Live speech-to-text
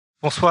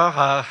Bonsoir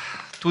à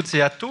toutes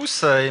et à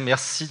tous et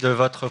merci de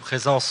votre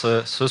présence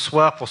ce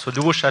soir pour ce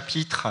nouveau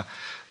chapitre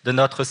de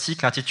notre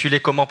cycle intitulé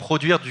 « Comment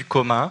produire du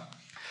commun ».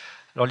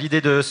 Alors,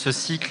 l'idée de ce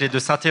cycle est de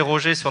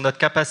s'interroger sur notre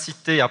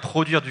capacité à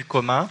produire du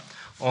commun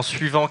en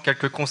suivant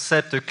quelques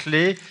concepts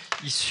clés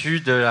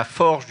issus de la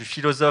forge du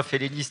philosophe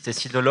helléniste et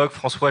sinologue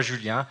François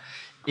Jullien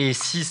et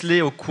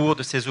ciselés au cours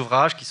de ses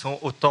ouvrages qui sont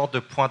autant de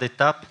points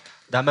d'étape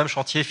d'un même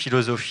chantier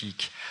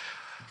philosophique.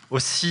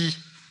 Aussi,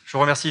 je vous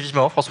remercie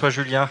vivement François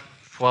Jullien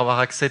pour avoir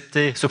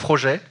accepté ce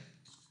projet,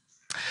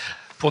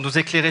 pour nous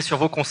éclairer sur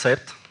vos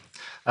concepts,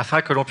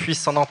 afin que l'on puisse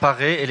s'en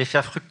emparer et les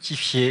faire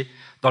fructifier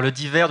dans le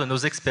divers de nos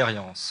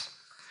expériences.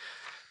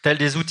 Tels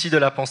des outils de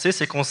la pensée,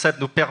 ces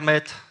concepts nous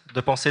permettent de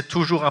penser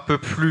toujours un peu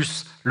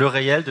plus le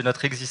réel de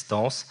notre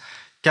existence,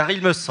 car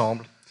il me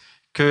semble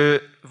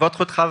que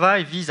votre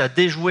travail vise à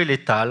déjouer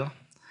l'étal,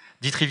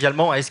 dit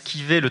trivialement à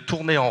esquiver le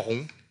tourner en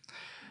rond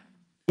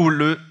ou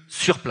le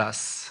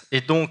surplace, et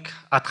donc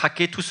à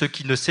traquer tout ce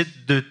qui ne se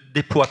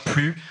déploie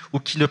plus ou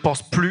qui ne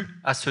pense plus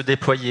à se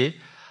déployer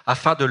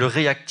afin de le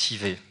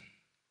réactiver.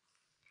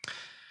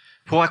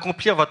 Pour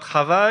accomplir votre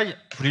travail,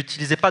 vous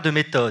n'utilisez pas de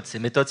méthode, ces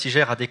méthodes s'y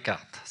gèrent à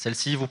Descartes.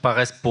 Celles-ci vous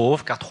paraissent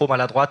pauvres, car trop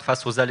maladroites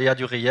face aux aléas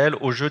du réel,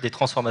 au jeu des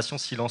transformations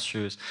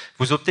silencieuses.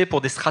 Vous optez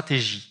pour des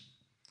stratégies,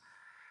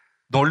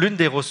 dont l'une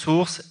des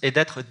ressources est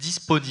d'être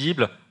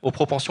disponible aux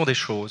propensions des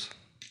choses.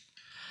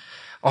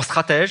 En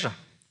stratège,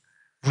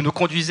 vous nous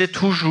conduisez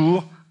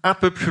toujours un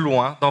peu plus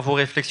loin dans vos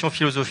réflexions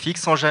philosophiques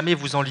sans jamais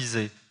vous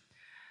enliser.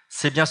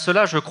 C'est bien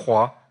cela, je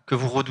crois, que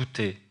vous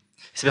redoutez.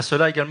 C'est bien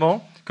cela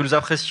également que nous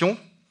apprécions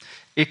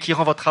et qui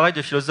rend votre travail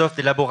de philosophe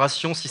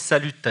d'élaboration si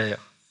salutaire.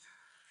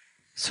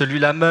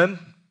 Celui-là même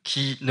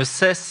qui ne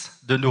cesse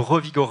de nous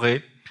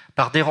revigorer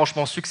par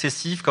dérangements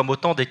successifs comme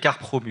autant d'écarts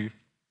promus.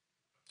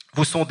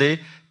 Vous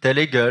sondez, tel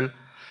Hegel,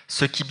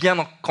 ce qui,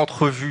 bien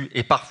qu'entrevu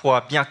et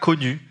parfois bien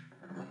connu,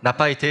 n'a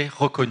pas été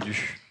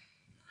reconnu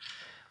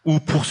ou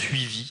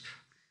poursuivi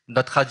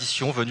notre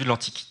tradition venue de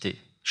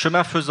l'Antiquité.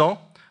 Chemin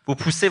faisant, vous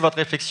poussez votre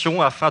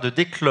réflexion afin de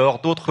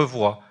déclore d'autres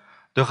voies,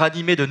 de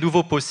ranimer de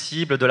nouveaux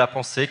possibles de la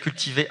pensée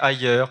cultivée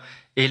ailleurs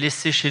et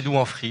laissée chez nous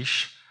en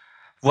friche,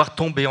 voire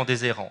tomber en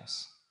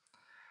déshérence.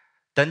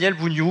 Daniel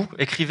Bougnou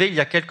écrivait il y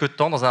a quelque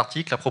temps dans un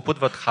article à propos de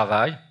votre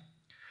travail: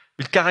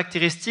 une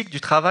caractéristique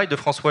du travail de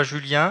François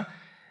Jullien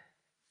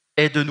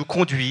est de nous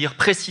conduire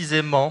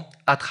précisément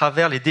à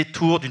travers les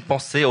détours d'une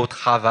pensée au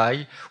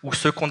travail, ou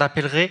ce qu'on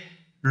appellerait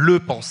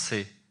le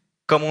penser,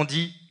 comme on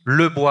dit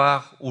le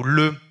boire ou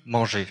le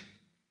manger.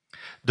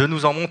 De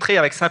nous en montrer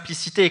avec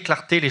simplicité et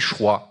clarté les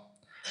choix,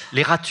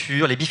 les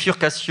ratures, les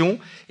bifurcations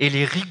et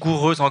les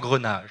rigoureux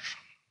engrenages.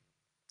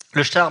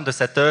 Le charme de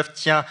cette œuvre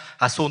tient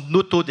à son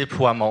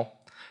autodéploiement,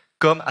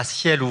 comme à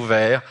ciel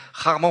ouvert.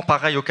 Rarement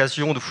pareille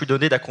occasion nous fut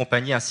donnée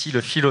d'accompagner ainsi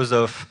le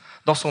philosophe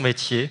dans son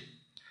métier.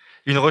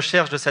 Une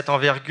recherche de cette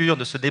envergure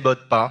ne se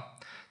débode pas,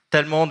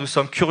 tellement nous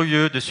sommes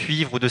curieux de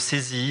suivre ou de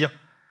saisir,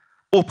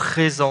 au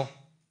présent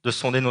de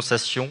son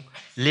énonciation,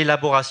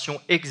 l'élaboration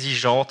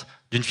exigeante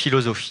d'une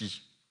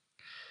philosophie.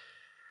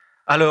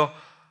 Alors,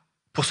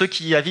 pour ceux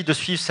qui avitent de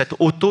suivre cet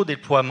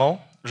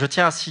autodéploiement, je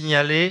tiens à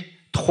signaler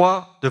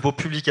 3 de vos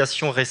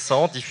publications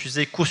récentes,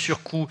 diffusées coup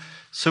sur coup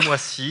ce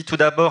mois-ci. Tout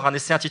d'abord, un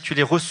essai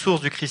intitulé «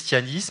 Ressources du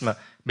christianisme »,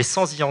 mais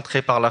sans y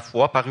entrer par la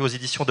foi, paru aux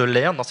éditions de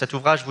l'Erne. Dans cet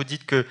ouvrage, vous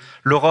dites que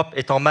l'Europe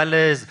est en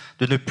malaise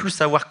de ne plus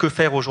savoir que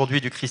faire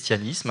aujourd'hui du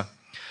christianisme.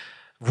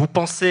 Vous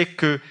pensez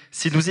que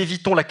si nous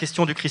évitons la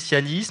question du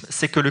christianisme,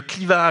 c'est que le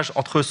clivage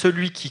entre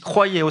celui qui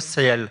croyait au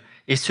ciel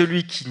et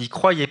celui qui n'y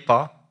croyait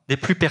pas n'est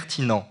plus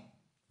pertinent.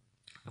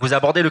 Vous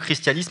abordez le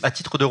christianisme à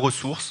titre de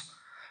ressources,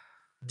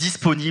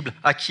 disponibles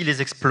à qui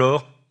les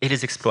explore et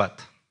les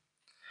exploite.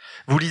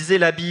 Vous lisez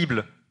la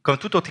Bible comme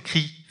tout autre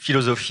écrit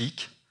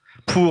philosophique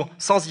pour,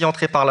 sans y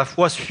entrer par la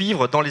foi,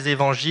 suivre dans les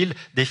évangiles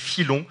des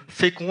filons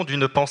féconds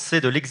d'une pensée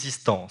de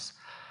l'existence.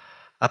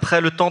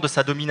 Après le temps de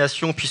sa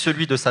domination, puis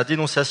celui de sa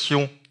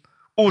dénonciation,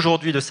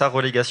 aujourd'hui de sa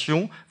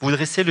relégation, vous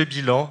dressez le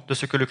bilan de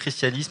ce que le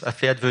christianisme a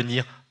fait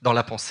advenir dans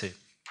la pensée.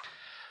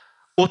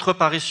 Autre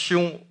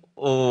parution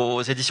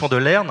aux éditions de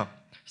l'Erne,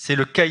 c'est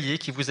le cahier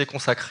qui vous est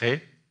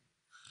consacré.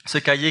 Ce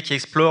cahier qui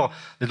explore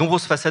de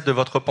nombreuses facettes de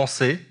votre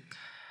pensée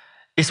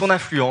et son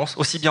influence,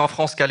 aussi bien en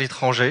France qu'à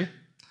l'étranger,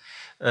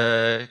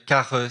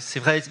 car c'est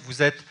vrai,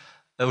 vous êtes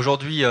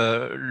aujourd'hui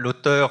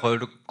l'auteur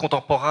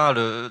contemporain,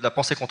 la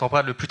pensée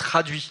contemporaine le plus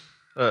traduit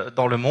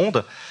dans le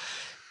monde,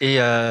 et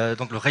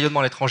donc le rayonnement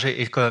à l'étranger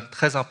est quand même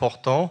très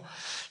important.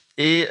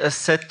 Et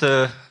cette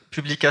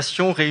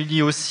publication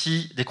réunit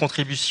aussi des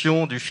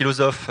contributions du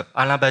philosophe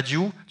Alain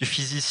Badiou, du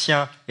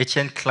physicien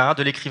Étienne Klein,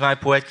 de l'écrivain et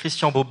poète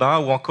Christian Bobin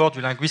ou encore du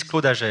linguiste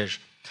Claude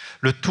Agege.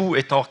 Le tout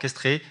étant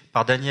orchestré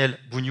par Daniel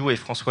Bougnou et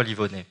François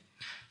Livonnet.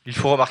 Il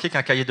faut remarquer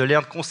qu'un cahier de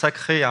l'Erne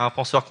consacré à un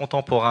penseur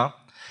contemporain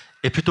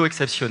est plutôt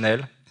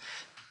exceptionnel,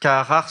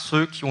 car rares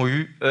ceux qui ont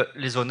eu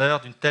les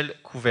honneurs d'une telle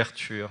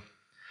couverture.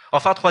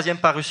 Enfin, 3e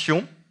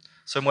parution,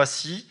 ce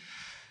mois-ci,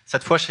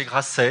 cette fois chez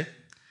Grasset,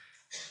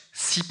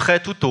 Si près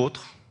tout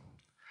autre,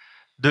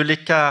 de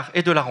l'écart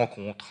et de la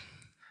rencontre.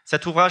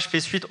 Cet ouvrage fait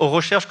suite aux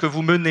recherches que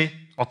vous menez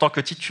En tant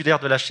que titulaire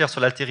de la chaire sur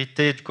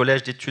l'altérité du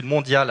Collège d'études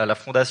mondiales à la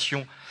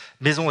Fondation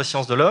Maison et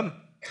Sciences de l'Homme,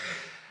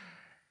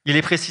 il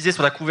est précisé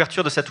sur la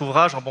couverture de cet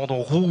ouvrage en bandeau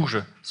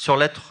rouge sur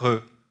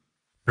lettre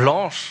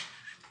blanche,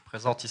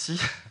 présente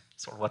ici,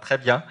 si on le voit très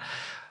bien,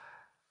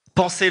 «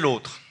 Pensez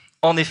l'autre ».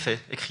 En effet,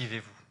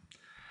 écrivez-vous.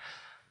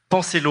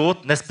 Penser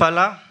l'autre, n'est-ce pas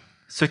là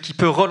ce qui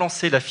peut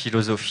relancer la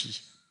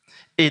philosophie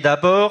et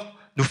d'abord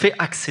nous fait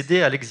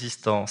accéder à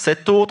l'existence,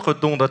 cet autre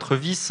dont notre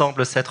vie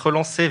semble s'être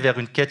relancée vers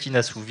une quête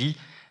inassouvie,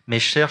 mais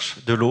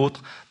cherche de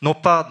l'autre, non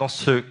pas dans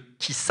ce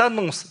qui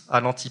s'annonce à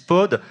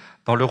l'antipode,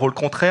 dans le rôle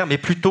contraire, mais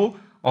plutôt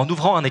en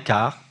ouvrant un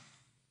écart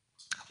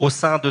au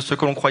sein de ce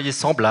que l'on croyait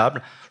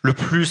semblable, le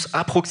plus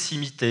à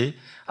proximité,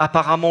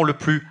 apparemment le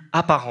plus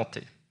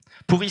apparenté,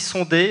 pour y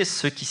sonder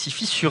ce qui s'y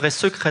fissurait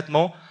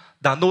secrètement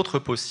d'un autre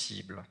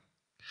possible.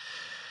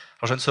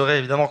 Alors, je ne saurais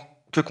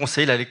évidemment que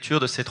conseiller la lecture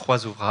de ces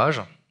 3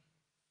 ouvrages.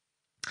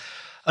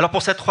 Alors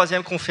pour cette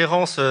 3e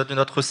conférence de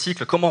notre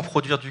cycle « Comment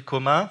produire du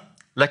commun ?»,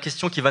 la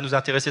question qui va nous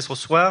intéresser ce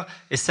soir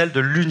est celle de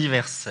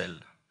l'universel.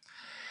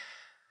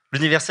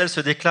 L'universel se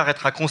déclare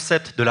être un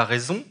concept de la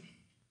raison,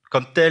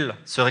 comme tel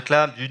se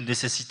réclame d'une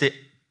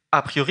nécessité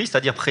a priori,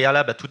 c'est-à-dire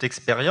préalable à toute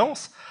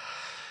expérience,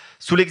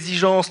 sous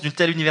l'exigence d'une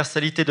telle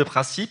universalité de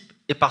principe,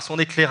 et par son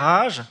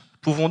éclairage,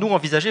 pouvons-nous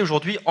envisager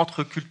aujourd'hui,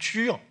 entre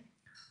cultures,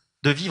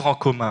 de vivre en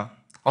commun,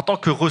 en tant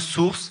que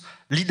ressource,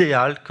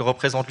 l'idéal que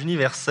représente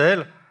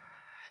l'universel,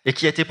 et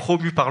qui a été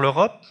promu par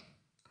l'Europe,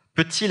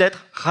 peut-il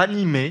être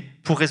ranimé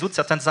pour résoudre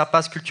certaines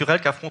impasses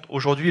culturelles qu'affronte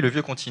aujourd'hui le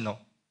vieux continent?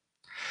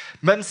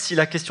 Même si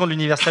la question de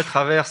l'universel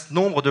traverse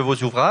nombre de vos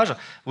ouvrages,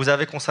 vous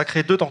avez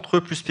consacré 2 d'entre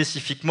eux plus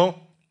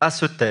spécifiquement à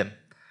ce thème.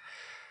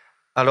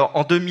 Alors,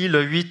 en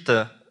 2008,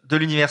 de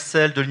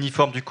l'universel, de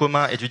l'uniforme, du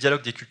commun et du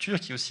dialogue des cultures,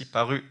 qui est aussi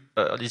paru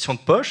en édition de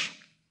poche,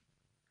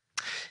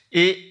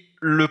 et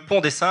le pont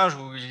des singes,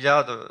 où il y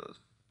a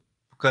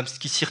comme ce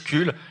qui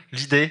circule,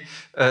 l'idée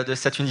de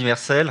cet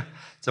universel,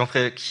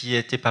 qui a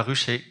été paru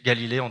chez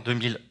Galilée en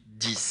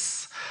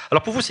 2010.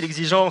 Alors pour vous, c'est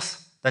l'exigence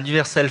d'un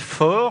universel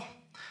fort,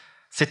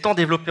 s'est tant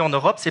développé en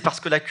Europe, c'est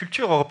parce que la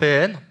culture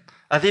européenne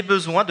avait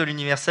besoin de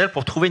l'universel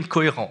pour trouver une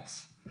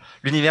cohérence.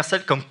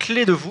 L'universel comme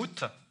clé de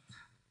voûte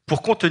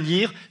pour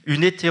contenir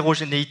une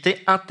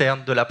hétérogénéité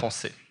interne de la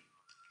pensée.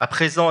 À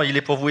présent, il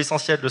est pour vous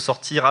essentiel de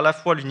sortir à la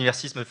fois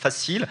l'universalisme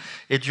facile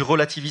et du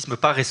relativisme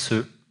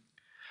paresseux.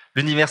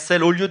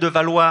 L'universel, au lieu de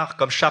valoir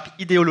comme chape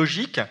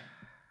idéologique,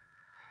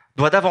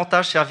 doit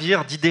davantage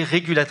servir d'idée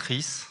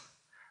régulatrice,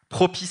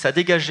 propice à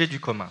dégager du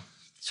commun.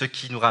 Ce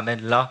qui nous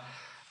ramène là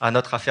à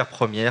notre affaire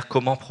première,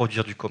 comment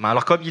produire du commun.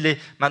 Alors comme il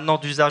est maintenant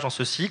d'usage en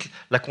ce cycle,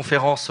 la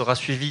conférence sera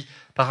suivie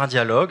par un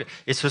dialogue.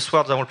 Et ce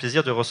soir, nous avons le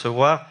plaisir de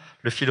recevoir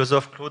le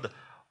philosophe Claude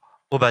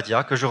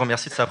Obadia, que je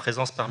remercie de sa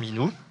présence parmi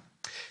nous.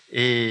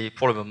 Et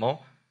pour le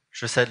moment,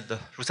 je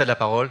vous cède la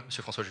parole,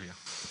 Monsieur François Jullien.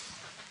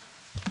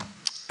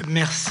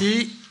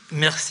 Merci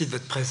de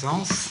votre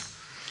présence.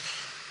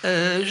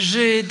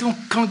 J'ai donc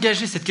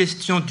engagé cette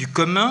question du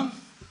commun,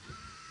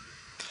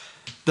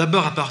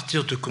 d'abord à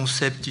partir de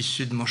concepts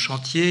issus de mon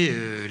chantier,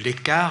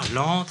 l'écart,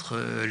 l'entre,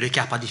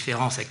 l'écart par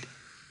différence avec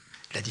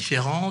la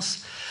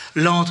différence,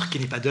 l'entre qui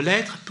n'est pas de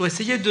l'être, pour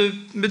essayer de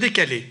me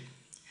décaler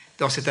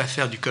dans cette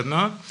affaire du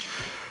commun,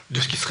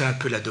 de ce qui serait un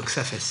peu la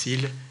doxa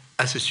facile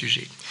à ce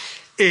sujet.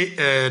 Et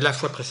la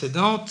fois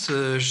précédente,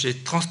 j'ai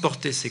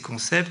transporté ces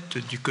concepts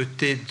du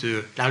côté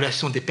de la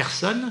relation des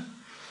personnes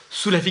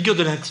sous la figure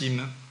de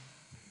l'intime.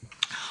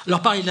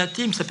 Alors parler de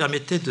l'intime, ça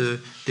permettait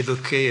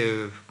d'évoquer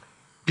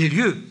les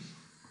lieux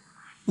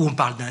où on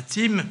parle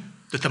d'intime,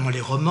 notamment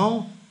les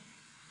romans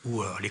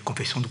ou les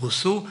confessions de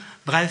Rousseau.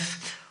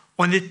 Bref,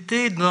 on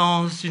était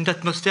dans une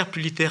atmosphère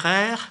plus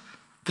littéraire,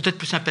 peut-être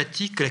plus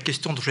sympathique que la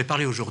question dont je vais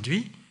parler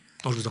aujourd'hui,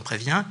 dont je vous en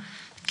préviens,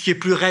 qui est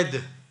plus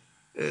raide,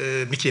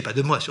 mais qui n'est pas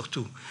de moi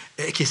surtout,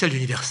 qui est celle de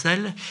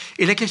l'universel.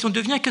 Et la question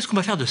devient, qu'est-ce qu'on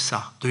va faire de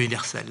ça, de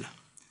l'universel?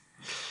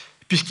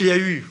 Puisqu'il y a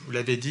eu, vous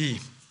l'avez dit,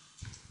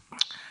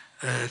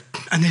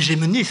 un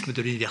hégémonisme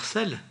de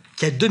l'universel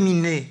qui a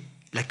dominé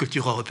la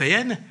culture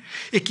européenne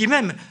et qui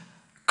même,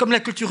 comme la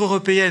culture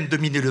européenne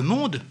dominait le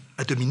monde,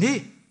 a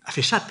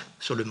fait chape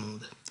sur le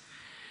monde.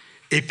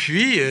 Et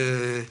puis,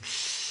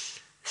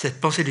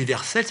 cette pensée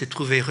universelle s'est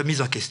trouvée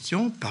remise en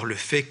question par le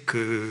fait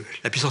que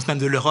la puissance même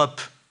de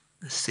l'Europe,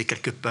 c'est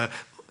quelque part,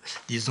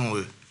 disons,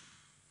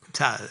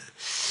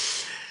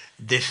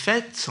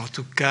 défaite, en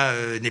tout cas,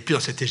 n'est plus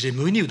dans cette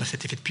hégémonie ou dans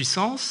cet effet de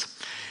puissance.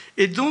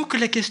 Et donc,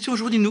 la question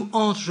aujourd'hui nous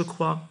hante, je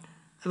crois.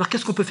 Alors,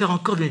 qu'est-ce qu'on peut faire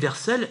encore de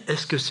l'universel?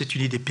 Est-ce que c'est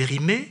une idée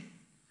périmée?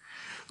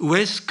 Ou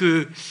est-ce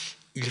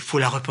qu'il faut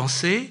la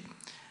repenser?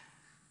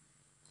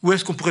 Ou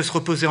est-ce qu'on pourrait se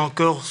reposer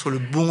encore sur le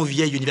bon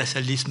vieil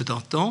universalisme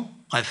d'antan?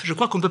 Bref, je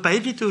crois qu'on ne peut pas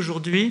éviter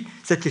aujourd'hui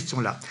cette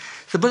question-là.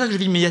 C'est pour ça que je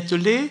vais m'y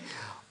atteler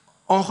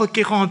en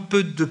requérant un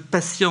peu de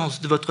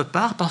patience de votre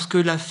part, parce que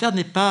l'affaire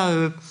n'est pas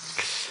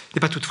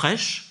toute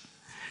fraîche,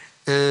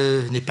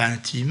 n'est pas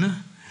intime.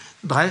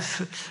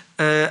 Bref,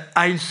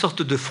 a une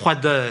sorte de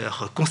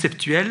froideur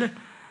conceptuelle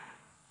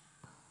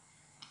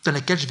dans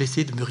laquelle je vais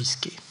essayer de me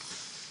risquer.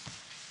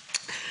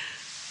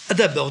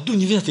 D'abord, d'où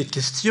vient cette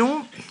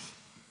question?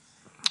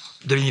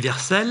 de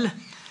l'universel,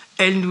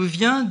 elle nous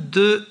vient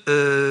de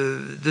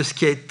ce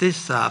qui a été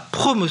sa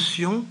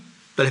promotion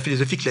dans la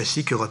philosophie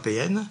classique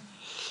européenne.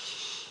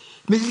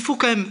 Mais il faut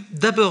quand même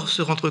d'abord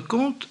se rendre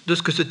compte de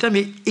ce que ce terme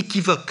est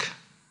équivoque.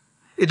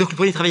 Et donc le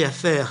premier travail à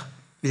faire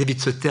vis-à-vis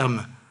de ce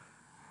terme,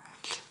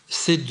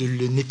 c'est de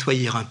le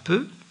nettoyer un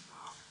peu,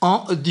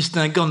 en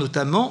distinguant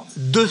notamment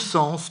deux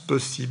sens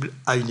possibles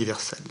à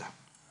universel.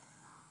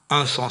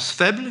 Un sens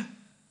faible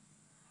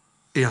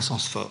et un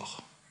sens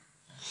fort.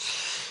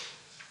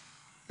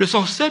 Le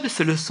sens faible,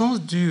 c'est le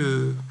sens du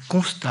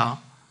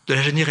constat, de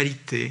la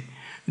généralité,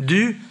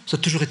 du « ça a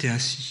toujours été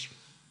ainsi »,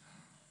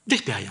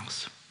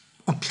 d'expérience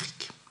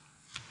empirique.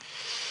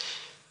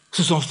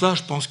 Ce sens-là,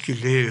 je pense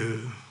qu'il est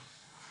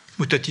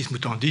mutatis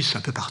mutandis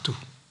un peu partout,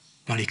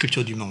 dans les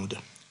cultures du monde.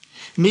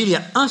 Mais il y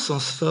a un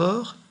sens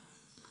fort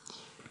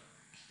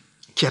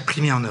qui a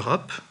primé en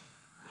Europe,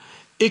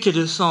 et qui est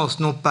le sens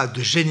non pas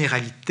de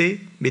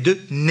généralité, mais de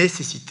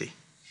nécessité.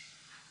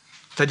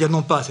 C'est-à-dire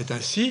non pas c'est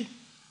ainsi,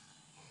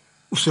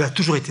 ou cela a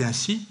toujours été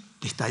ainsi,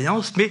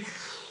 d'expérience, mais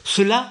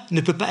cela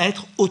ne peut pas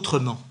être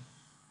autrement.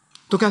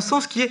 Donc un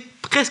sens qui est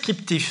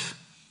prescriptif,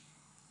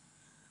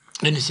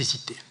 de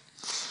nécessité.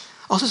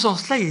 En ce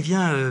sens-là, il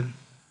vient de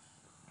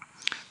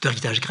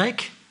l'héritage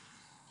grec,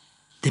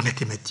 des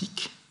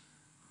mathématiques.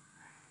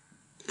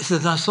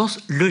 C'est un sens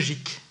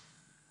logique.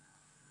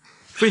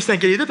 Il faut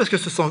distinguer les deux parce que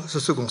ce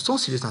second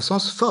sens, il est un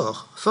sens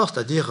fort. Fort,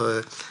 c'est-à-dire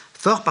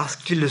fort parce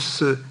qu'il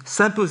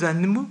s'impose à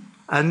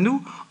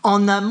nous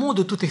en amont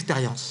de toute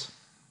expérience.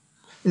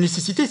 Une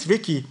nécessité, c'est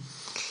vrai, qui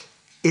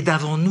est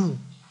d'avant nous,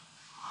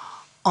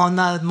 en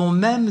amont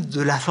même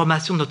de la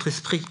formation de notre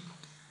esprit.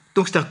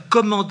 Donc c'est un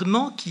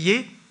commandement qui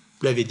est,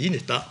 vous l'avez dit,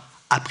 n'est-ce pas,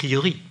 a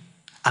priori.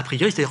 A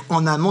priori, c'est-à-dire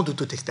en amont de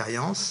toute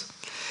expérience.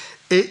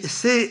 Et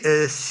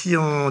c'est, si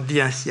on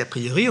dit ainsi a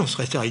priori, on se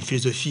réfère à une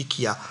philosophie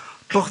qui a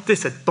porté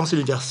cette pensée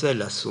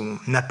universelle à son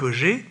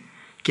apogée,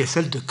 qui est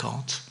celle de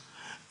Kant.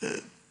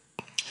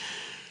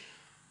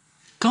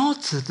 Kant,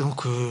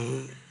 donc,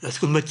 la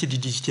seconde moitié du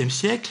XVIIIe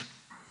siècle,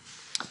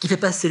 qui fait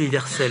passer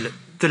l'universel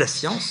de la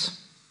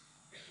science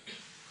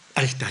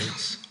à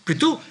l'expérience.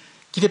 Plutôt,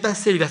 qui fait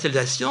passer l'universel de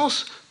la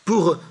science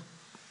pour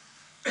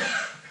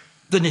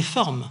donner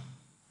forme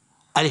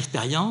à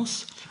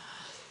l'expérience.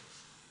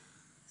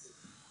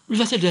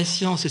 L'universel de la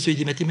science est celui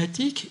des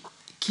mathématiques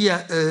qui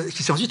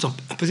s'est ensuite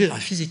imposé dans la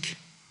physique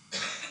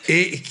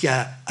et qui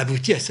a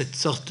abouti à cette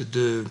sorte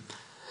de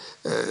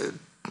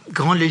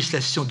grande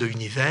législation de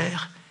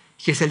l'univers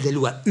qui est celle des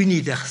lois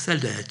universelles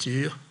de la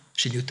nature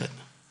chez Newton.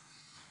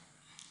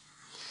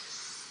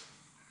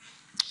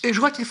 Et je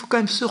crois qu'il faut quand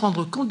même se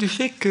rendre compte du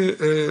fait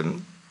que,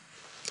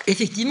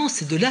 effectivement,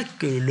 c'est de là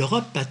que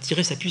l'Europe a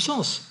tiré sa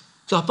puissance.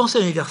 C'est-à-dire penser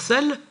à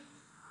l'universel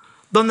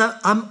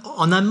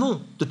en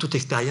amont de toute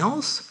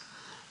expérience,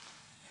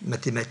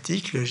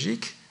 mathématique,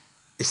 logique,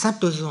 et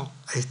s'imposant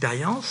à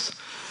l'expérience,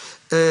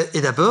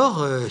 et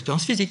d'abord,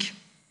 l'expérience physique.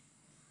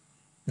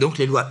 Donc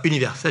les lois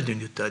universelles de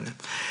Newton.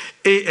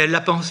 Et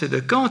la pensée de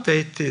Kant a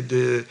été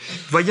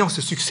voyant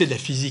ce succès de la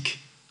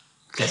physique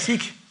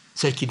classique,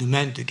 celle qui nous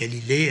mène de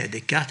Galilée à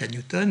Descartes à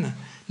Newton,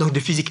 donc de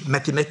physique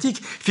mathématique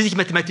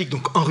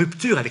donc en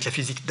rupture avec la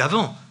physique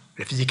d'avant,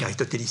 la physique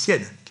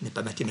aristotélicienne, qui n'est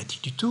pas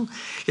mathématique du tout.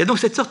 Il y a donc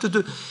cette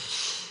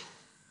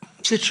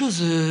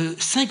chose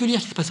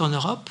singulière qui s'est passée en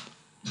Europe,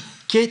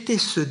 qui a été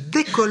ce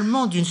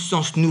décollement d'une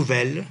science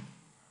nouvelle,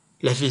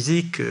 la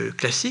physique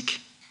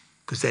classique,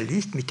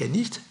 causaliste,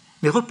 mécaniste,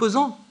 mais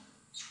reposant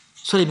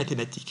sur les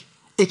mathématiques,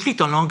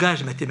 écrite en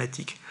langage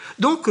mathématique.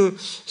 Donc,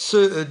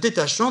 ce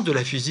détachant de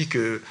la physique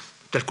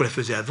telle qu'on la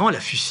faisait avant, la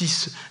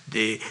physis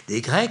des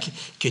Grecs,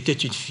 qui était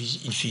une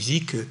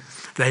physique de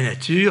la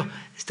nature,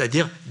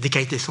 c'est-à-dire des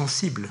qualités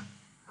sensibles,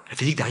 la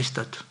physique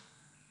d'Aristote.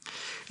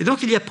 Et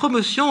donc, il y a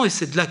promotion, et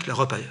c'est de là que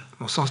l'Europe a, à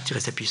mon sens, tiré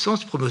sa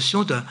puissance,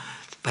 promotion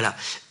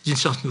d'une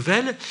science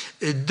nouvelle,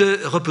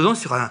 reposant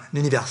sur un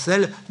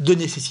universel de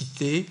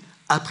nécessité,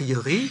 a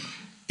priori,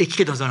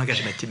 écrit dans un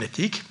langage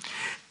mathématique,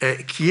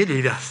 qui est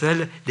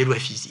l'universel des lois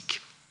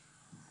physiques.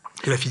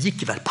 Les lois physiques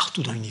qui valent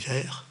partout dans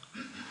l'univers,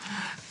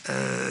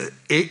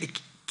 et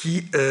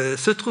qui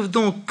se trouve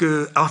donc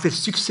avoir fait le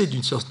succès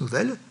d'une science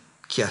nouvelle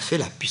qui a fait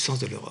la puissance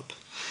de l'Europe.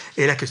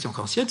 Et la question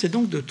kantienne, c'est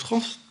donc de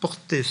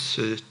transporter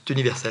cet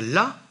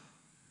universel-là,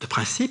 de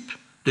principe,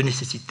 de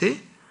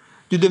nécessité,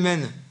 du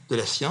domaine de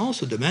la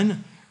science au domaine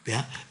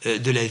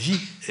de la vie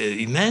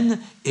humaine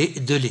et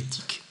de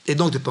l'éthique. Et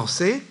donc de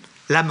penser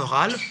la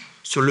morale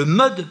sur le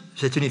mode de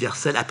cet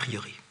universel a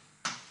priori.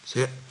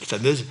 C'est le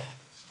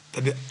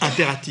fameux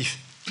impératif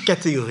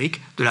catégorique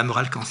de la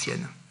morale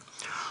kantienne.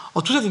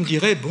 En tout cas, vous me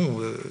direz,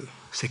 bon,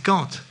 c'est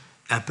Kant,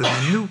 un peu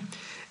même nous.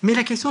 Mais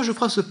la question, je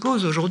crois, se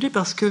pose aujourd'hui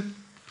parce que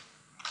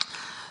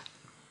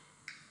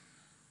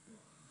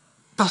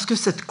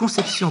cette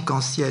conception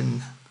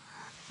kantienne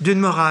d'une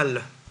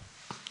morale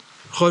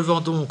relevant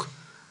donc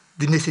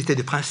d'une nécessité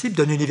de principe,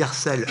 d'un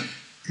universel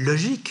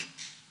logique,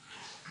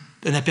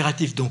 d'un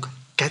impératif donc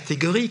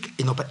catégorique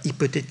et non pas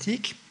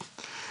hypothétique,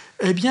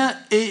 eh bien,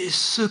 et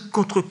ce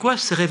contre quoi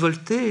s'est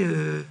révoltée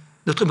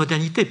notre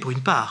modernité, pour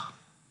une part.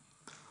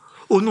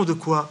 Au nom de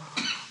quoi?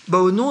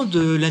 Au nom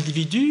de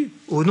l'individu,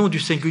 au nom du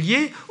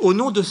singulier, au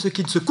nom de ce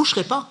qui ne se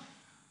coucherait pas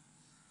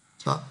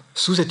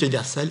sous cet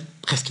universel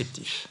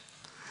prescriptif.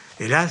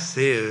 Et là,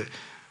 c'est,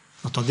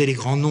 entendez les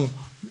grands noms,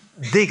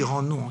 des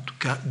grands noms en tout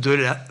cas, de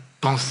la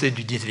pensée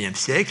du XIXe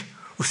siècle,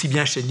 aussi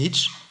bien chez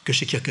Nietzsche que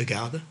chez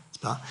Kierkegaard.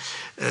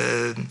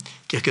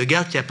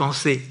 Kierkegaard qui a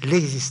pensé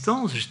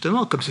l'existence,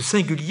 justement, comme ce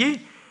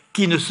singulier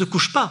qui ne se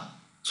couche pas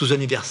sous un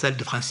universel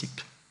de principe.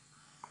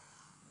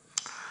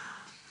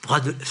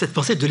 Cette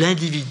pensée de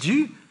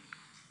l'individu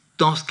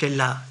dans ce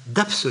qu'elle a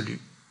d'absolu,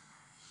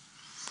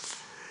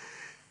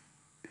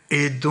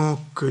 et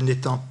donc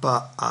n'étant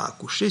pas à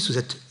coucher sous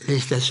cette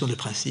législation de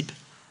principe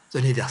d'un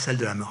universel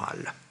de la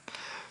morale.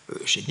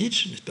 Chez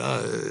Nietzsche, n'est-ce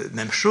pas,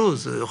 même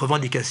chose,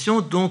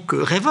 revendication, donc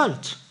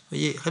révolte. Vous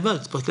voyez,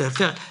 révolte, pour que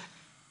l'affaire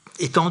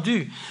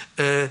étendue,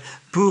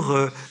 pour,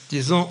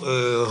 disons,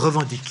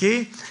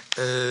 revendiquer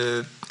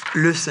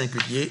le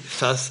singulier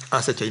face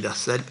à cet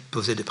universel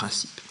posé de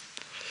principe.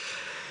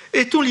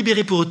 Est-on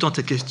libéré pour autant de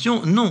cette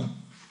question? Non.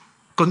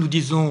 Quand nous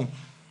disons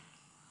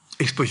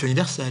exposition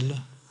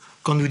universelle,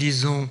 quand nous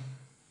disons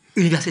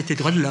universalité des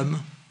droits de l'homme,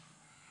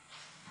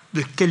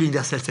 de quel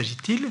universel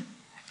s'agit-il?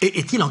 Et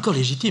est-il encore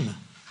légitime?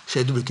 C'est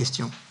la double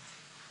question.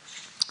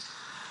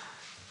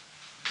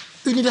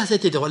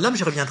 Universalité des droits de l'homme,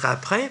 j'y reviendrai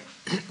après.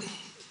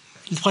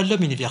 Les droits de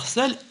l'homme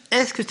universel,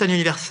 est-ce que c'est un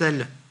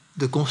universel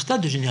de constat,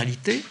 de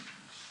généralité?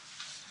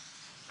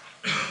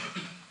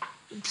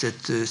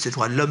 Ces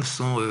droits de l'homme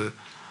sont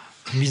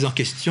mis en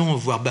question,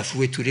 voire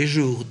bafoués tous les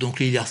jours. Donc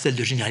l'universel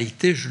de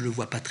généralité, je ne le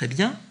vois pas très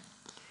bien.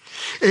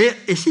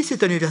 Et si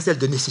c'est un universel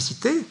de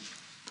nécessité,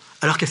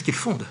 alors qu'est-ce qu'il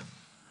fonde?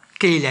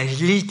 Quelle est la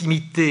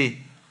légitimité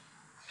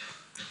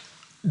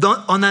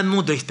en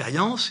amont de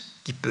l'expérience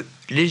qui peut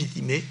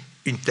légitimer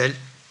un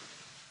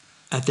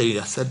tel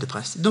universel de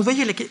principe? Donc vous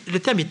voyez, le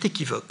terme est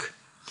équivoque.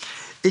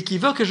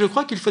 Équivoque, et je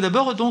crois qu'il faut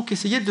d'abord donc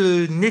essayer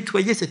de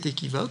nettoyer cet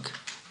équivoque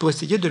pour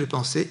essayer de le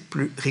penser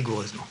plus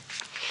rigoureusement.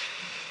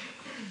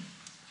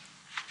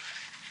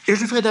 Et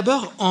je le ferai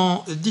d'abord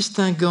en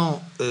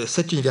distinguant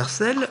cet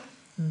universel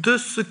de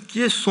ce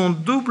qui est son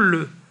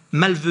double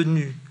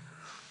malvenu,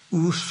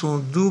 ou son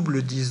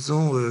double,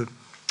 disons,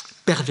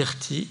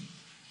 perverti,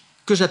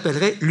 que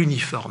j'appellerais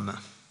l'uniforme.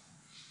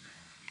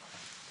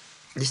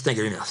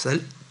 Distinguer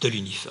l'universel de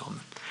l'uniforme.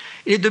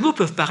 Et les deux mots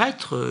peuvent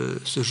paraître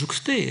se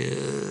jouxter,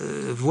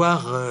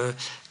 voire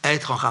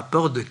être en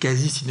rapport de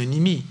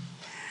quasi-synonymie,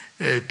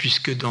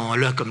 puisque dans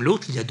l'un comme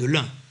l'autre, il y a de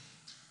l'un.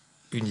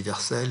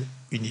 Universel,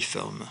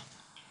 uniforme.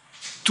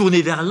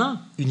 Tourné vers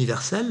l'un,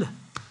 universel,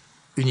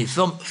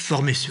 uniforme,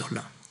 formé sur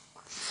l'un.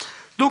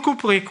 Donc on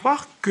pourrait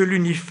croire que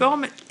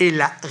l'uniforme est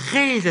la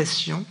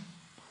réalisation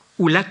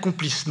ou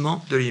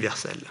l'accomplissement de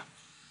l'universel.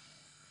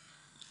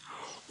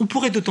 On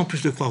pourrait d'autant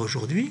plus le croire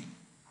aujourd'hui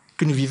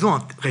que nous vivons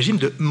un régime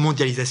de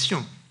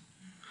mondialisation,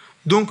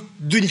 donc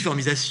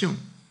d'uniformisation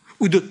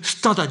ou de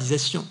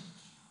standardisation.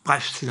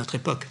 Bref, c'est notre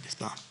époque, n'est-ce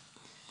pas?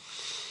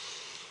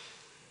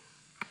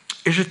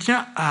 Et je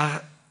tiens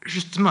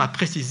justement à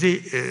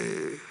préciser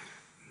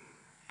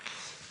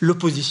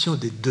l'opposition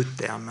des deux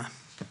termes.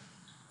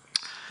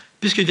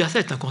 Puisque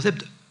l'universel est un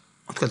concept,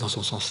 en tout cas dans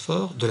son sens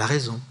fort, de la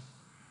raison,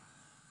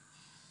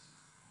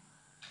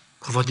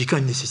 revendiquant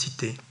une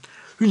nécessité.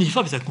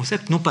 L'uniforme est un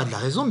concept non pas de la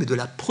raison, mais de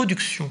la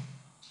production,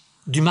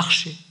 du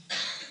marché.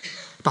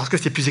 Parce que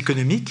c'est plus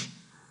économique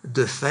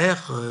de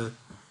faire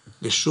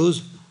les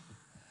choses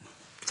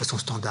de façon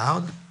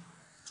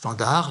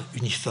standard,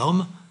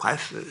 uniforme,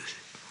 bref,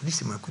 on dit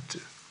c'est moins coûteux.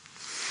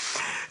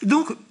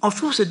 Donc, en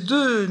fond, ces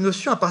deux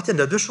notions appartiennent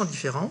à deux champs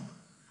différents.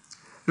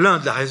 L'un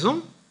de la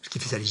raison, ce qui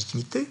fait sa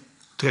légitimité,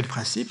 en tout cas du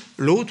principe,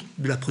 l'autre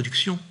de la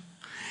production,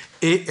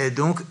 et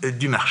donc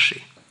du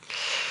marché.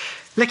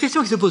 La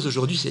question qui se pose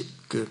aujourd'hui, c'est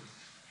que,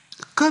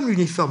 comme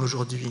l'uniforme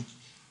aujourd'hui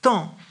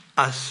tend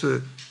à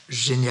se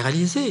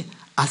généraliser,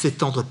 à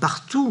s'étendre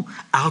partout,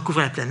 à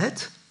recouvrir la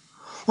planète,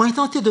 on est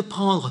tenté de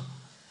prendre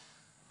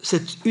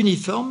cet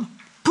uniforme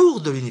pour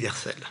de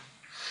l'universel.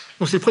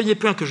 Donc c'est le premier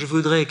point que je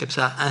voudrais, comme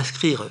ça,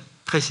 inscrire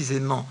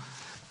précisément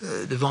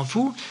devant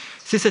vous,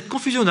 c'est cette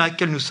confusion dans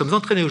laquelle nous sommes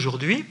entraînés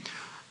aujourd'hui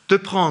de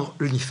prendre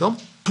l'uniforme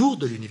pour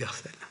de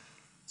l'universel.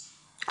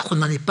 Alors on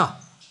n'en est pas,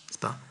 n'est-ce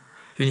pas?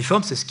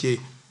 L'uniforme, c'est ce qui est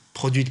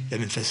produit de la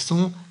même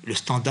façon, le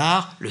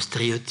standard, le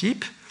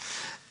stéréotype.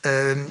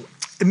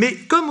 Mais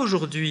comme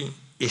aujourd'hui,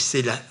 et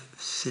c'est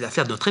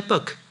l'affaire de notre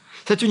époque,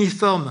 cet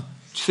uniforme,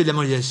 du fait de la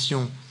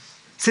mondialisation,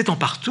 s'étend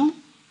partout,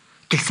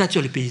 qu'elle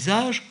sature le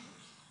paysage,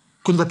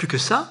 qu'on ne voit plus que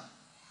ça,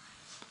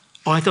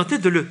 on est tenté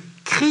de le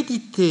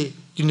créditer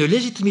d'une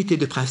légitimité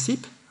de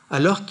principe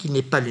alors qu'il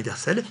n'est pas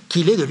l'universel,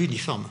 qu'il est de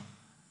l'uniforme.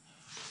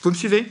 Vous me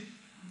suivez?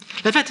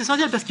 L'affaire est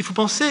essentielle parce qu'il faut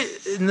penser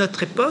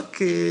notre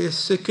époque et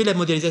ce qu'est la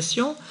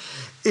mondialisation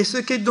et ce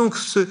qu'est donc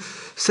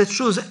cette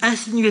chose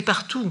insinuée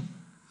partout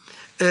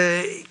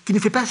qui nous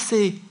fait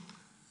passer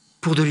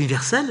pour de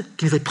l'universel,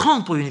 qui nous fait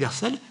prendre pour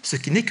l'universel ce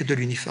qui n'est que de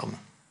l'uniforme.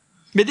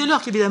 Mais dès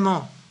lors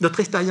qu'évidemment notre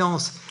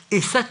expérience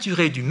est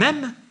saturée du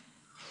même,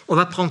 on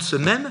va prendre ce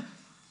même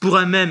pour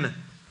un même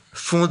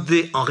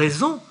fondé en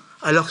raison,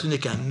 alors que ce n'est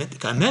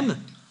qu'un même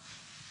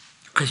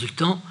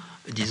résultant,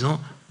 disons,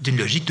 d'une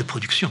logique de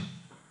production.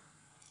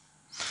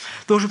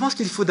 Donc je pense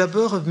qu'il faut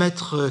d'abord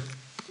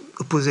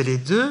opposer les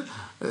deux,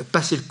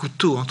 passer le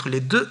couteau entre les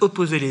deux,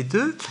 opposer les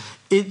deux,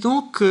 et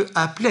donc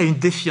appeler à une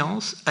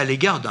défiance à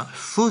l'égard d'un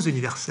faux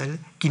universel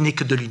qui n'est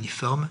que de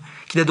l'uniforme,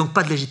 qui n'a donc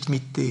pas de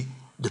légitimité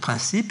de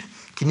principe,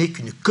 qui n'est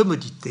qu'une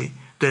commodité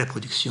de la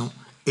production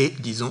et,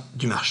 disons,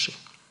 du marché.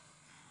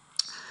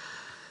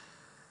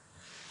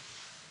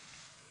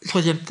 Le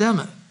troisième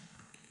terme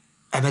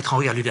à mettre en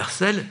regard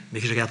l'universel, mais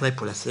que je garderai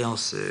pour la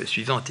séance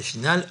suivante et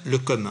finale, le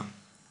commun.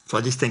 Il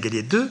faudra distinguer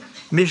les deux,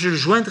 mais je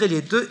joindrai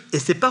les deux, et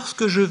c'est parce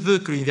que je veux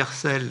que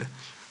l'universel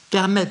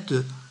permette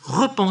de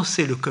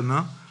repenser le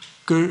commun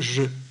que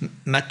je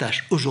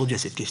m'attache aujourd'hui à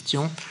cette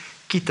question,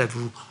 quitte à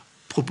vous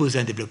proposer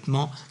un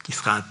développement qui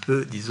sera un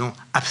peu, disons,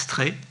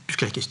 abstrait,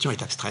 puisque la question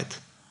est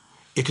abstraite,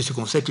 et que ce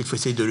concept, il faut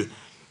essayer de le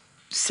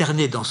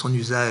cerner dans son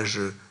usage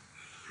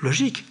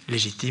logique,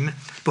 légitime,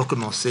 pour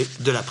commencer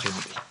de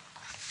l'appréhender.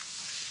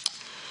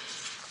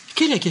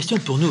 Quelle est la question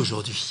pour nous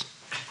aujourd'hui?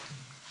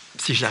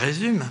 Si je la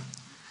résume,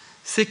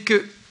 c'est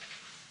que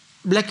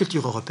la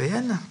culture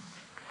européenne,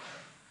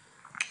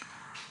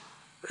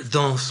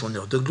 dans son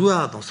heure de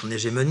gloire, dans son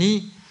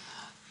hégémonie,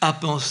 a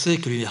pensé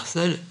que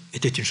l'universel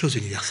était une chose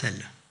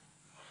universelle.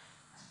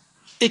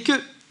 Et que,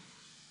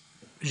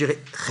 je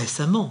dirais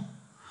récemment,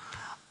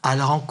 à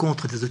la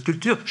rencontre des autres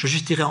cultures, je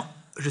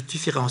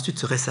justifierai ensuite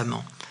ce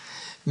récemment,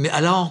 mais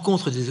à la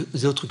rencontre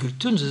des autres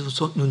cultures,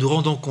 nous nous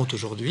rendons compte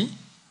aujourd'hui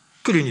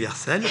que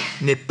l'universel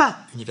n'est pas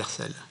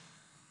universel.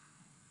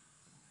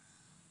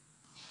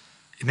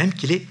 Et même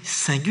qu'il est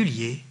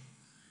singulier,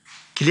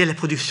 qu'il est la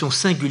production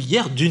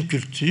singulière d'une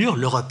culture,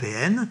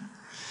 l'européenne,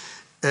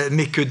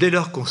 mais que dès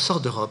lors qu'on sort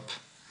d'Europe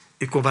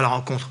et qu'on va à la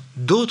rencontre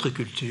d'autres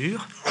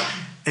cultures,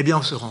 eh bien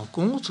on se rend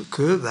compte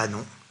que,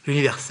 non,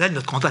 l'universel,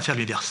 notre grand affaire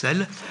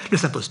l'universel, ne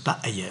s'impose pas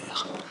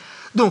ailleurs.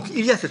 Donc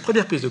il y a cette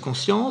première prise de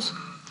conscience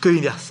que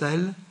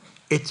l'universel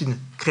est une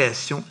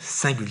création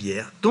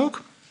singulière. Donc,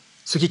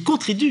 ce qui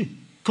contredit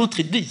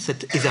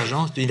cette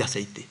émergence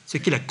d'universalité, ce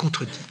qui la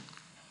contredit.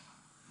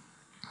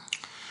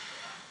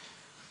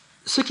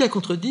 Ce qui la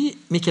contredit,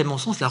 mais qui, à mon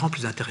sens, la rend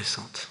plus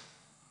intéressante.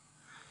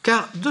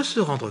 Car de se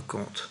rendre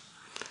compte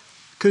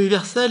que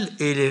l'universel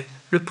est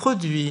le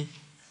produit,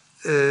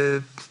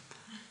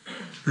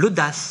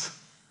 l'audace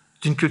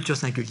d'une culture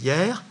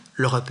singulière,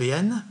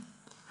 l'européenne,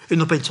 et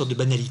non pas une sorte de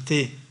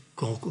banalité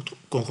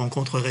qu'on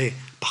rencontrerait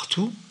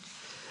partout,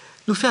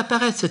 nous fait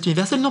apparaître cet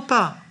universel, non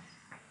pas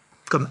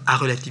comme à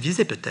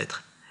relativiser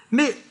peut-être,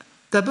 mais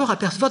d'abord à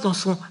percevoir dans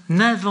son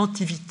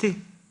inventivité,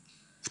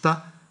 n'est-ce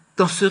pas,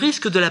 dans ce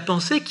risque de la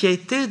pensée qui a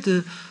été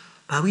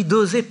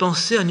d'oser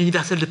penser un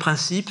universel de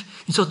principe,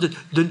 une sorte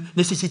de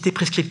nécessité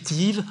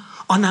prescriptive,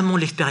 en amont de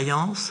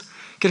l'expérience,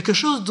 quelque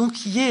chose donc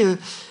qui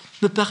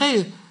me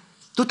paraît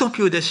d'autant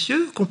plus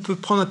audacieux qu'on peut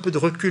prendre un peu de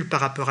recul par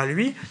rapport à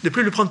lui, ne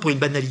plus le prendre pour une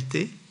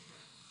banalité,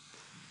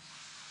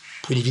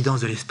 pour une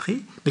évidence de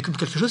l'esprit, mais comme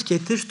quelque chose qui a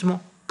été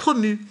justement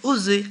promu,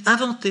 osé,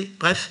 inventé.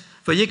 Bref,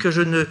 vous voyez que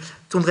je ne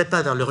tournerai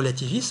pas vers le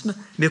relativisme,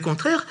 mais au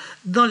contraire,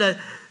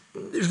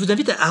 je vous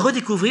invite à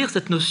redécouvrir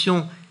cette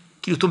notion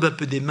qui nous tombe un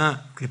peu des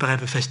mains, qui nous paraît un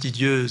peu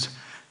fastidieuse,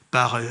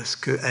 parce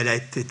qu'elle a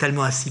été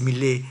tellement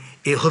assimilée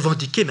et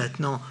revendiquée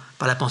maintenant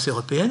par la pensée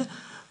européenne,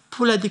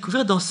 pour la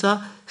découvrir dans ce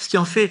qui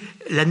en fait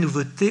la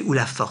nouveauté ou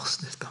la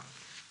force, n'est-ce pas?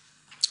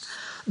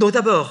 Donc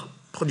d'abord,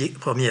 premier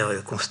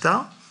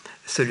constat,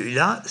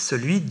 celui-là,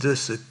 celui de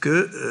ce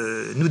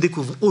que nous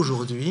découvrons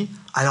aujourd'hui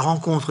à la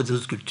rencontre des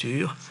autres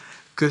cultures,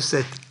 que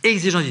cette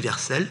exigence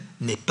universelle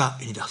n'est pas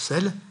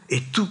universelle,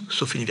 et tout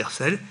sauf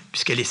universelle,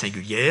 puisqu'elle est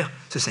singulière,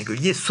 ce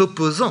singulier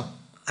s'opposant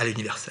à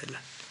l'universel.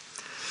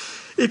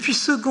 Et puis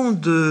second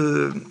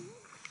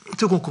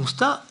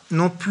constat,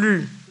 non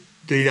plus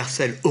de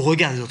l'universel au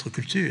regard des autres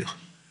cultures,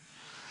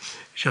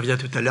 je reviens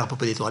tout à l'heure à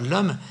propos des droits de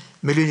l'homme,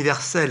 mais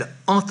l'universel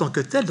en tant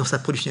que tel, dans sa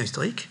production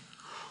historique,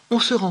 on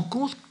se rend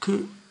compte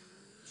que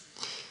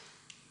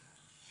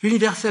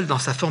l'universel dans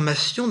sa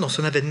formation, dans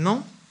son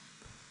avènement,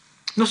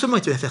 non seulement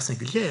est une affaire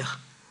singulière,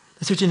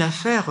 mais c'est une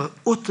affaire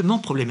hautement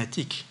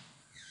problématique.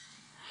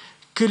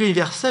 Que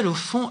l'universel, au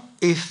fond,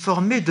 est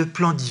formé de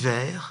plans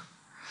divers,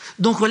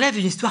 donc relève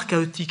une histoire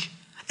chaotique.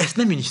 Est-ce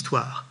même une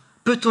histoire?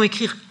 Peut-on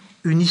écrire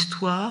une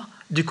histoire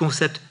du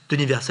concept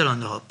d'universel en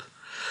Europe?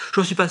 Je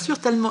n'en suis pas sûr,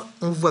 tellement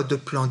on voit de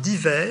plans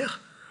divers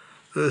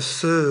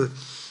se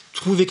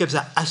trouver comme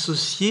ça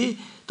associés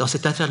dans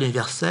cette affaire de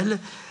l'universel,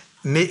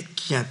 mais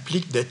qui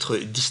implique d'être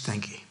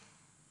distingués.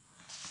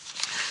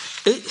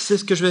 Et c'est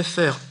ce que je vais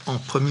faire en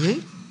premier,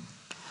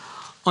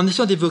 en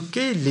essayant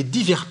d'évoquer les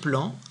divers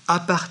plans à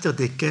partir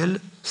desquels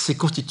s'est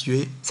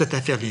constituée cette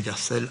affaire de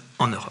l'universel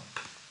en Europe.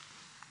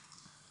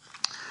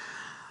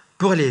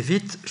 Pour aller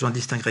vite, j'en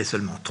distinguerai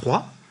seulement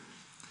 3,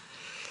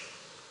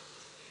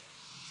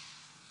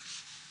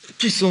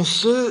 qui sont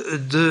ceux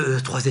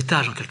de 3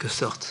 étages en quelque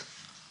sorte.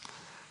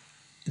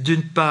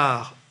 D'une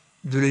part,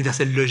 de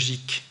l'universel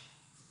logique,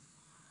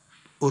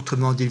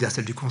 autrement dit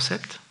l'universel du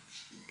concept,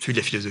 celui de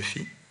la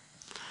philosophie.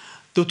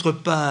 D'autre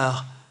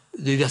part,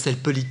 de l'universel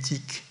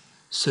politique,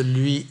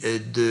 celui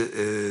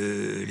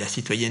de la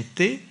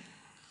citoyenneté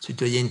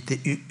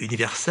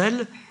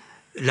universelle.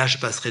 Là, je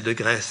passerai de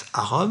Grèce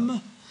à Rome.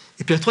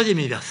 Et puis un troisième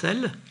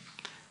universel,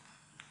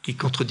 qui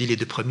contredit les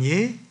deux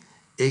premiers,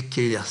 et qui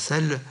est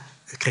l'universel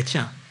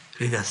chrétien,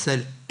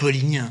 l'universel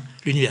paulinien,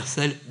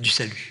 l'universel du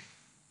salut.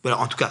 Voilà,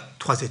 en tout cas,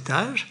 3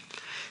 étages,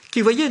 qui,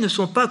 vous voyez, ne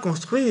sont pas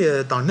construits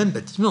dans le même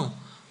bâtiment,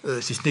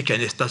 si ce n'est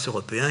qu'un espace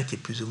européen qui est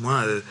plus ou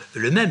moins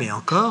le même, et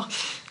encore,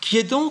 qui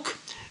est donc,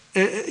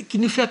 qui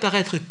nous fait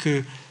apparaître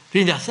que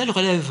l'universel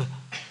relève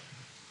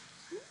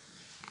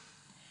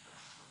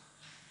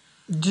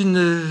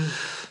d'une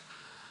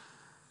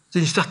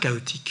histoire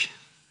chaotique,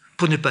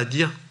 pour ne pas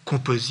dire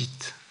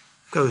composite.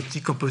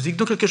 Chaotique, composite,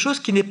 donc quelque chose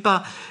qui n'est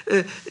pas...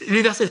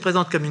 l'universel se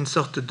présente comme une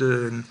sorte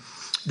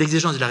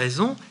d'exigence de la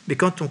raison, mais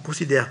quand on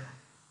considère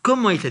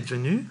comment il est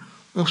devenu,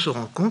 on se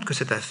rend compte que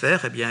cette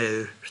affaire, eh bien,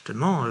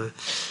 justement,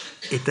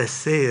 est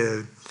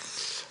assez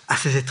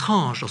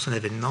étrange dans son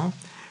événement,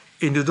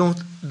 et nous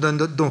donne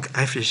donc à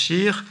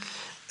réfléchir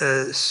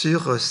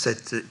sur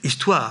cette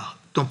histoire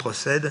dont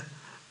procède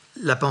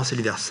la pensée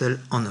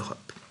universelle en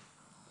Europe.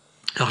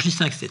 Alors je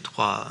distingue ces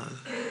 3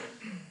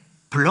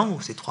 plans,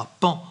 ou ces 3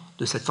 pans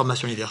de cette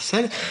formation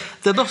universelle.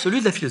 D'abord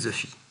celui de la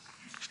philosophie.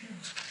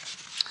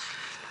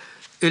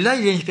 Et là,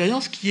 il y a une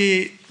expérience qui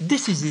est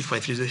décisive pour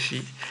la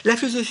philosophie. La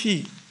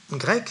philosophie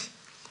grecque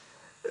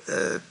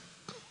ne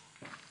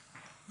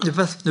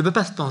peut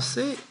pas se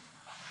penser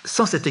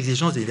sans cette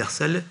exigence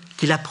universelle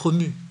qui l'a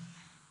promue.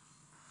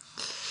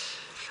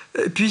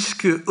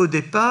 Puisque, au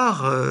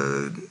départ,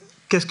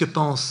 qu'est-ce que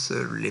pensent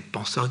les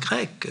penseurs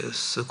grecs,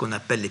 ceux qu'on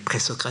appelle les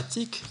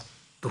présocratiques,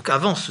 donc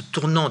avant ce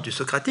tournant du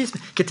socratisme,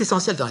 qui est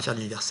essentiel dans l'affaire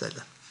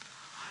universelle?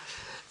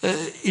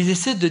 Ils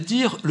essaient de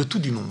dire le tout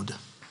du monde,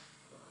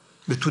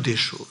 le tout des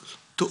choses,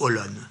 to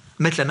olon,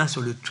 mettre la main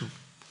sur le tout.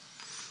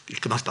 Ils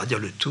commencent par dire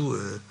le tout,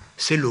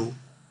 c'est l'eau,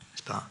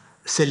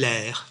 c'est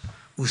l'air,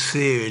 ou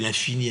c'est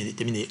l'infini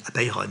indéterminé, à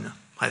Byron.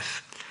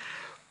 Bref.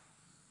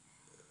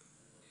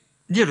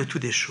 Dire le tout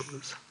des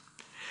choses.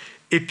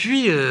 Et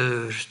puis,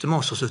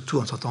 justement, sur ce tout,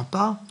 on ne s'entend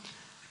pas.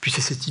 Puis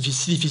c'est si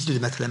difficile de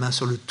mettre la main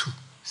sur le tout,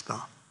 n'est-ce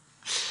pas?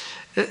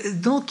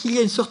 Donc, il y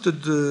a une sorte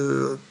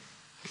de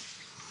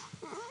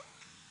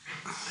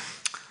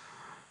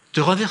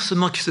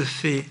renversement qui se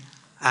fait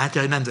à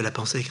l'intérieur même de la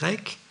pensée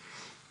grecque,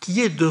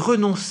 qui est de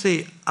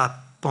renoncer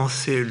à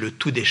penser le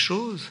tout des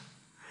choses,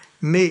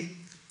 mais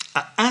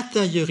à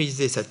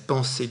intérioriser cette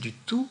pensée du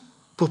tout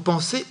pour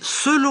penser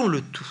selon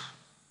le tout.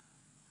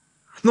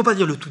 Non pas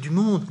dire le tout du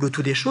monde, le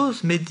tout des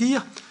choses, mais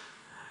dire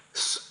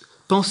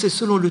penser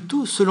selon le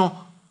tout, selon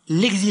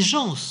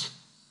l'exigence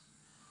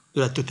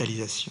de la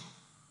totalisation.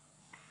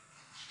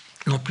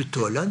 Non plus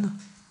toolon,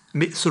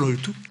 mais selon le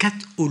tout, kat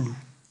olou.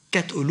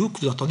 Kat olou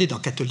que vous entendez dans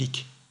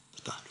catholique,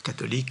 le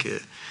catholique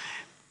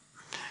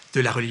de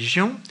la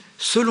religion,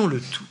 selon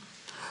le tout.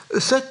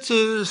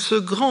 Ce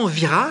grand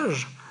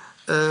virage,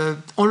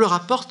 on le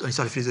rapporte dans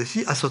l'histoire de la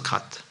philosophie à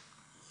Socrate.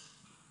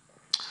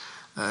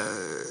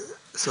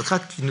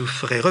 Socrate qui nous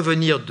ferait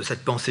revenir de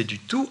cette pensée du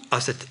tout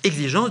à cette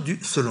exigence du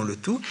selon le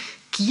tout,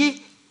 qui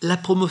est la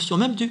promotion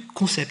même du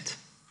concept.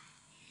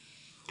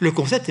 Le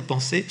concept est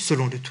pensé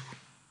selon le tout.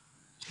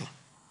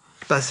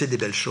 Passer des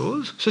belles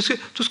choses, tout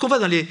ce qu'on voit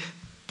dans les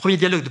premiers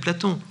dialogues de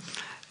Platon,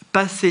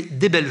 passer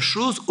des belles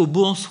choses au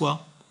beau en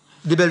soi,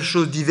 des belles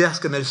choses diverses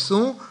comme elles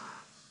sont,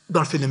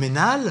 dans le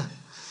phénoménal,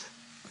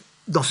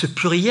 dans ce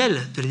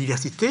pluriel de la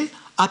diversité,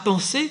 à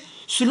penser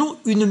selon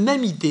une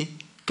même idée,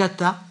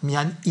 kata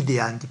mian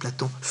idean, dit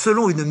Platon,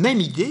 selon une même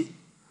idée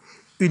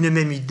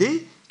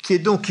qui est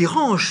donc qui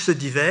range ce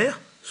divers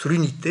sous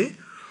l'unité.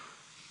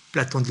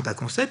 Platon ne dit pas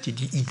concept, il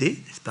dit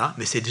idée, n'est-ce pas?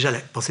 Mais c'est déjà la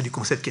pensée du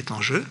concept qui est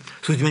en jeu,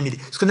 sous une même idée.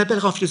 Ce qu'on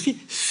appellera en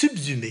philosophie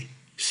subsumer.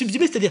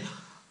 Subsumer, c'est-à-dire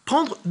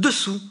prendre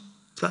dessous,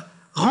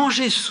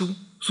 ranger sous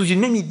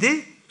une même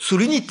idée, sous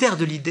l'unitaire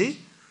de l'idée,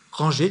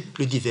 ranger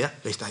le divers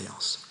de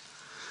l'expérience.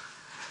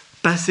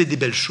 Passer des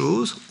belles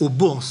choses au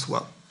beau en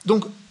soi.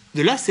 Donc,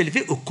 de là,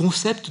 s'élever au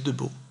concept de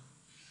beau.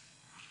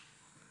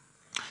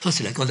 Ça,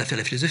 c'est la grande affaire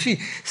de la philosophie.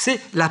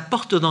 C'est la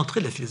porte d'entrée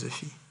de la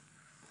philosophie.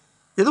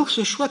 Il y a donc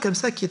ce choix comme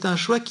ça qui est un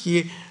choix qui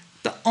est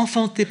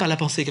enfanté par la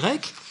pensée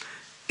grecque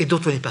et dont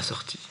on n'est pas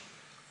sorti.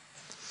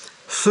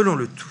 Selon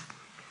le tout.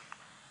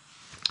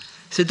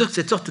 C'est donc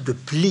cette sorte de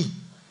pli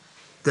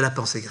de la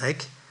pensée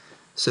grecque,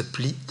 ce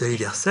pli de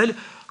l'universel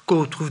qu'on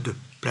retrouve de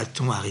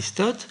Platon à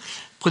Aristote.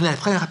 Prenez la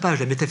première page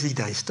de la métaphysique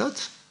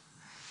d'Aristote.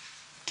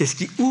 Qu'est-ce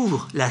qui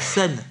ouvre la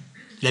scène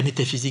de la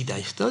métaphysique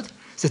d'Aristote?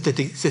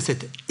 C'est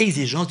cette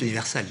exigence de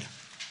l'universel.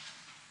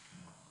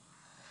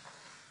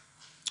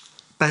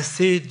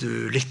 Passer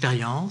de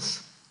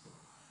l'expérience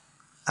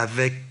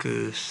avec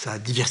sa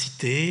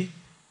diversité,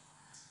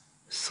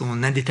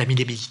 son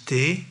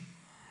indéterminabilité,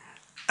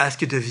 à ce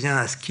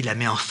qui la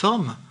met en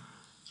forme,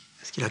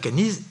 à ce qui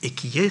l'organise, et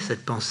qui est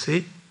cette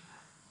pensée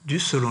du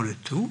selon le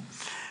tout,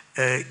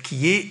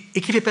 qui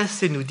fait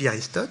passer, nous dit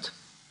Aristote,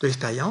 de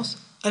l'expérience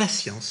à la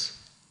science.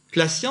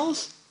 La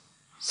science,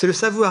 c'est le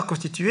savoir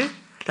constitué,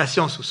 la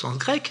science au sens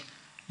grec,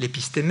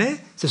 l'épistémé,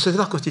 c'est le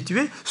savoir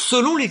constitué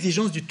selon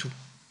l'exigence du tout.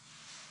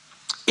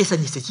 et sa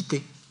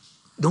nécessité,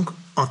 donc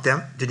en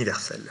termes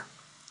d'universel.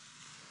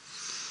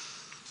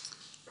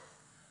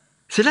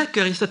 C'est là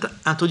qu'Aristote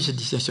introduit cette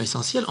distinction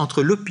essentielle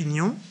entre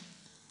l'opinion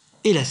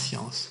et la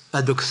science,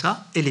 la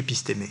doxa et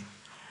l'épistémé.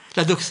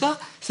 La doxa,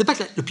 c'est pas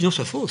que l'opinion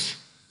soit fausse,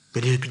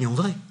 il y a des opinions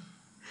vraies,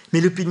 mais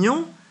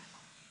l'opinion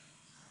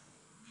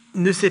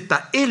ne s'est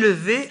pas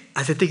élevée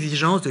à cette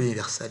exigence de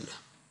l'universel.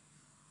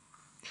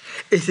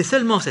 Et c'est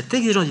seulement cette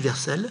exigence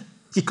universelle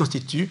qui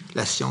constitue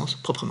la science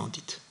proprement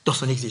dite, dans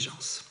son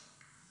exigence.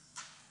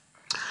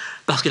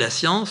 Parce que la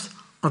science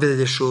envisage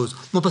des choses,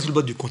 non pas sur le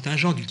mode du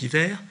contingent, du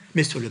divers,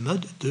 mais sur le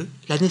mode de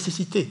la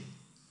nécessité.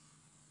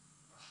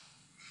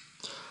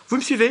 Vous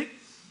me suivez?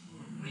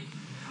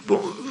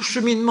 Bon,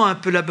 cheminement un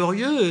peu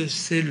laborieux,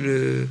 c'est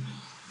le...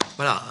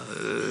 Voilà.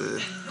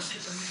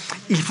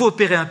 Il faut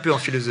opérer un peu en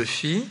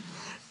philosophie,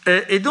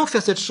 et donc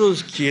faire cette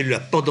chose qui est la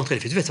porte d'entrée de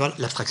la philosophie, à savoir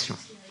l'abstraction.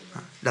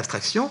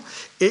 L'abstraction.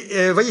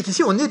 Et vous voyez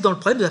qu'ici, on est dans le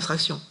problème de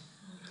l'abstraction.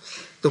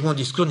 Donc mon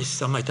discours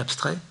nécessairement est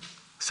abstrait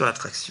sur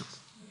l'abstraction.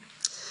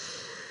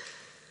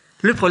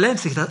 Le problème,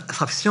 c'est que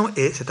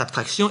cette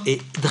abstraction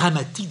est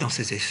dramatique dans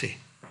ses effets.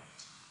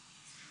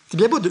 C'est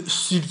bien beau de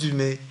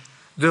subsumer,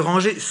 de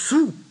ranger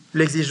sous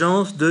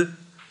l'exigence de,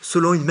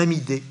 selon une même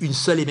idée, une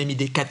seule et même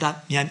idée,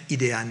 kata miam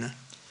idean.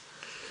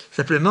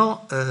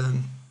 Simplement,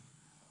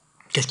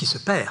 qu'est-ce qui se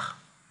perd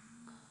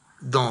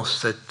dans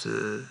cette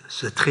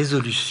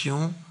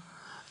résolution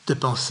de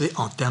penser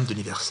en termes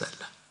d'universel?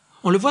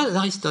 On le voit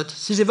d'Aristote.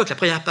 Si j'évoque la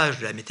première page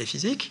de la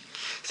métaphysique,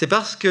 c'est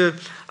parce que,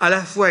 à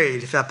la fois,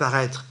 il fait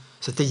apparaître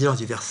cette exigence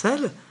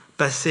universelle,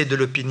 passer de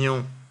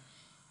l'opinion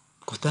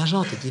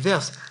contingente et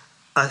diverse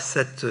à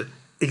cette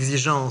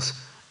exigence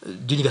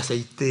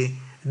d'universalité,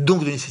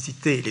 donc de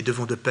nécessité, les deux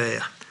vont de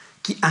pair,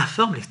 qui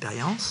informe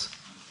l'expérience,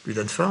 lui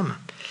donne forme,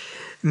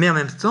 mais en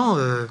même temps,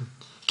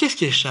 qu'est-ce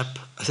qui échappe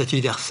à cet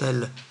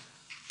universel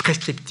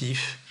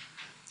prescriptif,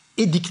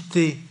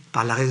 édicté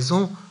par la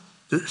raison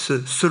de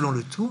ce selon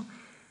le tout?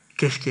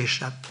 Qu'est-ce qui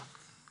échappe?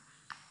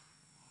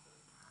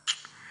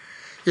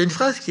 Il y a une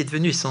phrase qui est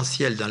devenue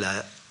essentielle dans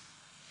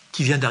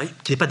qui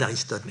n'est pas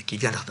d'Aristote, mais qui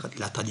vient de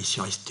la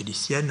tradition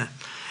aristotélicienne,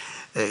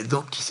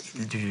 donc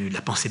de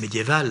la pensée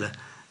médiévale,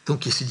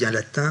 donc qui se dit en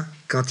latin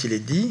quand il est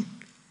dit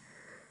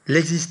 «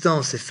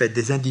 L'existence est faite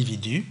des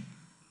individus,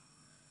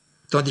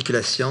 tandis que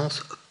la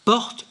science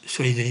porte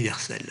sur les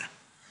universels.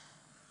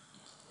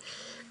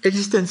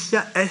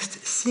 Existentia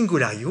est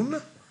singularium »,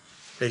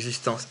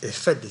 l'existence est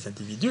faite des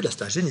individus, là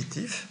c'est un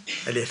génitif,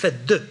 elle est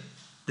faite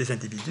des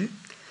individus,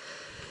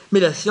 mais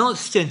la science,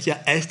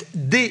 scientia est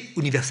de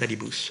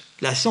universalibus.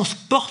 La science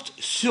porte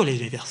sur les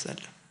universels.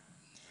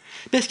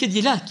 Mais ce qu'il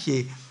dit là, qui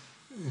est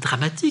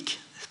dramatique,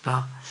 n'est-ce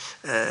pas?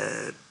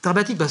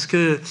 Dramatique parce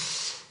qu'il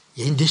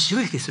y a une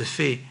déchirure qui se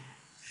fait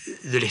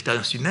de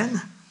l'expérience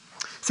humaine,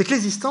 c'est que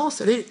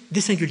l'existence, elle est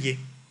des singuliers.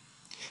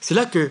 C'est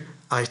là que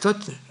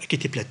Aristote a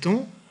quitté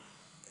Platon.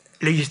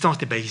 L'existence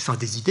n'est pas l'existence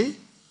des idées,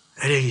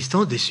 elle est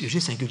l'existence des sujets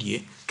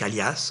singuliers,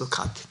 Callias,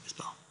 Socrate, n'est-ce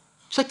pas?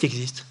 C'est ça qui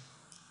existe.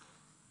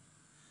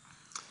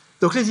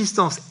 Donc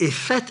l'existence est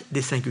faite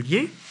des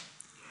singuliers,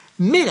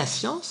 mais la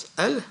science,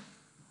 elle,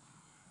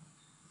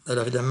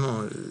 alors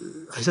évidemment,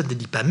 Aristote ne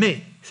dit pas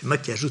mais, c'est moi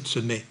qui ajoute ce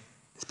mais,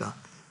 n'est-ce pas?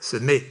 Ce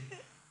mais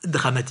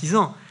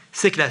dramatisant,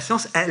 c'est que la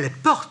science, elle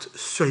porte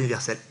sur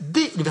l'universel,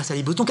 des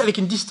universalibus, donc avec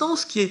une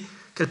distance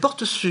qu'elle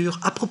porte sur,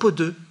 à propos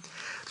d'eux.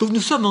 Donc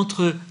nous sommes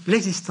entre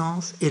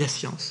l'existence et la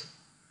science,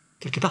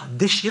 quelque part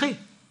déchirés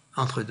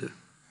entre deux.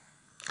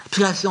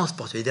 Puis la science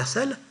porte sur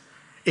l'universel,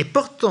 et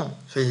portant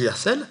sur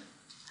l'universel,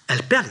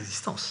 elle perd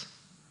l'existence.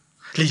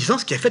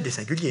 L'existence qui est faite des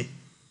singuliers.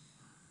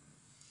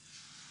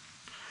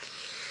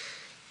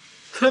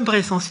 Cela me paraît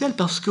essentiel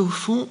parce qu'au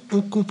fond,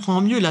 on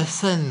comprend mieux la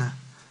scène,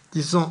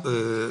 disons,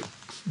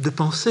 de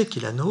pensée qui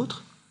est la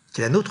nôtre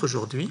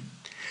aujourd'hui,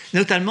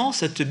 notamment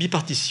cette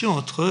bipartition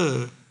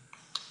entre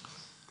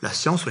la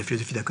science ou la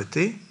philosophie d'un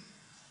côté,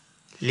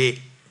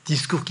 les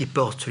discours qui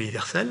portent sur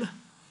l'universel,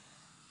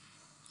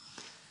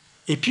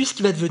 et puis ce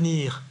qui va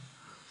devenir,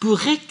 pour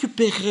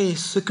récupérer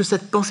ce que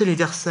cette pensée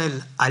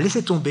universelle a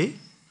laissé tomber,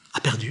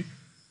 a perdu,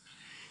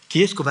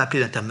 qui est ce qu'on va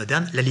appeler d'un terme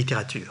moderne la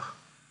littérature.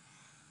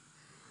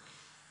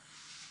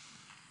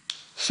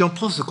 Si on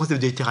prend ce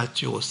concept de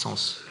littérature au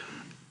sens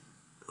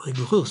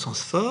rigoureux, au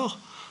sens fort,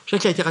 je dirais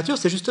que la littérature,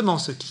 c'est justement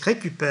ce qui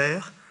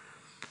récupère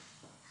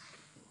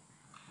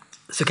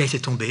ce qui a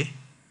laissé tomber,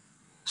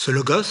 ce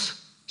logos,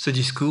 ce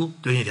discours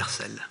de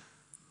l'universel.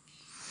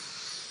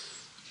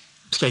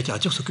 Parce que la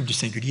littérature s'occupe du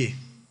singulier,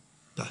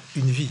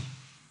 une vie,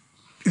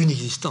 une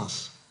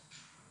existence.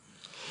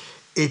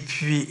 Et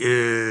puis,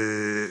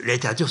 la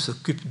littérature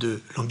s'occupe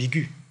de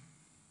l'ambigu,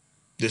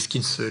 de ce qui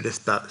ne se laisse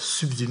pas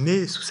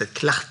subsumer sous cette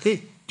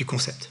clarté du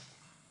concept.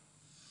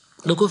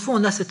 Donc, au fond,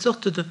 on a cette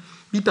sorte de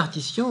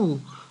bipartition,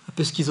 ou un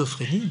peu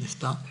schizophrénie, n'est-ce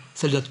pas,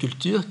 celle de notre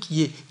culture,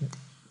 qui est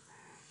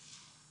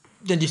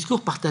d'un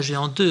discours partagé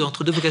en deux,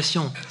 entre deux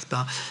vocations, n'est-ce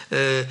pas,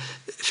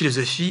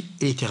 philosophie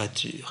et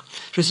littérature.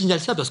 Je signale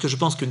ça parce que je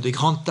pense qu'une des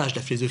grandes tâches de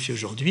la philosophie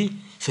aujourd'hui,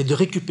 c'est de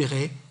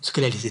récupérer ce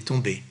qu'elle a laissé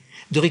tomber.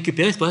 De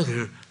récupérer, c'est pour ça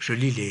que je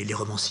lis les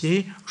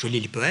romanciers, je lis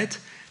les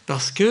poètes,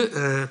 Parce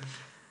que,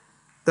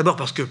 d'abord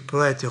parce que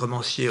poètes et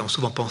romanciers ont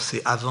souvent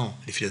pensé avant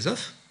les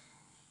philosophes,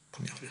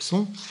 première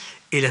leçon,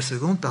 et la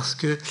seconde parce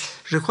que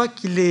je crois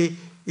qu'il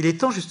est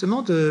temps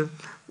justement de,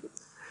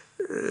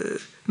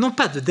 non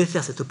pas de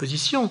défaire cette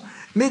opposition,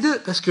 mais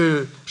parce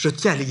que je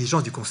tiens à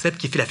l'exigence du concept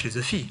qui fait la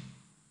philosophie.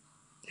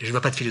 Et je ne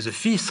vois pas de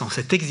philosophie sans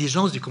cette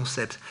exigence du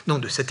concept,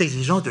 donc de cette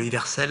exigence de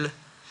l'universel.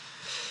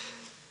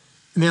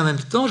 Mais en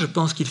même temps, je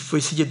pense qu'il faut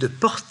essayer de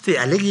porter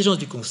à l'exigence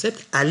du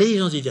concept, à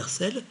l'exigence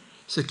universelle,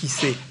 ce qui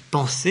s'est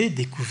pensé,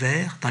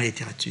 découvert dans la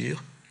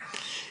littérature.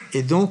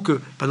 Et donc,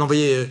 par exemple, vous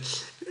voyez,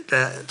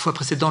 la fois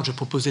précédente, je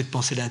proposais de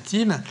penser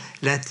l'intime.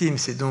 L'intime,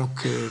 c'est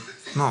donc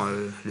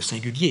le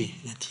singulier,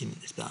 l'intime,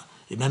 n'est-ce pas?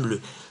 Et même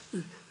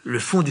le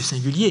fond du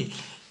singulier.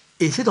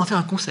 Et c'est d'en faire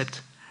un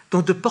concept.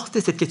 Donc, de porter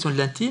cette question de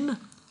l'intime,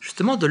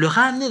 justement, de le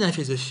ramener dans la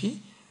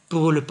philosophie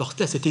pour le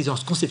porter à cette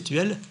exigence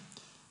conceptuelle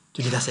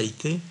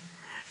d'universalité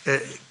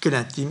que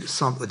l'intime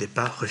semble au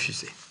départ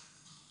refuser.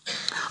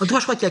 En tout cas,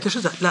 je crois qu'il y a quelque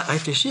chose là à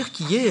réfléchir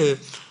qui est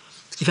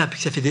ce qui fait un peu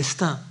que ça fait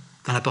destin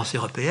dans la pensée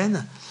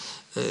européenne,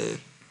 dont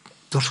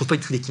je ne trouve pas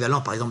du tout l'équivalent,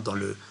 par exemple, dans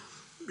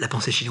la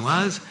pensée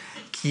chinoise,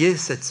 qui est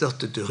cette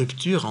sorte de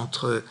rupture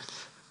entre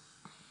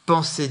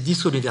pensée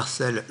discours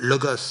universel,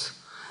 logos,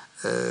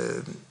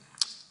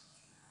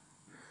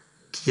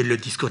 qui est le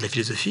discours de la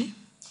philosophie,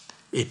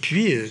 et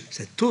puis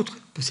cette autre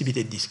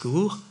possibilité de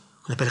discours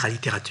qu'on appellera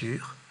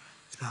littérature,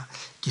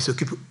 qui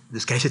s'occupe de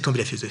ce qu'a laissé tomber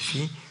la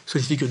philosophie sous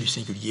les figures du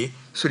singulier,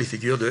 sous les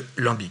figures de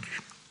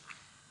l'ambigu.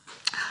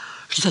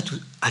 Je dis ça tout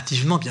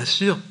hâtivement, bien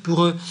sûr,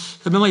 pour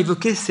simplement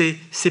évoquer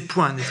ces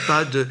points, n'est-ce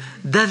pas,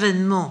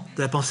 d'avènement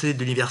de la pensée de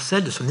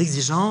l'universel, de son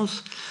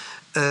exigence,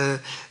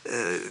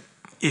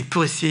 et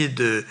pour essayer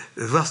de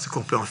voir ce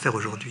qu'on peut en faire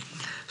aujourd'hui.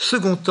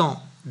 Second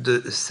temps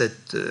de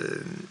cette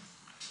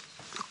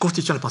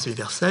constitution de la pensée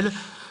universelle,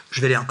 je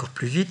vais aller encore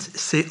plus vite,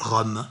 c'est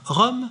Rome.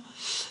 Rome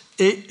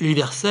est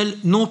l'universel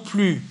non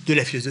plus de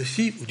la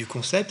philosophie ou du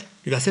concept,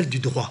 l'universel du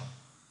droit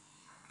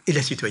et de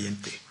la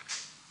citoyenneté.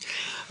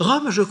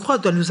 Rome, je crois,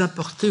 doit nous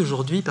importer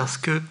aujourd'hui parce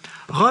que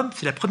Rome,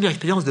 c'est la première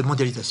expérience de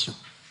mondialisation.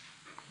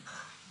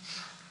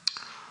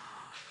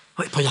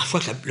 Oui, première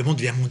fois que le monde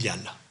devient mondial.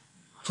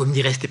 Vous me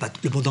direz, c'était pas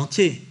le monde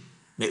entier.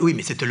 Mais oui,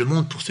 mais c'était le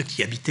monde pour ceux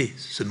qui habitaient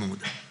ce monde.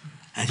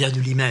 Un dire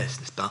du limès,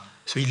 n'est-ce pas?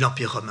 Celui de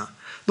l'Empire romain.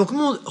 Donc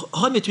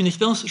Rome est une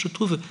expérience, je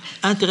trouve,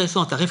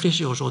 intéressante à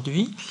réfléchir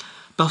aujourd'hui,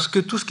 parce que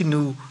tout ce qui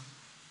nous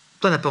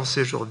donne à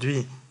penser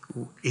aujourd'hui,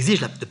 ou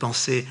exige de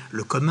penser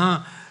le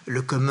commun,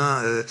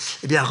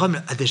 eh bien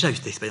Rome a déjà eu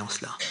cette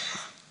expérience-là.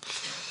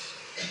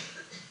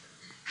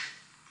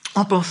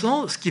 En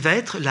pensant ce qui va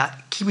être la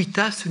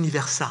civitas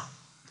universa,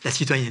 la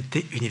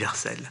citoyenneté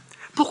universelle.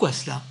 Pourquoi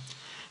cela?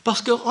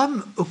 Parce que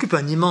Rome occupe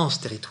un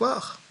immense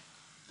territoire,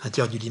 à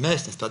l'intérieur du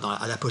limès, n'est-ce pas,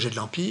 à l'apogée de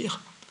l'Empire,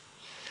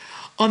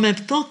 en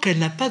même temps qu'elle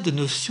n'a pas de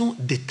notion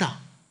d'État.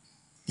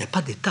 Il n'y a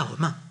pas d'État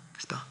romain,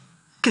 n'est-ce pas?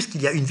 Qu'est-ce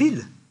qu'il y a? Une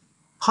ville,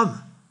 Rome.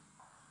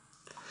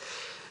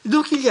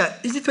 Donc il y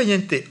a une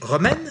citoyenneté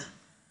romaine,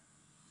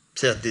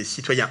 c'est-à-dire des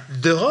citoyens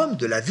de Rome,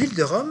 de la ville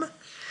de Rome,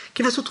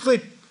 qui va se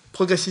trouver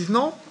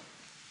progressivement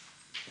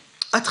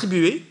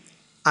attribuée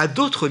à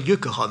d'autres lieux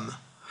que Rome,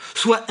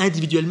 soit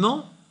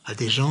individuellement à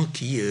des gens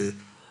qui,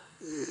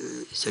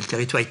 sur le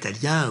territoire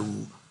italien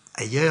ou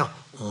ailleurs,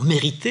 ont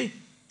mérité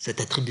cette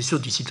attribution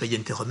d'une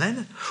citoyenneté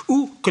romaine,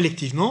 ou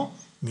collectivement,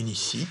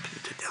 municipes,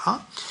 etc.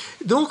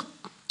 Donc,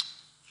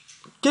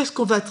 qu'est-ce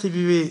qu'on va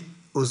attribuer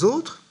aux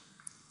autres?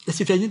 La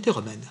citoyenneté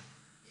romaine.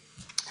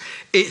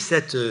 Et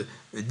cette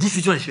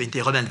diffusion de la citoyenneté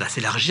romaine va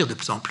s'élargir de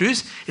plus en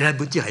plus et va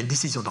aboutir à une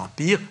décision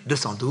d'Empire,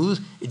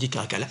 212, et dit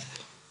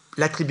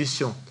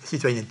l'attribution de la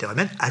citoyenneté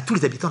romaine à tous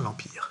les habitants de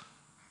l'Empire.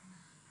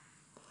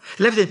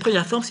 Là, vous avez une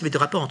première forme, c'est le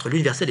rapport entre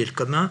l'universel et le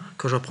commun,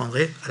 que je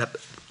reprendrai à la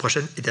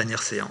prochaine et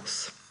dernière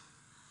séance.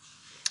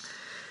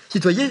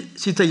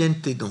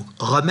 Citoyenneté donc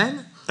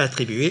romaine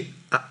attribuée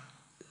à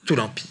tout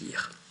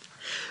l'Empire.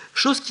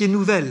 Chose qui est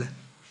nouvelle,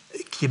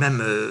 qui est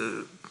même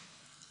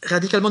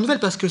radicalement nouvelle,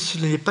 parce que ce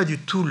n'est pas du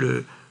tout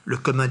le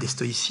commun des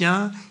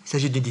stoïciens, il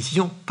s'agit d'une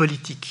décision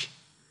politique,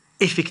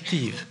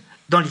 effective,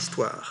 dans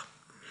l'histoire.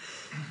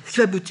 Ce qui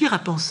va aboutir à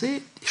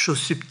penser des choses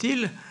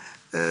subtiles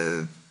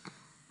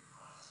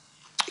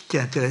qui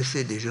a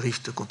intéressé des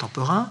juristes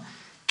contemporains,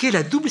 qui est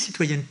la double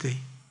citoyenneté.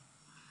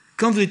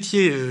 Quand vous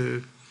étiez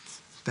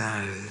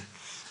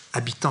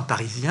habitant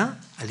parisien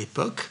à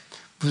l'époque,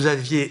 vous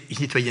aviez une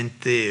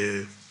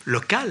citoyenneté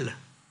locale,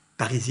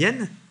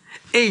 parisienne,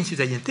 et une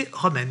citoyenneté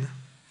romaine.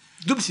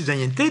 Double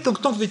citoyenneté,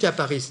 donc tant que vous étiez à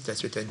Paris, c'était la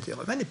citoyenneté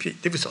romaine, et puis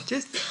dès que vous sortiez,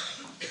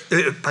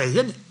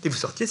 parisienne, dès que vous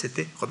sortiez,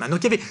 c'était romain.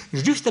 Donc il y avait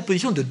une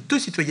juxtaposition de deux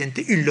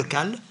citoyennetés, une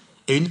locale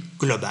et une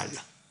globale.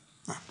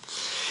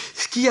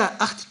 Ce qui a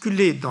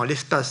articulé dans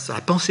l'espace, dans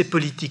la pensée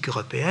politique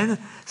européenne,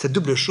 cette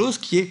double chose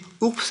qui est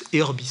urbs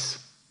et orbis.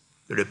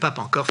 Le pape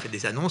encore fait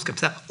des annonces comme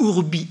ça,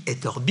 urbi et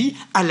orbi,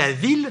 à la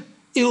ville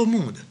et au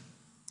monde.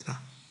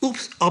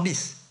 Urbs,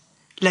 orbis,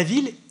 la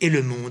ville et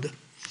le monde.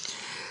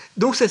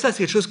 Donc c'est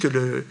quelque chose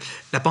que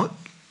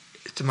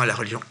la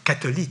religion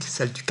catholique,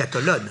 celle du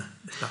catholone,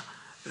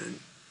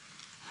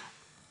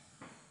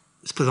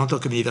 se présentant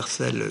comme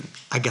universel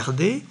à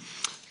garder,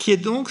 qui est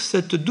donc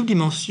cette double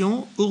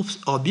dimension, urbs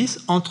orbis,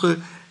 entre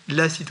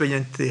la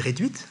citoyenneté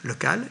réduite,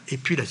 locale, et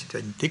puis la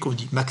citoyenneté qu'on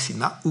dit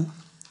maxima ou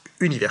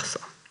universa.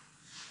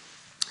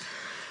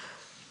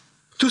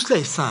 Tout cela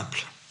est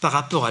simple par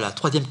rapport à la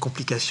troisième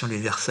complication de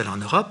l'universel en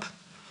Europe,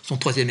 son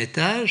troisième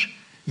étage,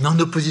 mais en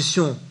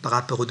opposition par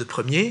rapport aux deux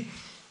premiers,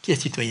 qui est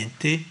la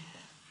citoyenneté,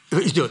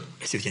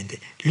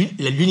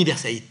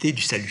 l'universalité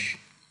du salut.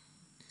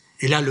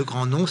 Et là, le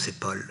grand nom, c'est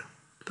Paul.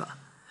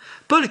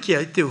 Paul qui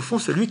a été au fond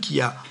celui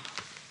qui a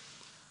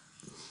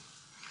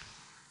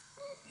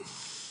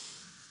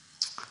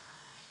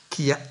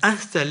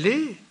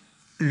installé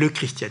le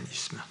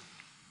christianisme.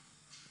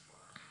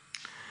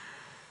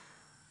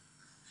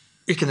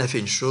 Et qui en a fait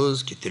une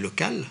chose qui était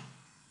locale,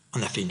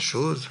 on a fait une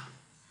chose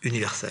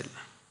universelle.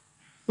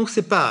 Donc ce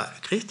n'est pas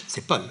le Christ,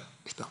 c'est Paul.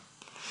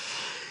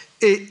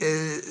 Et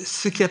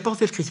ce qui a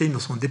porté le christianisme dans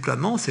son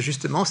déploiement, c'est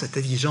justement cette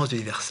exigence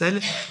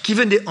d'universel qui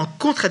venait en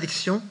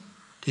contradiction de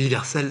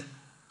l'universel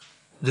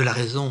de la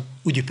raison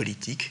ou du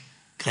politique,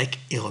 grec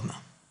et romain.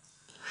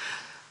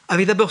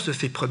 Avec d'abord ce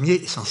fait premier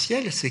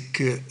essentiel, c'est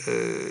que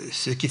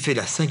ce qui fait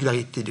la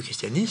singularité du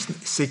christianisme,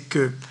 c'est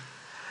que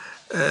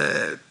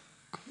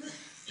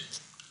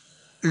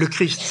le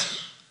Christ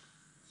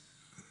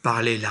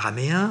parlait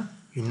l'araméen,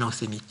 une langue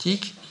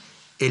sémitique,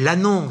 et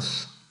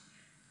l'annonce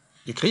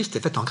du Christ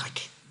est faite en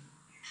grec.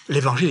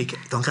 L'évangile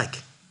est en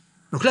grec.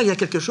 Donc là, il y a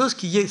quelque chose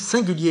qui est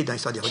singulier dans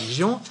l'histoire des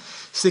religions,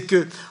 c'est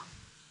que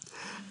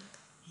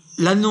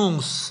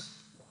l'annonce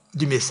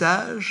du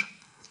message,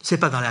 ce n'est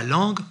pas dans la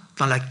langue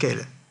dans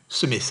laquelle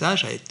ce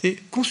message a été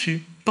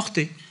conçu,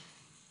 porté.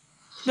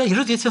 Là, il y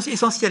a quelque chose qui est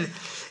essentiel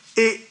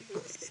et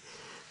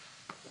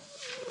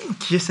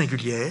qui est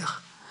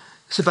singulière.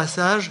 Ce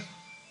passage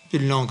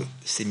d'une langue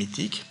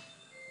sémitique,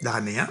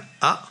 d'araméen,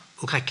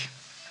 au grec,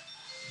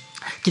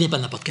 qui n'est pas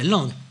n'importe quelle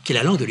langue, qui est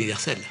la langue de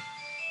l'universel.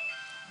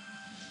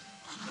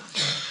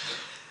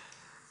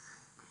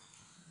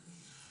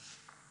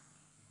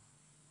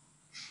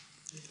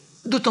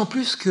 D'autant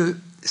plus que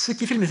ce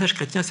qui fait le message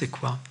chrétien, c'est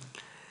quoi?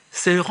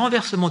 C'est le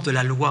renversement de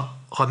la loi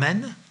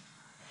romaine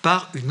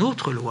par une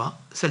autre loi,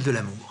 celle de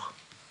l'amour.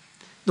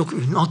 Donc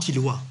une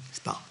anti-loi,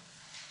 n'est-ce pas?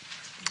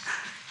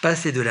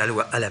 Passer de la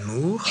loi à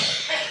l'amour.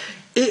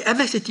 Et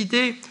avec cette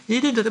idée, une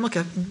idée notamment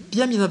qu'a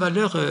bien mise en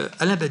valeur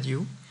Alain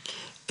Badiou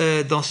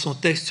dans son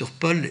texte sur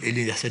Paul et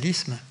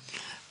l'universalisme.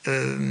 Je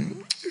ne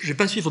vais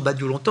pas suivre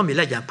Badiou longtemps, mais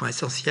là, il y a un point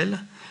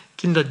essentiel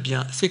qu'il note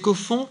bien. C'est qu'au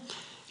fond,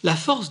 la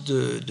force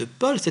de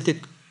Paul, c'était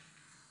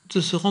de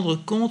se rendre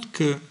compte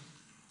que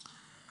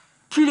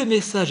plus le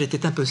message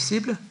était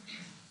impossible,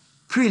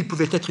 plus il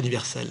pouvait être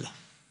universel.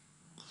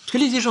 Parce que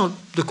l'exigence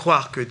de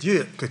croire que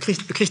le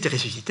Christ est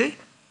ressuscité,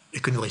 et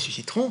que nous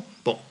ressusciterons,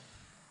 bon,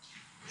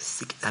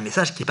 c'est un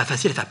message qui n'est pas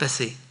facile à faire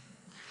passer.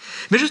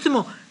 Mais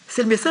justement,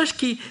 c'est le message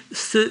qui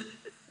se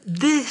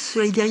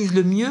désolidarise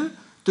le mieux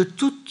de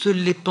toutes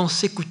les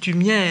pensées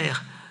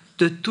coutumières,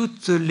 de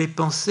toutes les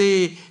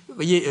pensées, vous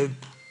voyez,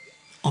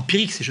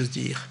 empiriques, si j'ose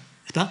dire,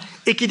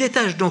 et qui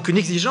détache donc une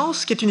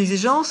exigence, qui est une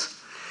exigence,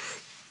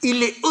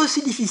 il est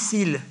aussi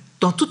difficile,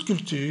 dans toute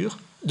culture,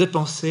 de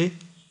penser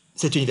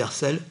cet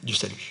universel du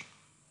salut,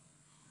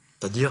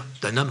 c'est-à-dire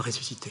d'un homme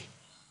ressuscité.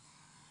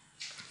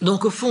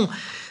 Donc, au fond,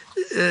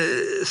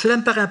 cela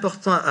me paraît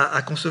important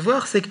à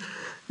concevoir, c'est que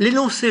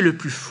l'énoncé le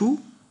plus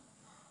fou,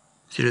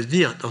 si j'ose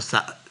dire,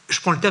 je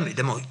prends le terme,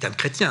 évidemment, le terme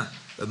chrétien,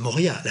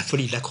 Moria, la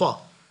folie de la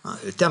croix,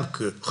 le terme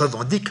que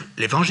revendique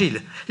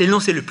l'Évangile.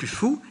 L'énoncé le plus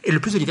fou est le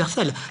plus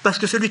universel, parce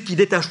que celui qui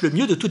détache le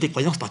mieux de toutes les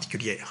croyances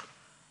particulières.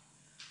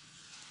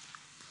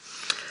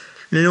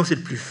 L'énoncé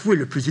le plus fou est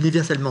le plus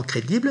universellement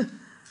crédible,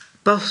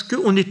 parce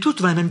qu'on est tous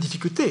dans la même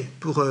difficulté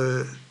pour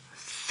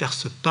faire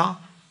ce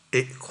pas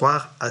et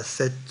croire à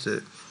cette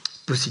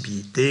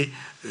possibilité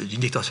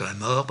d'une victoire sur la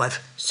mort,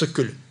 bref, ce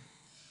que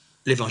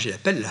l'Évangile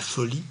appelle la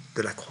folie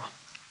de la croix.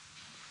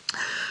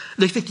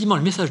 Donc effectivement,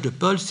 le message de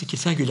Paul, c'est qu'il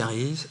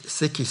singularise,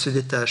 c'est qu'il se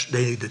détache de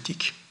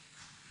l'anecdotique.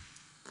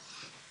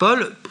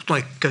 Paul, pourtant,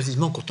 est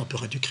quasiment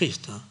contemporain du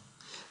Christ.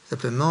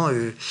 Simplement, il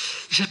ne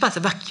cherche pas à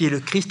savoir qui est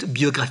le Christ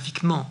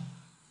biographiquement.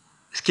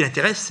 Ce qui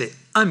l'intéresse, c'est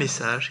un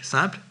message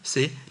simple,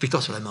 c'est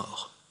victoire sur la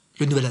mort,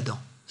 le nouvel Adam,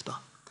 n'est-ce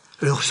pas?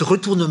 Ce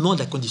retournement de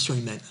la condition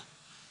humaine.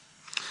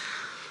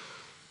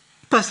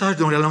 Passage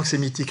de la langue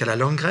sémitique à la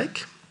langue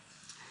grecque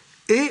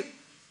et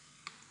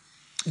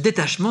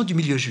détachement du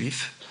milieu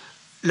juif.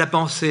 La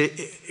pensée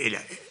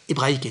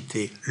hébraïque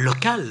était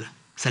locale,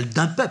 celle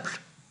d'un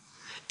peuple,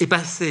 et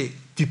passée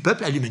du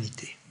peuple à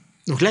l'humanité.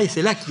 Donc là,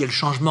 c'est là qu'il y a le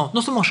changement,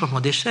 non seulement le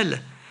changement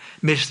d'échelle,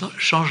 mais le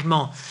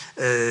changement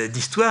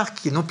d'histoire,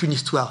 qui est non plus une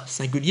histoire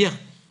singulière,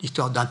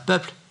 l'histoire d'un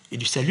peuple et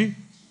du salut,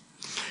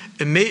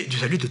 mais du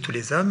salut de tous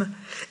les hommes,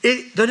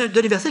 et d'un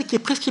universel qui est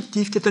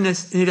prescriptif, qui est un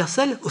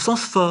universel au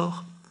sens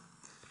fort.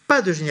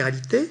 Pas de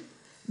généralité,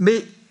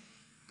 mais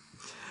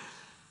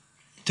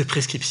de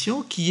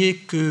prescription qui est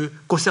que,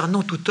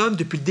 concernant tout homme,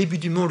 depuis le début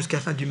du monde jusqu'à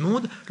la fin du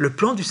monde, le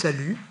plan du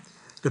salut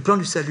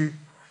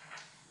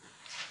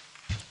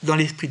dans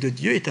l'esprit de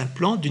Dieu est un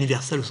plan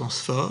d'universel au sens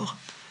fort,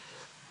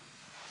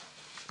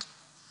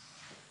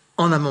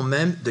 en amont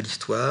même de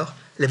l'histoire,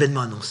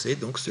 l'événement annoncé,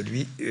 donc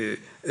celui de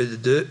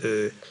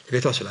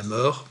l'événement sur la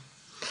mort.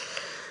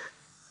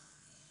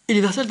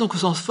 Universel, donc au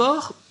sens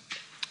fort,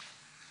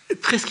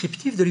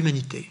 prescriptif de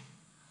l'humanité.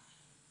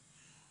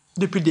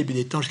 Depuis le début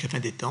des temps jusqu'à la fin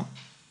des temps.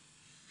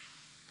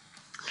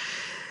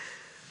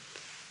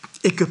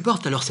 Et que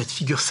porte alors cette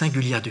figure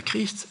singulière du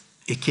Christ,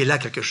 et qui est là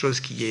quelque chose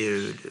qui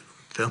est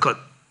encore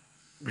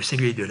le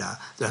singulier de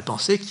la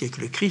pensée, qui est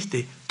que le Christ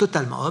est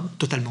totalement homme,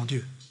 totalement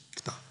Dieu.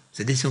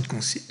 Cette décision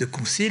de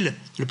concile,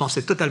 le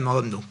penser totalement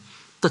homme, donc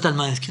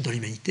totalement inscrit dans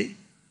l'humanité.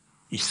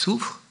 Il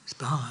souffre, c'est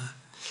pas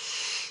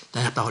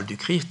dernière parole du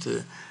Christ,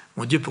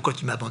 mon Dieu, pourquoi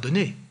tu m'as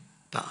abandonné?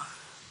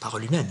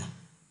 Parole humaine.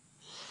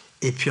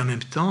 Et puis en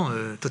même temps,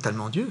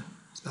 totalement Dieu.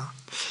 C'est pas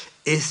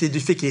et c'est du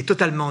fait qu'il est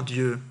totalement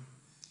Dieu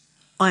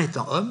en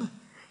étant homme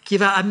qui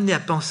va amener à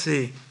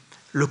penser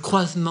le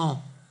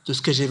croisement de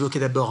ce que j'ai évoqué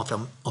d'abord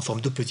en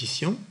forme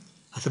d'opposition,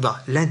 à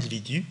savoir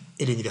l'individu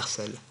et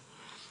l'universel.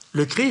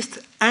 Le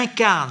Christ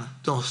incarne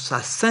dans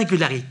sa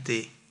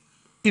singularité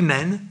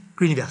humaine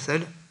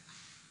l'universel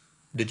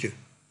de Dieu.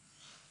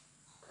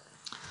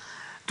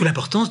 D'où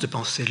l'importance de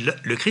penser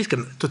le Christ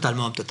comme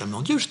totalement homme,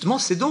 totalement Dieu. Justement,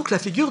 c'est donc la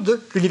figure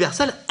de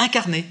l'universel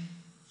incarné.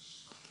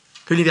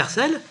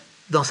 L'universel,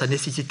 dans sa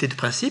nécessité de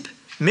principe,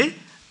 mais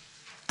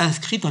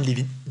inscrit dans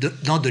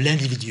de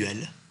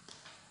l'individuel.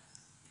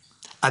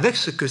 Avec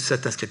ce que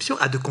cette inscription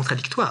a de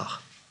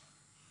contradictoire.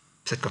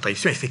 Cette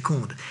contradiction est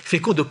féconde.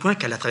 Féconde au point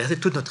qu'elle a traversé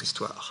toute notre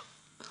histoire.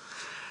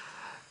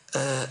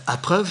 À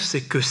preuve,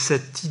 c'est que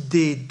cette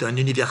idée d'un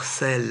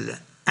universel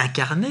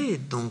incarné,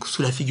 donc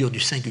sous la figure du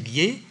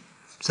singulier,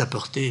 sa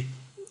portée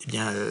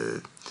a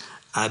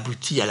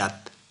abouti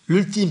à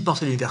l'ultime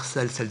pensée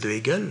universelle, celle de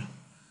Hegel,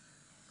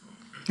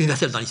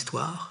 l'universel dans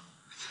l'histoire.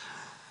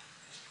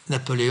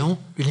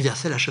 Napoléon,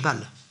 l'universel à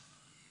cheval.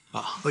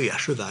 Ah, oui, à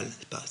cheval,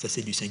 c'est pas, ça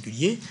c'est du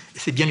singulier, et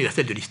c'est bien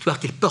l'universel de l'histoire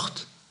qu'il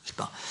porte, n'est-ce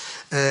pas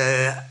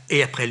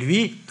et après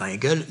lui, dans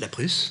Hegel, la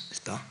Prusse,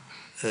 n'est-ce pas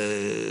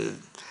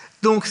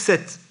donc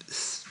cette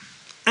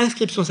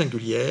inscription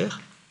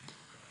singulière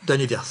d'un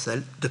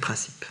universel de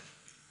principe,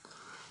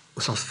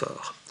 au sens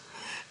fort.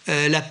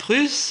 La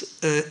Prusse,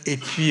 et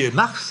puis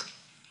Marx,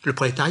 le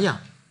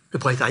prolétariat. Le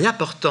prolétariat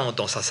portant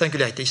dans sa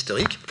singularité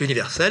historique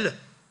l'universel,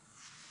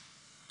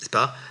 n'est-ce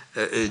pas,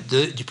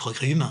 du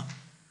progrès humain.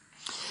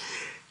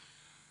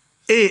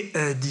 Et,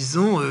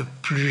 disons,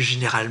 plus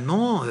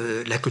généralement,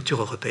 la culture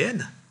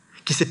européenne,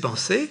 qui s'est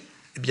pensée,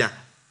 eh bien,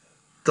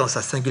 dans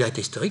sa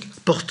singularité historique,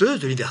 porteuse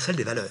de l'universel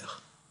des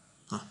valeurs.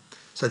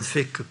 Ça ne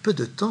fait que peu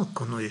de temps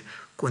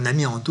qu'on a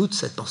mis en doute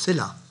cette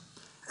pensée-là.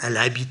 Elle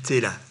a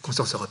habité la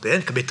conscience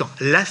européenne comme étant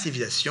la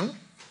civilisation,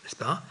 n'est-ce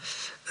pas,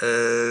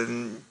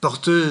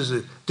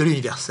 porteuse de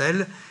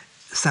l'universel,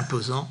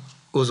 s'imposant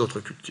aux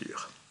autres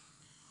cultures.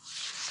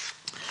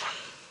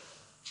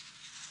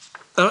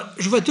 Alors,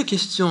 je vois deux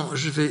questions.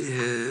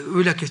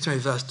 Oui, la question est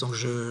vaste, donc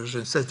je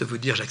ne cesse de vous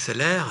dire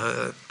j'accélère.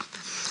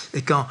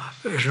 Et quand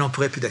je n'en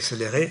pourrai plus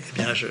d'accélérer, eh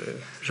bien,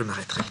 je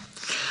m'arrêterai.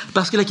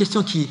 Parce que la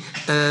question qui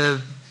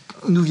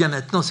nous vient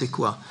maintenant, c'est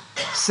quoi?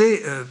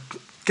 C'est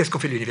qu'est-ce qu'on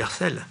fait de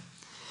l'universel?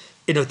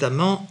 Et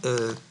notamment,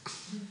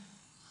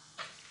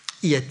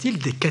 y a-t-il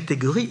des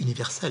catégories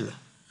universelles?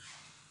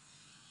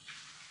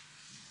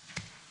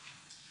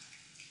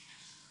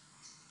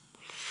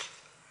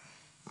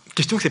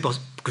 Question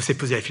que s'est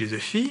posée la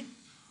philosophie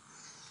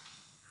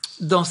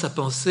dans sa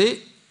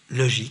pensée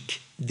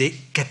logique des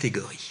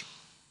catégories.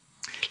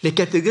 Les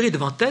catégories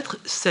devant être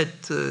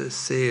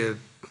ces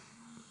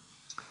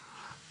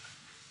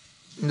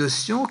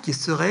notions qui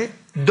seraient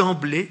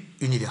d'emblée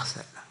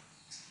universelles.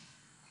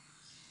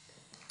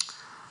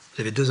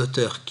 Vous avez deux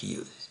auteurs qui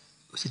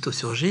aussitôt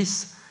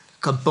surgissent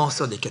comme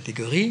penseurs des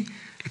catégories.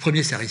 Le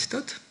premier, c'est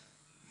Aristote,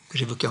 que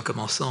j'évoquais en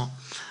commençant,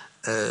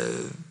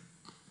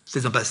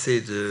 faisant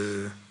passer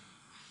du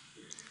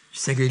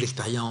singulier de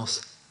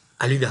l'expérience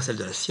à l'universel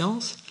de la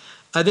science,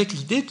 avec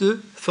l'idée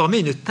de former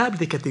une table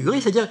des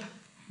catégories, c'est-à-dire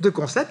de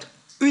concepts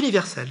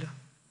universels.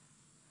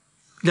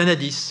 Il y en a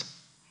 10.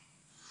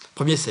 Le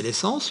premier, c'est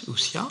l'essence,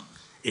 ousia,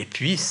 et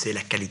puis c'est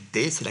la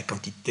qualité, c'est la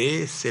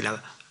quantité, c'est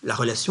la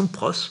relation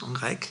pros en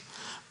grec.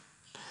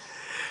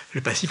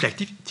 Le passif,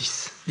 l'actif,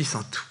 10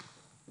 en tout.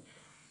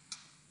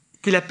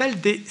 Qu'il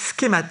appelle des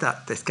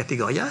schemata des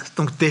categorias,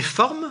 donc des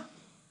formes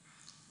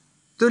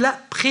de la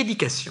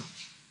prédication.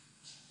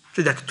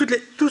 C'est-à-dire que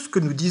tout ce que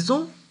nous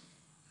disons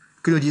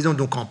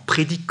donc en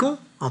prédiquant,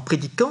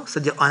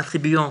 c'est-à-dire en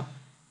attribuant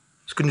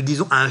ce que nous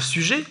disons à un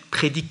sujet,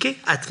 prédiquer,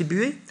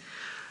 attribuer.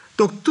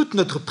 Donc toute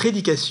notre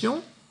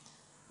prédication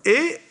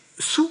est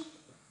sous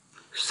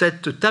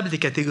cette table des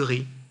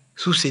catégories,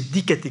 sous ces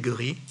 10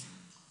 catégories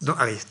dont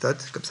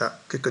Aristote, comme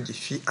ça que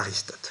codifie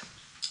Aristote.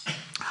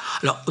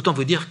 Alors autant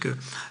vous dire que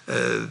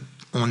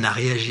on a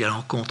réagi à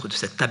l'encontre de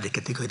cette table des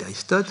catégories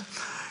d'Aristote.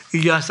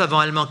 Il y a un savant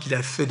allemand qui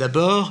l'a fait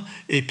d'abord,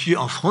 et puis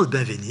en France,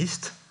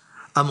 benveniste,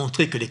 a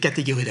montré que les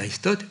catégories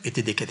d'Aristote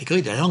étaient des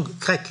catégories de la langue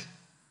grecque.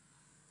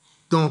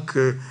 Donc,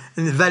 que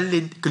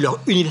leur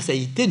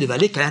universalité ne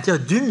valait qu'à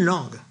l'intérieur d'une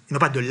langue, et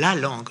non pas de la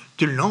langue,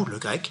 d'une langue, le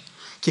grec,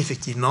 qui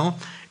effectivement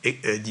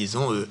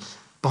disons,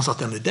 pense en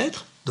termes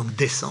d'être, donc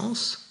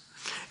d'essence,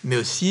 mais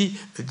aussi,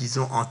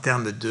 disons, en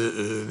termes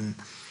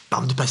par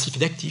exemple, de passif et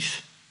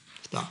d'actif.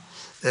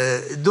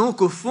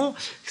 Donc, au fond,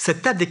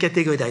 cette table des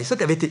catégories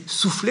d'Aristote avait été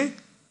soufflée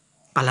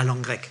par la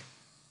langue grecque.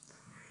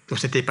 Donc,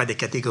 ce n'étaient pas des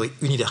catégories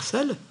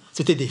universelles,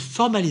 c'était des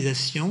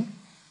formalisations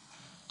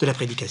de la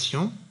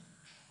prédication,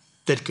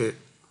 telles que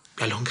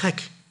la langue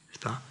grecque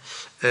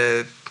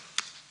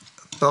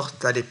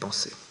porte à les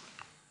penser.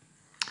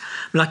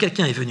 Alors,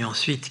 quelqu'un est venu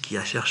ensuite qui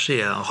a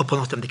cherché, en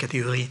reprenant ce terme des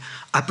catégories,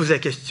 à poser la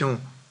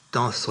question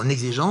dans son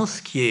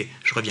exigence, qui est,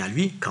 je reviens à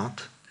lui, Kant,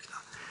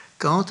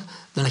 dans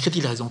la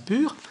critique de la raison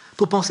pure,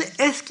 pour penser,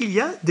 est-ce qu'il y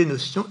a des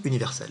notions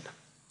universelles?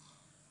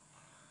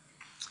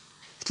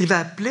 Ce qu'il va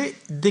appeler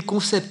des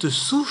concepts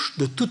souches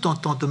de tout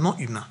entendement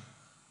humain.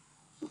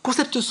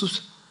 Concept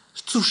souche,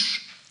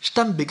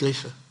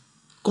 Stammbegriffe,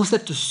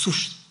 concept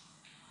souche,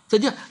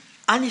 c'est-à-dire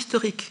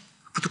anhistorique,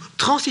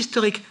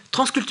 transhistorique,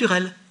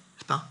 transculturel,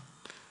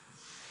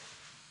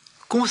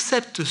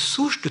 concept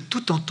souche de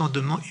tout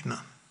entendement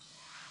humain.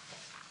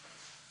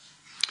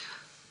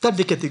 Table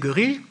des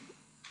catégories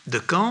de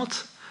Kant,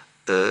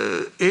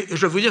 et je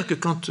dois vous dire que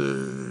quand,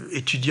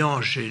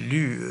 étudiant, j'ai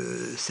lu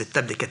cette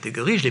table des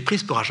catégories, je l'ai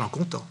prise pour argent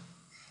comptant.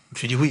 Je me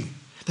suis dit oui,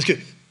 parce que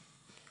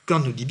Kant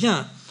nous dit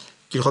bien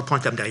qu'il reprend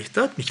le terme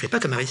d'Aristote, mais qu'il ne fait pas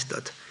comme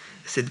Aristote.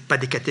 Ce n'est pas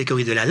des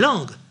catégories de la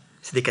langue,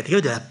 c'est des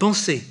catégories de la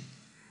pensée.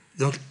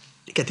 Donc,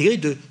 des catégories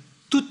de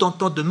tout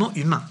entendement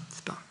humain.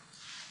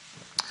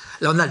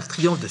 Là, on a le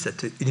triomphe de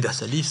cet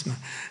universalisme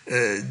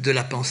de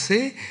la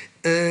pensée.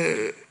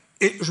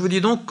 Et je vous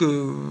dis donc,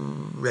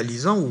 la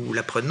lisant ou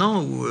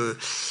l'apprenant, ou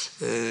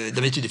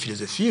dans mes études de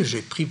philosophie,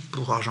 j'ai pris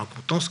pour argent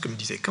comptant ce que me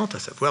disait Kant, à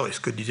savoir, et ce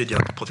que disait le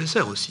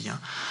professeur aussi,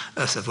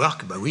 à savoir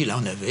que, bah oui, là,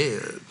 on avait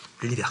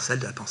l'universel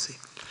de la pensée.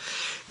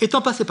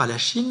 Étant passé par la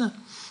Chine,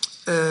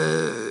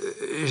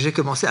 j'ai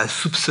commencé à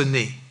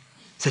soupçonner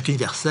cet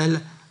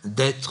universel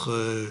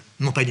d'être,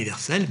 non pas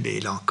universel, mais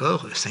là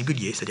encore,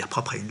 singulier, c'est-à-dire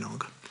propre à une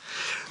langue.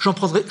 Je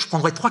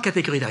prendrai trois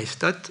catégories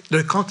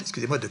de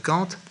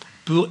Kant,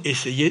 pour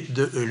essayer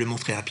de le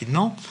montrer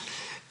rapidement.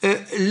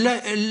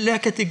 La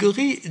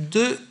catégorie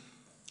de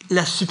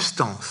la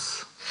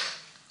substance,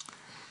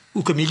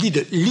 ou comme il dit,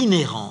 de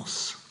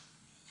l'inhérence.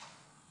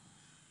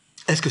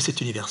 Est-ce que c'est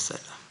universel?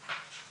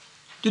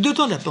 Du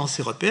temps de la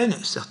pensée européenne,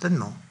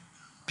 certainement,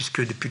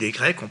 puisque depuis les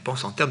Grecs, on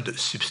pense en termes de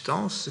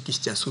substance, ce qui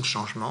se tient sous le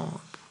changement,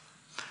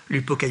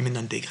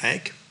 l'hypokaimenon des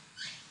Grecs.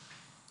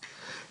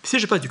 Si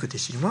je passe du côté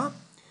chinois,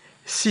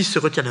 si se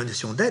retient la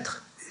notion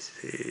d'être,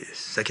 c'est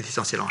ça qui est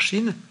essentiel en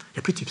Chine, il n'y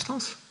a plus de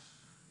substance.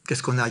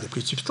 Qu'est-ce qu'on a? Il n'y a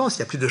plus de substance, il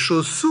n'y a plus de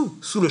choses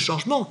sous le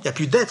changement, il n'y a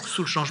plus d'être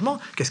sous le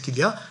changement. Qu'est-ce qu'il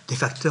y a? Des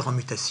facteurs en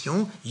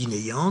mutation, yin et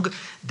yang,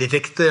 des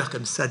vecteurs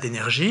comme ça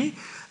d'énergie,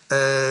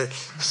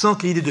 sans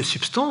que l'idée de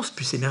substance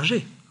puisse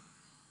émerger.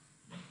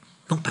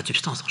 Donc pas de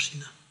substance en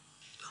Chine.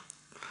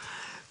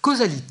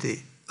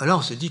 Causalité. Alors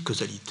on se dit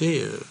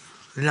causalité,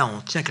 là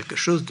on tient quelque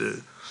chose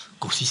de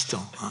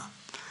consistant.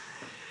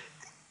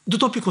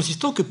 D'autant plus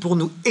consistant que pour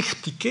nous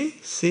expliquer,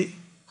 c'est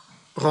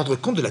rendre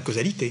compte de la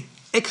causalité,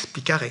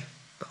 explicare.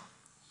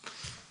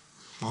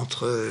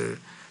 Entre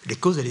les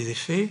causes et les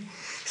effets,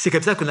 c'est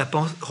comme ça qu'on a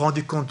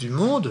rendu compte du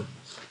monde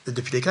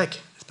depuis les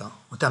Grecs,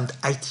 en termes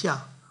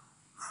d'aitia.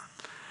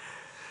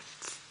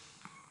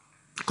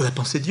 Qu'on a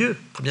pensé Dieu,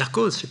 première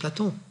cause chez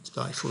Platon.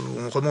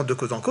 On remonte de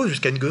cause en cause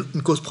jusqu'à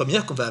une cause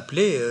première qu'on va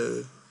appeler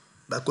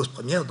cause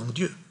première, donc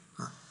Dieu.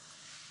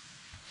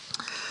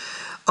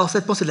 Or,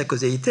 cette pensée de la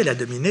causalité, elle a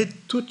dominé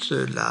toute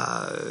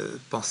la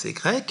pensée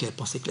grecque, la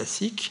pensée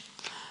classique,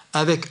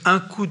 avec un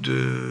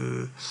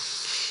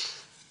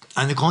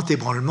grand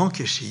ébranlement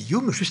qui est chez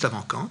Hume, juste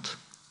avant Kant.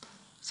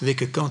 Vous savez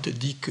que Kant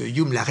dit que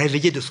Hume l'a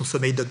réveillé de son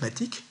sommeil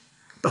dogmatique,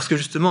 parce que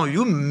justement,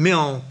 Hume met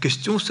en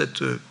question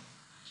cette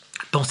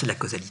pensée de la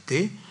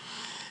causalité,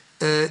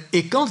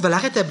 et Kant va la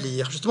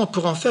rétablir, justement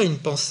pour en faire une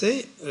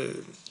pensée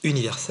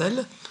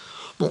universelle.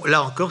 Bon,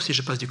 là encore, si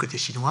je passe du côté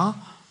chinois,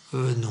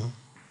 non.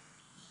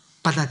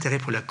 Pas d'intérêt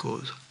pour la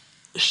cause.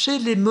 Chez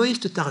les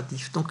moïstes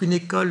tardifs, donc une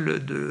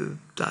école de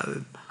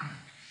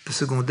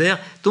secondaire,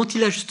 dont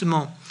il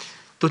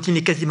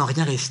n'est quasiment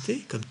rien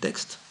resté comme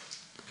texte,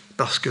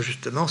 parce que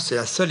justement c'est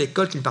la seule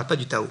école qui ne parle pas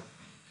du Tao.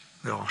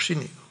 Alors en Chine,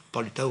 on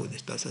parle du Tao,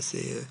 n'est-ce pas? Ça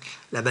c'est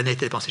la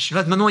banalité de la pensée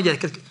chinoise. Maintenant, il y a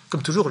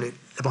comme toujours, la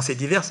pensée est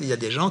diverse. Il y a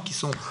des gens qui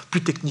sont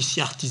plus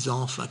techniciens,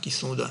 artisans, enfin qui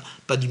sont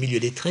pas du milieu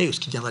lettré, ou ce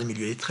qui viendra du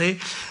milieu lettré,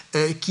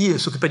 qui ne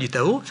s'occupent pas du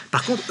Tao.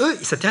 Par contre, eux,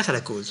 ils s'intéressent à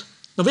la cause.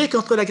 Donc vous voyez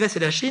qu'entre la Grèce et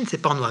la Chine, c'est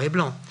pas en noir et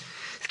blanc.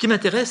 Ce qui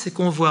m'intéresse, c'est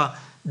qu'on voit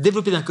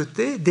développer d'un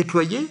côté,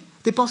 déployer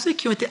des pensées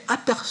qui ont été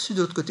aperçues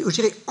de l'autre côté, ou je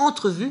dirais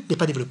entrevues, mais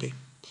pas développées.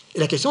 Et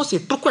la question, c'est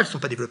pourquoi elles ne sont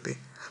pas développées?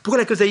 Pourquoi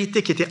la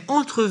causalité qui était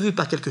entrevue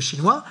par quelques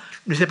Chinois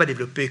ne s'est pas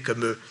développée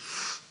comme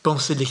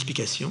pensée de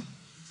l'explication,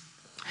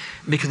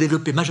 mais que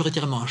développée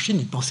majoritairement en Chine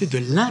une pensée de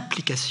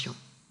l'implication,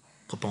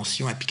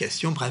 propension,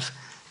 implication, bref,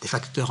 des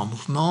facteurs en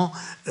mouvement,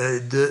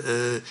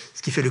 de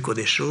ce qui fait le cours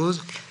des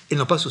choses, et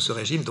non pas sous ce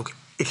régime donc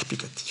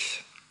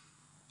explicatif.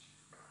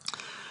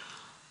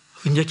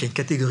 Vous me dire qu'il y a une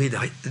catégorie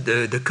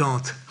de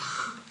Kant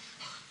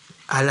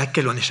à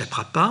laquelle on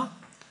n'échappera pas,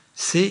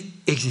 c'est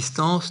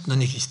existence,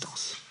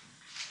 non-existence.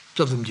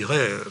 Ça, vous me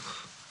direz,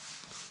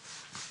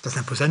 ça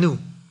s'impose à nous.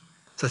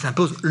 Ça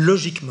s'impose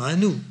logiquement à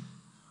nous.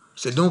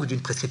 C'est donc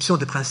d'une prescription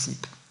de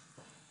principe.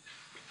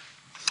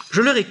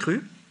 Je l'aurais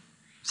cru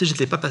si je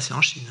n'étais pas passé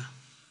en Chine.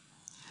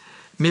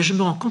 Mais je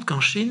me rends compte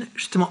qu'en Chine,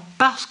 justement,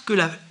 parce que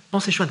la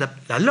pensée chinoise,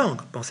 la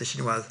langue pensée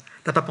chinoise,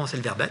 n'a pas pensé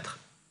le verbe être,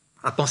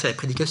 a pensé à la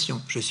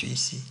prédication, je suis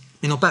ici.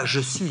 Mais non pas je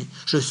suis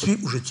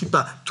ou je ne suis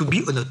pas, to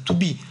be or not to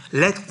be,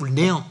 l'être ou le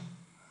néant.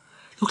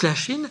 Donc la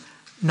Chine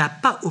n'a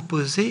pas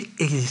opposé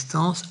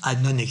existence à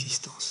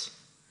non-existence.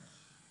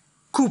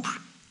 Couple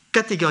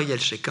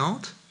catégoriel chez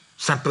Kant,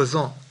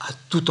 s'imposant à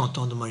tout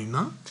entendement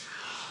humain,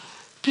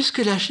 puisque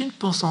la Chine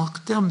pense en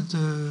termes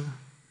de,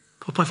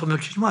 pour reprendre la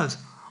formule chinoise,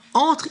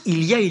 entre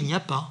il y a et il n'y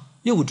a pas,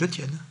 et où je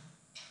tienne.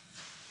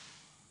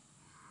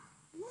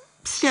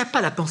 S'il n'y a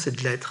pas la pensée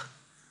de l'être,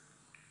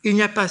 il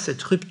n'y a pas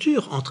cette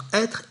rupture entre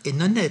être et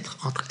non-être,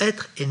 entre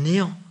être et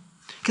néant.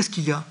 Qu'est-ce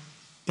qu'il y a?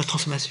 La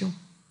transformation.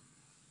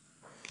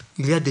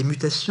 Il y a des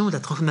mutations, de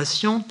la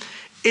transformation,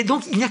 et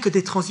donc il n'y a que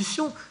des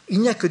transitions. Il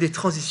n'y a que des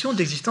transitions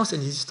d'existence et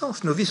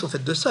d'inexistence. Nos vies sont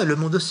faites de ça, et le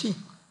monde aussi.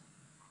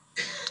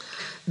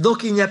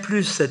 Donc il n'y a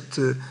plus cette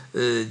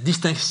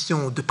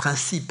distinction de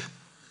principe,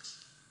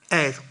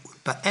 être ou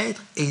pas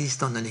être,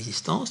 existence,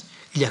 non-existence.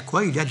 Il y a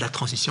quoi? Il y a de la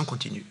transition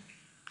continue.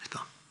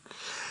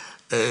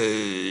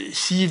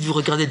 Si vous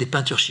regardez des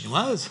peintures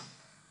chinoises,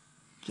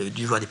 vous avez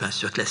dû voir des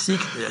peintures classiques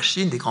de la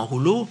Chine, des grands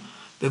rouleaux,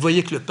 vous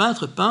voyez que le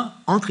peintre peint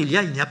entre il y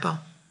a et il n'y a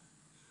pas.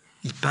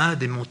 Il peint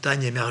des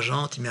montagnes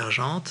émergentes,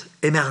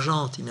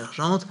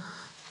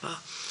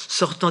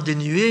 sortant des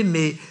nuées,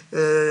 mais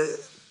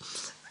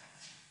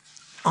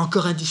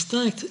encore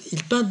indistinctes.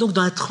 Il peint donc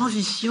dans la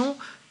transition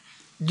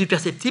du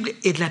perceptible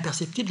et de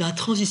l'imperceptible, dans la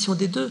transition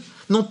des deux,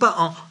 non pas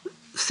en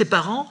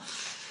séparant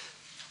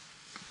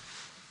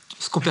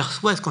ce qu'on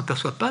perçoit et ce qu'on ne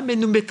perçoit pas, mais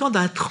nous mettant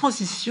dans la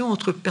transition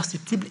entre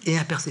perceptible et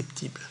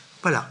imperceptible.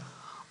 Voilà.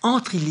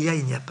 Entre il y a et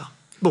il n'y a pas.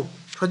 Bon,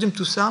 je résume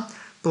tout ça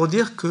pour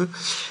dire que,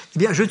 eh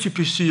bien, je ne suis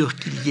plus sûr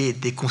qu'il y ait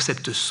des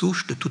concepts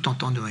souches de tout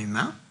entendement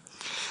humain.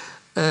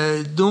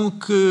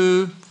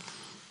 Que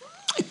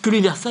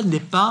l'universel n'est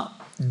pas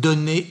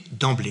donné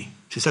d'emblée.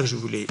 C'est ça que je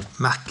voulais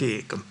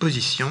marquer comme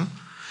position.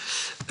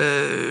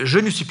 Je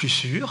ne suis plus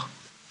sûr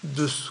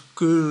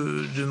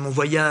de mon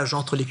voyage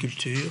entre les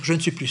cultures, je ne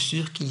suis plus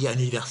sûr qu'il y ait un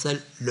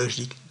universel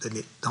logique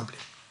donné d'emblée.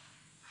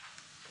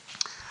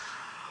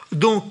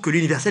 Donc que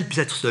l'universel puisse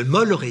être ce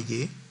molle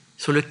oreiller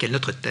sur lequel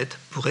notre tête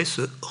pourrait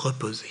se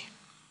reposer.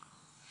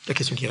 La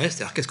question qui reste,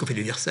 alors qu'est-ce qu'on fait de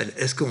l'universel?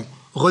 Est-ce qu'on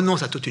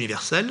renonce à tout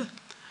universel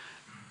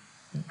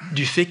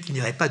du fait qu'il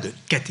n'y aurait pas de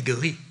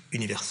catégorie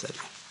universelle?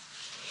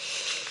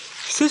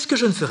 C'est ce que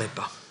je ne ferai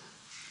pas,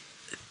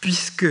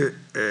 puisque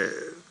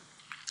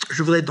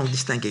je voudrais donc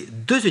distinguer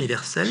deux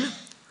universels,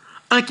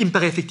 un qui me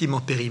paraît effectivement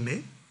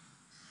périmé,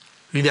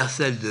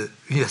 l'universel de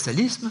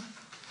l'universalisme,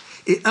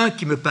 et un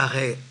qui me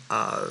paraît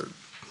à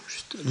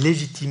juste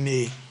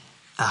légitimer,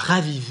 à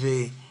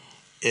raviver,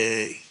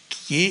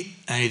 qui est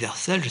un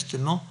universel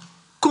justement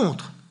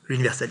contre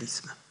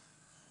l'universalisme.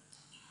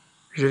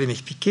 Je vais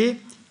m'expliquer,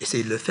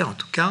 essayer de le faire en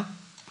tout cas.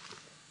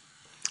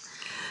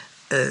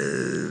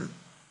 Ce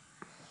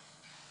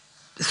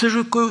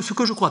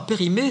que je crois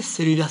périmé,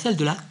 c'est l'universel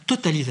de la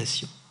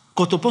totalisation.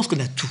 Quand on pense qu'on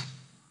a tout,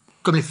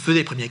 comme les faisaient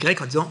les premiers Grecs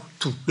en disant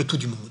tout, le tout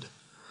du monde.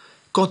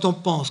 Quand on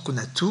pense qu'on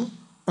a tout,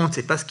 on ne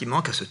sait pas ce qui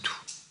manque à ce tout.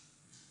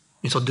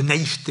 Une sorte de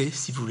naïveté,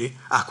 si vous voulez,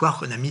 à croire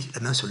qu'on a mis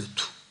la main sur le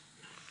tout.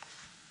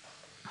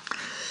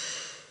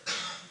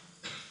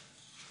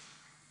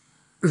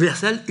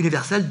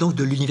 Universel donc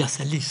de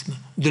l'universalisme,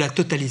 de la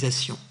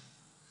totalisation.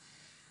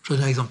 Je vous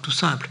donne un exemple tout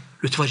simple.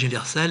 Le suffrage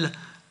universel,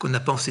 qu'on a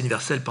pensé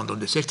universel pendant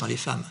 2 siècles, sans les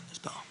femmes, n'est-ce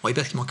pas? On ne voyait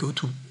pas ce qui manquait au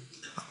tout.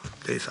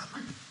 Les femmes.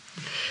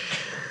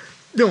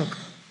 Donc,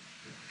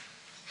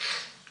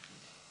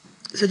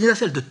 cet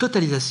universel de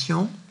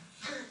totalisation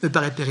me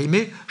paraît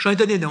périmé. J'en ai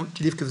donné dans un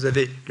petit livre que vous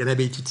avez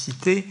l'amabilité de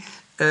citer,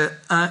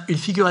 une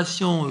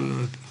figuration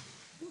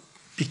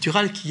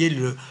picturale qui est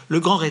le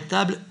grand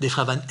rétable des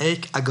frères Van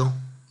Eyck à Gand.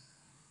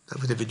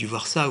 Vous avez dû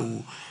voir ça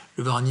ou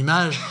le voir en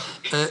image.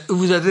 Où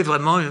vous avez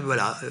vraiment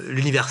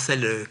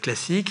l'universel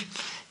classique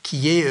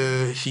qui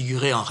est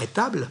figuré en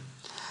rétable,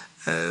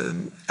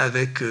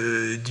 avec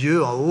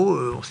Dieu en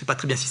haut. On ne sait pas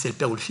très bien si c'est le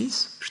Père ou le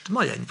Fils.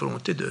 Justement, il y a une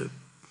volonté de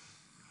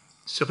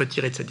se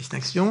retirer de cette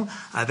distinction,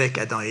 avec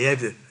Adam et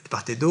Ève de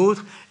part et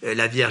d'autre,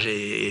 la Vierge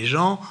et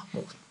Jean,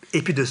 bon,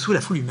 et puis dessous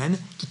la foule humaine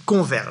qui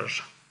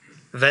converge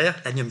vers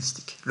l'agneau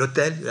mystique,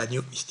 l'autel de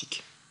l'agneau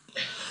mystique.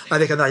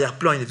 Avec en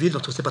arrière-plan une ville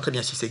dont on ne sait pas très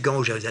bien si c'est Gand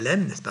ou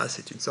Jérusalem, n'est-ce pas?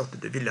 C'est une sorte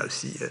de ville là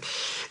aussi.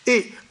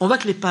 Et on voit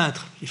que les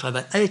peintres, les frères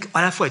Van Eyck,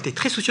 à la fois étaient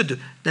très soucieux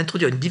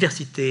d'introduire une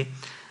diversité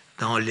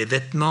dans les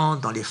vêtements,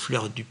 dans les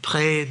fleurs du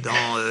pré,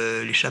 dans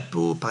les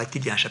chapeaux.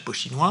 Paraît-il, il y a un chapeau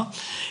chinois.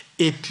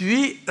 Et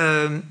puis,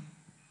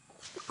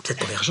 cette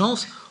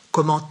convergence,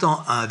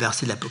 commentant un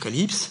verset de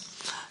l'Apocalypse,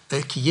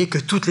 qui est que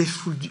toutes les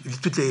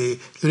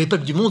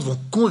peuples du monde vont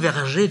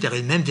converger vers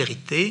une même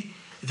vérité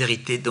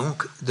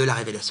donc de la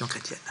révélation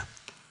chrétienne.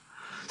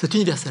 Cet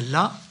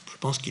universel-là,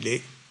 pense qu'il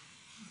est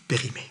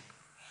périmé.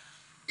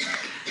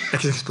 La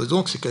question qui se pose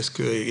donc, c'est qu'est-ce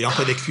qu'il entre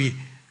avec lui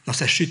dans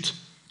sa chute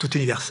toute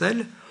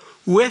universelle,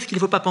 ou est-ce qu'il ne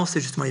faut pas penser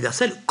justement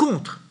universel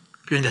contre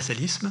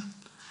l'universalisme,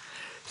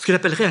 ce que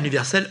j'appellerais un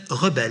universel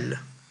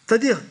rebelle,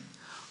 c'est-à-dire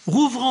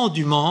rouvrant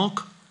du manque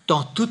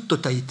dans toute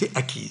totalité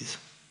acquise.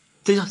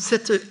 C'est-à-dire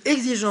cette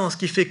exigence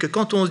qui fait que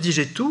quand on se dit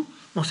j'ai tout,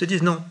 on se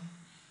dit non,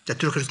 il y a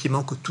toujours quelque chose qui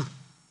manque au tout,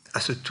 à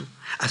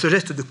ce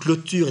geste de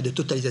clôture et de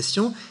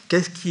totalisation,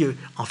 qu'est-ce qui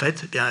en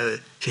fait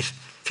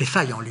fait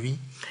faille en lui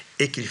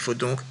et qu'il faut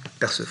donc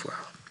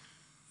percevoir.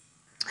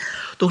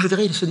 Donc je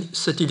verrai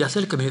cet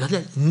universel comme un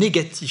universel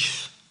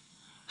négatif,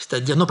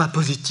 c'est-à-dire non pas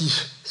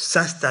positif,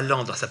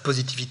 s'installant dans sa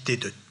positivité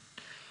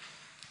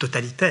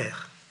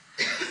totalitaire,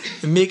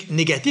 mais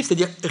négatif,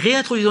 c'est-à-dire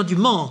réintroduisant du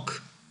manque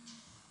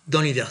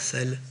dans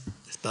l'universel,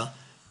 n'est-ce pas,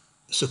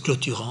 se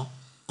clôturant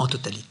en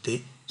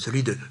totalité,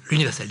 celui de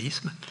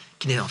l'universalisme,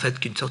 qui n'est en fait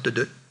qu'une sorte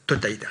de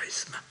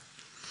totalitarisme.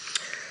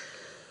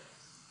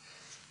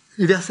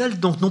 L'universel,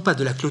 donc, non pas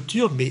de la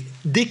clôture, mais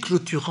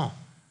déclôturant.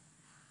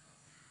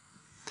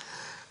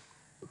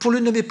 Pour le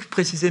nommer plus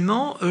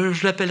précisément,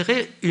 je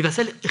l'appellerais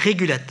universel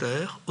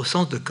régulateur, au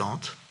sens de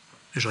Kant.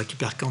 Je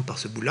récupère Kant par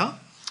ce bout-là,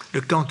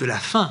 le Kant de la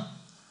fin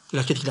de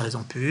la critique de la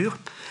raison pure,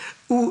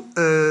 où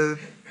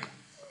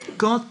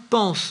Kant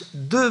pense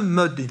deux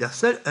modes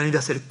d'universel, un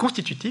universel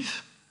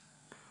constitutif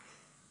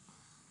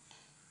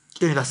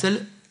et un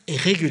universel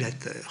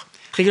régulateur.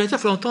 Régulateur,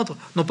 il faut l'entendre,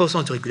 non pas au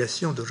sens de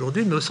régulation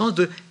d'aujourd'hui, mais au sens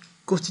de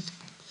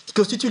qui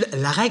constitue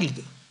la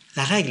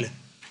règle.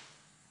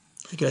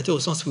 Régulateur au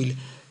sens où il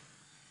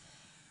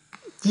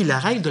dit la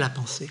règle de la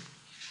pensée.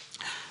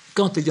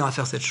 Kant ayant à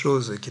faire cette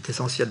chose qui est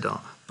essentielle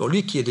pour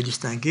lui, qui est de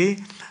distinguer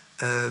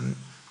notre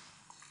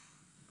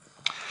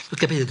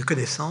capacité de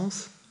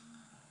connaissance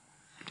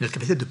et notre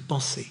capacité de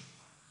penser.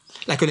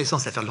 La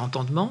connaissance, c'est l'affaire de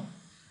l'entendement,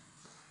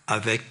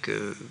 avec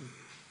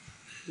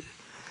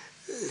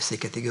ces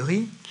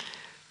catégories,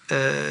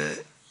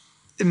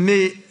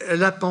 mais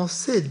la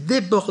pensée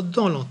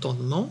débordant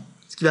l'entendement,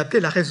 ce qu'il va appeler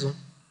la raison.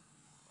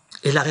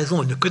 Et la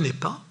raison, elle ne connaît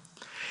pas,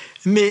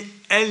 mais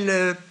elle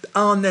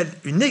a en elle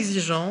une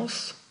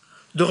exigence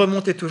de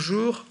remonter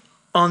toujours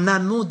en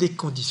amont des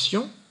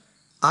conditions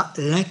à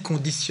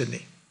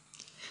l'inconditionné.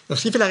 Donc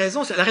ce qui fait la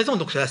raison, c'est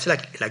donc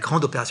c'est la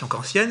grande opération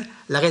kantienne,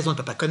 la raison ne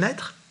peut pas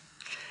connaître,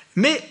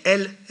 mais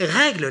elle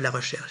règle la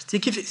recherche. Ce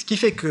qui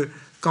fait que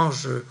quand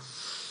je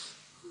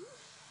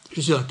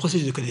suis dans le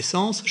processus de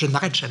connaissance, je ne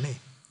m'arrête jamais.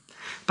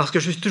 Parce que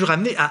je suis toujours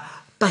amené à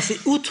passer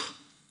outre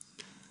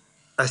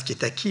à ce qui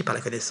est acquis par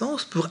la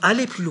connaissance pour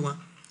aller plus loin.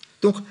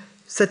 Donc,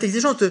 cette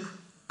exigence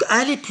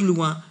d'aller plus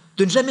loin,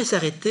 de ne jamais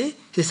s'arrêter,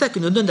 c'est ça que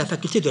nous donne la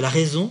faculté de la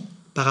raison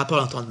par rapport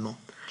à l'entendement.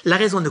 La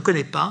raison ne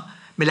connaît pas,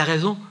 mais la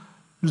raison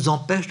nous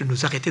empêche de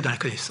nous arrêter dans la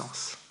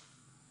connaissance.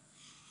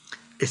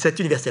 Et cet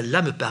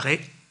universel-là me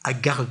paraît à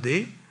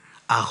garder,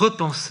 à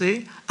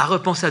repenser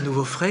à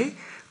nouveau frais,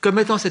 comme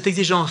étant cette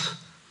exigence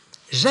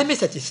jamais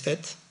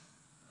satisfaite,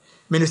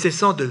 mais ne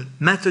cessant de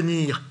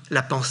maintenir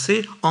la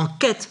pensée en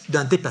quête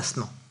d'un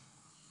dépassement.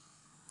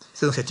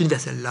 C'est donc cet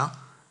universel-là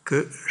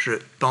que je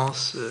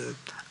pense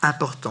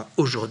important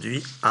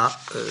aujourd'hui à,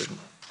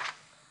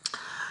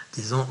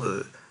 disons,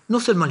 non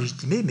seulement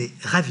légitimer, mais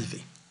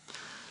raviver.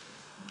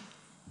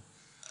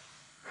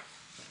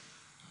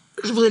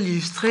 Je voudrais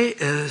l'illustrer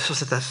sur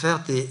cette affaire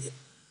des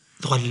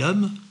droits de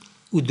l'homme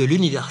ou de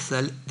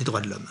l'universel des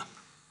droits de l'homme.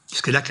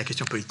 Puisque là que la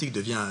question politique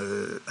devient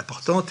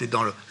importante, et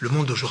dans le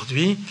monde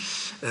d'aujourd'hui,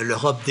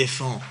 l'Europe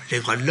défend les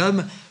droits de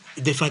l'homme,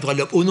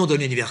 au nom de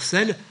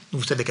l'universel,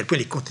 donc vous savez à quel point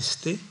il est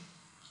contesté,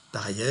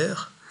 par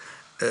ailleurs.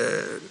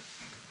 Ce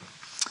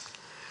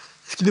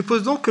qui nous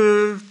pose donc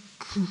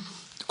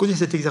connaître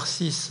cet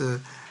exercice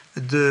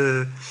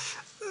de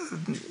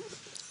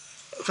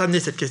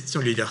ramener cette question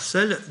de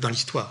l'universel dans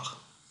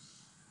l'histoire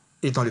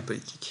et dans le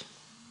politique.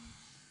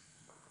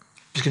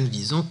 Puisque nous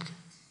disons,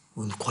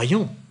 ou nous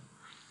croyons,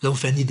 nous avons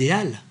fait un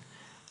idéal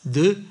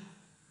des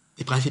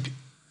principes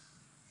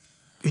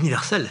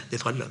universels des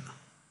droits de l'homme.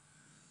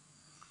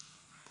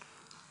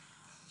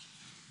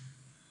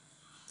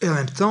 Et en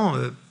même temps,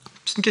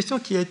 c'est une question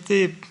qui a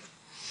été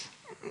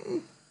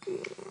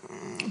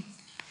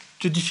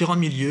de différents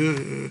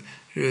milieux.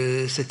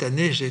 Cette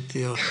année, j'ai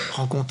été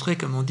rencontré,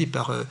 comme on dit,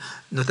 par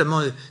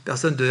notamment des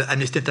personnes de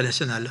Amnesty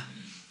International,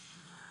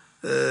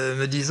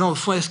 me disant, au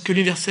fond, est-ce que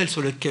l'universel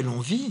sur lequel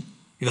on vit,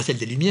 l'universel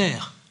des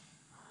Lumières,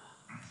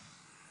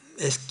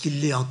 est-ce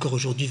qu'il est encore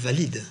aujourd'hui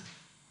valide ?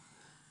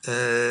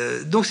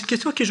 Donc c'est une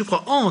question qui, je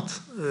crois,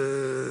 hante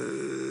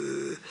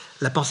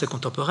la pensée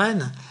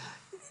contemporaine,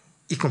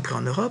 y compris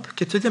en Europe,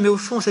 qui est de se dire, mais au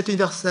fond, cet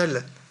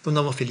universel dont nous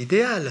avons fait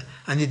l'idéal,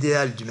 un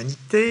idéal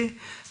d'humanité,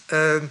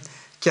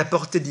 qui a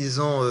porté,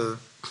 disons,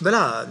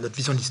 voilà, notre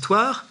vision de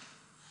l'histoire,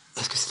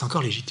 est-ce que c'est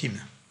encore légitime ?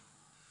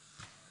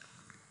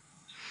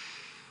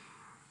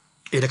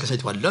 Et la question des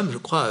droits de l'homme, je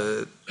crois,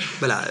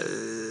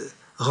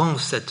 rend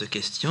cette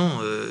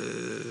question...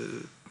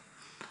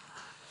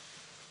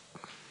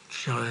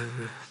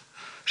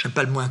 j'aime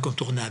pas le mot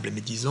incontournable,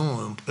 mais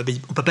disons, on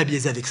ne peut pas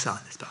biaiser avec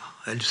ça, n'est-ce pas ?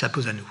 Elle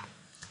s'impose à nous.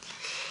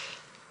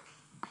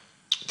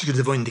 c'est que nous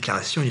avons une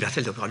déclaration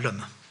universelle des droits de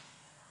l'homme.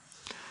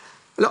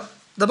 Alors,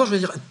 d'abord, je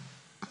vais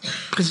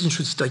préciser une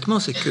chose historiquement,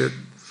 c'est que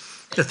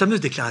la fameuse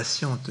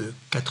déclaration de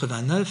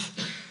 89,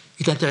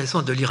 il est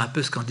intéressant de lire un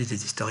peu ce qu'en disent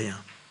les historiens.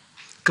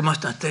 Comment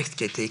c'est un texte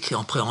qui a été écrit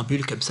en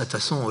préambule, comme ça, de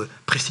façon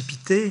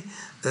précipitée.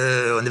 On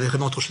avait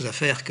vraiment autre chose à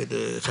faire que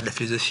de faire de la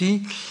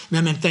philosophie. Mais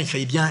en même temps, il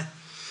fallait bien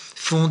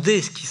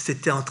fonder ce qui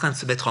s'était en train de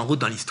se mettre en route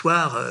dans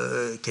l'histoire,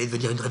 qui allait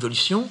devenir une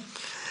révolution.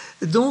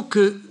 Donc,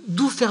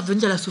 d'où faire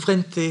venir la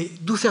souveraineté?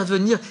 D'où faire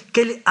venir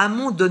quel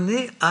amont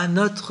donner à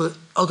notre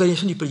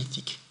organisation du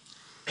politique?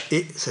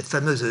 Et ce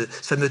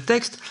fameux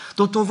texte,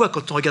 dont on voit,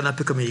 quand on regarde un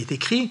peu comment il est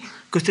écrit,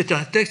 que c'était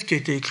un texte qui a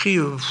été écrit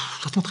de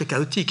façon très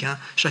chaotique, hein,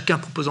 chacun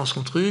proposant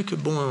son truc,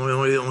 bon,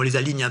 on les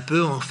aligne un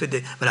peu, on fait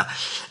des... Voilà,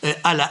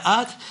 à la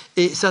hâte,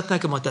 et certains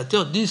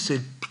commentateurs disent que c'est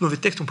le plus mauvais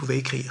texte qu'on pouvait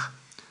écrire.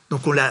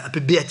 Donc on l'a un peu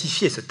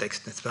béatifié, ce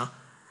texte, n'est-ce pas?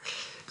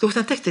 Donc c'est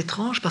un texte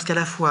étrange, parce qu'à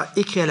la fois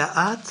écrit à la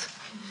hâte,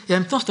 et en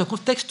même temps c'est un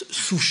contexte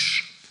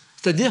souche,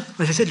 c'est-à-dire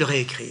on essaie de le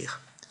réécrire.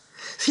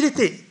 S'il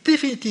était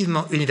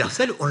définitivement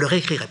universel, on ne le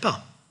réécrirait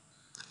pas.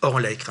 Or, on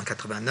l'a écrit en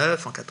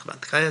 89, en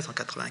 93, en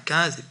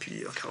 95, et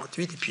puis en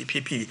 48,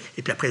 et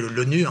puis après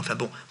l'ONU, enfin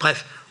bon,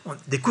 bref,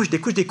 des couches,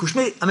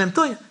 mais en même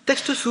temps,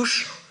 texte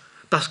souche,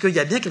 parce qu'il y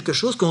a bien quelque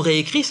chose qu'on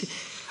réécrit.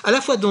 À la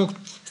fois, donc,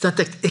 c'est un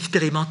texte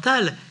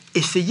expérimental,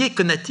 essayé,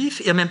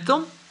 connatif, et en même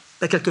temps,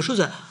 quelque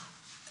chose,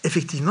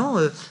 effectivement,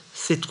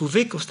 s'est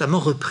trouvé constamment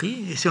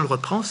repris, et si on le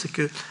reprend, c'est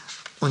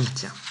qu'on y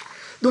tient.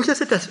 Donc, il y a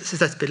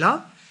cet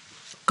aspect-là,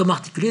 comment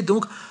articuler,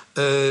 donc...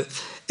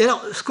 et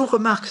alors, ce qu'on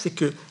remarque, c'est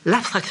que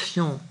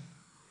l'abstraction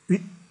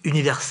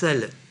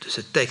universelle de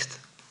ce texte,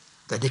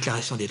 de la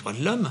Déclaration des droits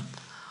de l'homme,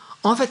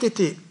 en fait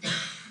était,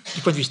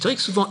 du point de vue historique,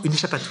 souvent une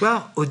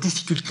échappatoire aux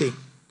difficultés.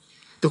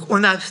 Donc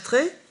on a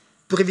abstrait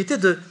pour éviter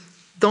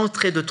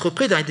d'entrer de trop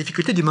près dans les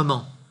difficultés du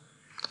moment,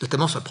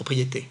 notamment sur la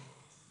propriété.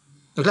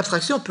 Donc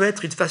l'abstraction peut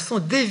être une façon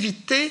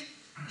d'éviter,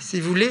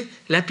 si vous voulez,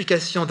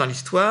 l'implication dans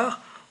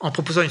l'histoire, en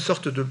proposant une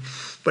sorte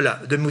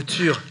de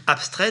mouture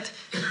abstraite,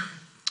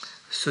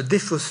 se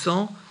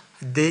défaussant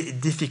des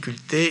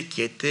difficultés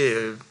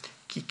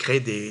qui créent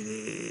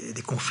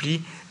des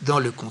conflits dans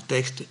le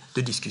contexte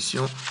de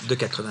discussion de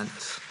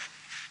 89.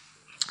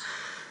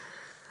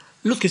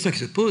 L'autre question qui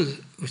se pose,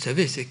 vous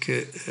savez, c'est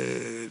que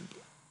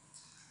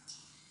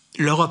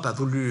l'Europe a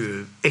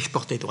voulu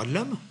exporter les droits de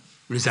l'homme,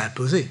 les a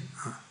imposés,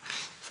 hein.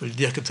 Il faut le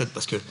dire comme ça,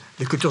 parce que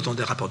les cultures ont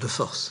des rapports de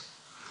force.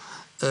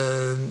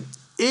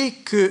 Et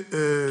que...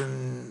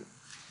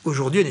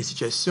 aujourd'hui, il y a une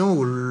situation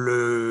où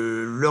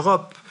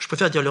l'Europe, je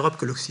préfère dire l'Europe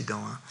que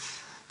l'Occident, hein,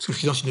 parce que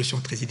l'Occident, c'est une notion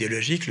très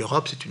idéologique,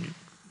 l'Europe, c'est une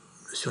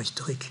notion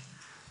historique,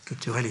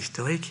 culturelle et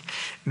historique,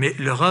 mais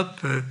l'Europe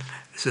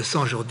se sent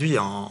aujourd'hui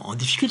en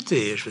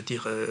difficulté, je veux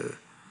dire,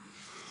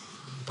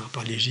 par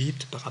rapport à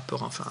l'Égypte, par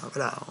rapport, enfin,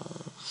 voilà.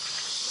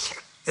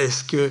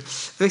 Est-ce que,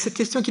 avec cette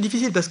question qui est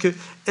difficile, parce que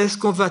est-ce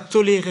qu'on va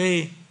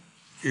tolérer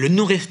le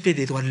non-respect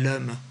des droits de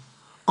l'homme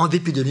en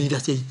dépit de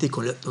l'universalité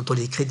dont on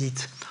les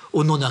crédite,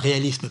 au nom d'un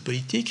réalisme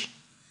politique,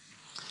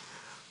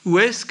 ou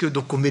est-ce que,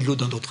 donc on met de l'eau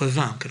dans notre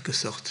vin, en quelque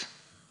sorte,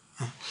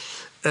 hein,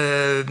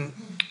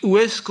 ou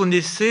est-ce qu'on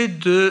essaie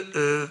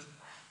de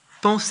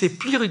penser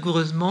plus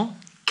rigoureusement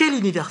quel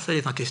universel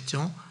est en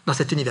question dans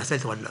cet universel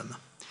des droits de l'homme?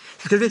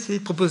 Ce que je vais essayer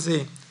de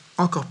proposer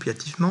encore plus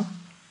hâtivement,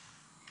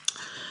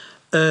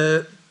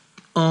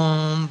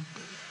 en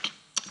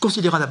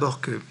considérant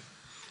d'abord que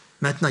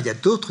maintenant il y a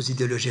d'autres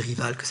idéologies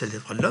rivales que celles des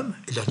droits de l'homme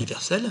et de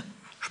l'universel.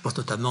 Je pense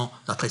notamment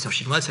dans la tradition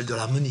chinoise, celle de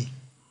l'harmonie.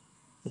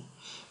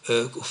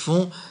 Au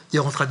fond,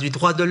 on traduit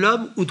droit de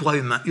l'homme ou droit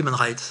humain, human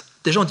rights.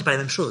 Déjà, on ne dit pas la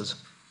même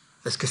chose.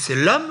 Est-ce que c'est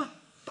l'homme,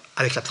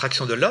 avec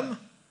l'abstraction de l'homme,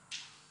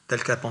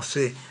 telle que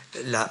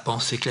la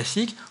pensée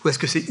classique, ou est-ce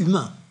que c'est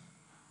humain?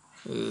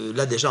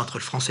 Là, déjà, entre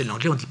le français et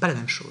l'anglais, on ne dit pas la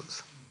même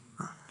chose.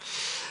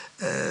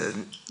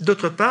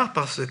 D'autre part,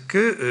 parce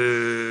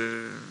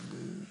que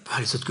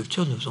les autres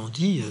cultures nous ont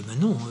dit, mais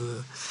non,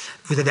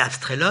 vous avez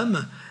abstrait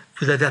l'homme,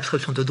 vous avez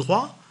abstraction de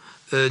droit.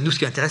 Nous, ce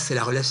qui intéresse, c'est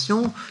la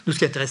relation. Nous, ce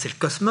qui intéresse, c'est le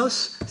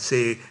cosmos,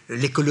 c'est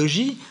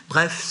l'écologie.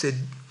 Bref,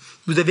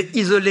 vous avez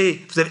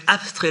isolé, vous avez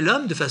abstrait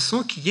l'homme de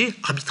façon qui est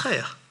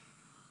arbitraire.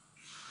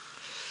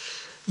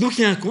 Donc,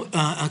 il y a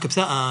comme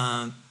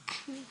ça,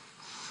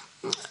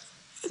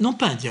 non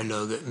pas un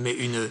dialogue, mais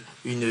une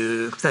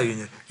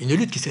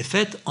lutte qui s'est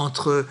faite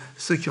entre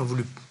ceux qui ont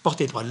voulu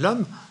porter les droits de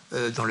l'homme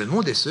dans le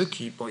monde et ceux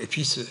qui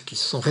se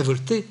sont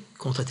révoltés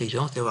contre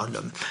l'intelligence des droits de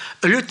l'homme.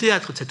 Le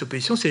théâtre de cette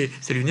opposition, c'est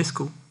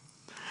l'UNESCO.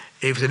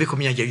 Et vous savez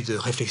combien il y a eu de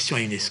réflexions à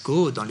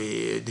l'UNESCO dans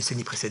les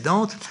décennies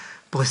précédentes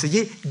pour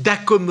essayer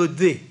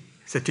d'accommoder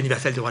cet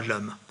universel des droits de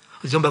l'homme.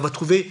 En disant, on va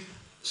trouver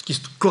ce qui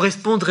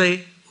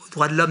correspondrait aux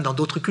droits de l'homme dans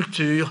d'autres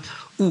cultures,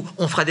 où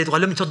on fera des droits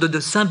de l'homme une sorte de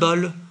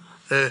symbole,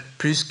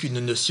 plus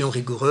qu'une notion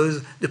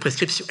rigoureuse de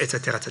prescription,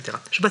 etc., etc.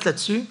 Je passe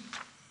là-dessus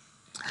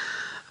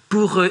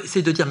pour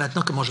essayer de dire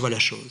maintenant comment je vois la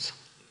chose.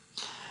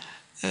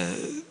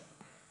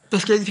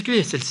 Parce que la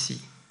difficulté est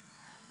celle-ci,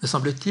 me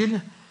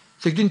semble-t-il,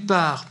 c'est que d'une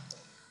part,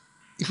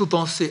 il faut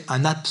penser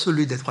un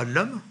absolu des droits de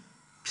l'homme,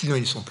 sinon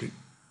ils ne sont plus.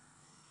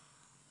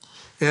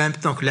 et en même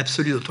temps que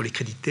l'absolu dont on les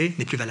créditait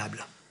n'est plus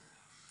valable.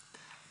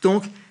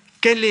 Donc,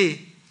 quelle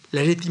est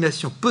la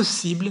légitimation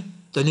possible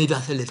d'un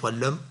universel des droits de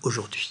l'homme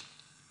aujourd'hui?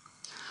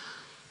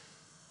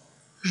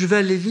 Je vais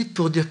aller vite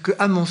pour dire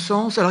qu'à mon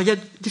sens, alors il y a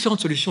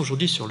différentes solutions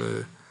aujourd'hui dans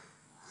le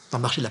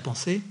marché de la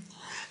pensée.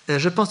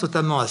 Je pense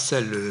notamment à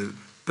celle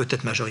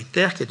peut-être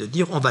majoritaire, qui est de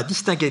dire on va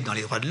distinguer dans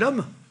les droits de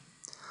l'homme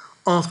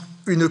entre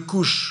une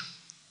couche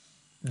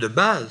de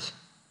base,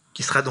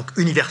 qui sera donc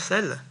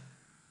universelle,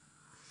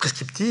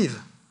 prescriptive,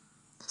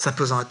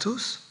 s'imposant à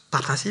tous,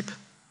 par principe,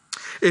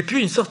 et puis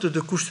une sorte de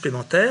couche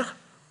supplémentaire,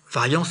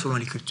 variant selon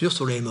les cultures,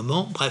 selon les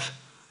moments, bref,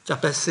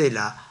 faire passer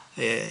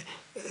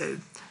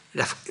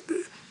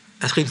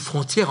une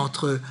frontière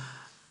entre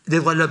des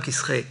droits de l'homme qui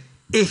seraient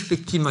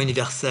effectivement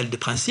universels de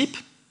principe,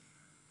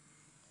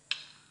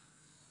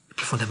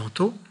 plus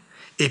fondamentaux,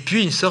 et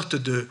puis une sorte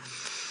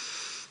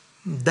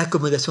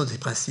d'accommodation de ces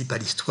principes à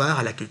l'histoire,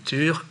 à la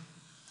culture,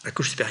 à la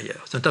couche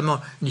supérieure. C'est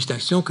notamment une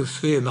distinction que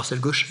fait Marcel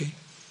Gauchet.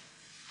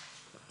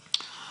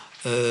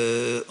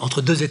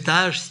 Entre deux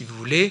étages, si vous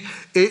voulez,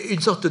 et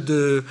une sorte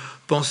de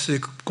pensée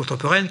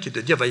contemporaine qui est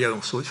de dire,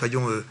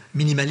 soyons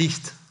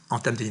minimalistes en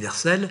termes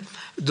d'universel,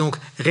 donc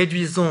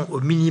réduisons au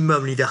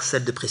minimum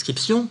l'universel de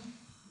prescription,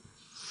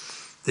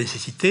 de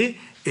nécessité,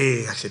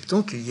 et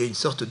acceptons qu'il y ait une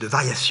sorte de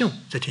variation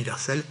de cet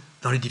universel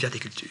dans les divers des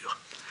cultures.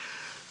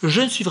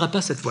 Je ne suivrai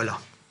pas cette voie-là,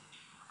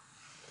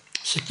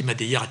 ce qui m'a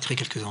d'ailleurs attiré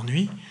quelques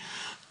ennuis,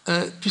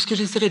 puisque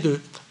j'essaierai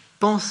de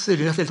penser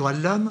l'universel des droits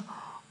de l'homme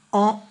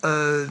en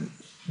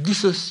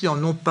dissociant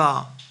non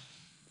pas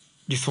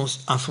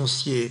un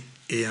foncier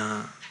et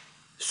un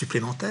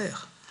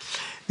supplémentaire,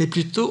 mais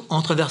plutôt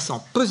entre un versant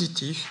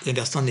positif et un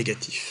versant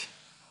négatif.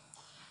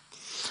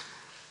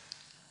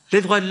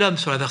 Les droits de l'homme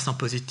sur le versant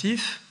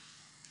positif,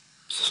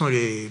 ce sont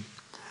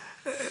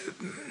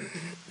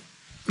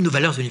nos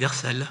valeurs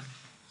universelles,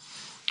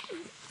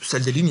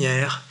 celles des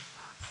Lumières,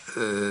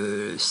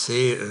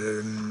 c'est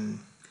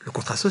le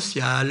contrat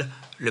social,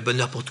 le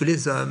bonheur pour tous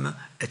les hommes,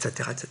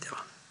 etc., etc.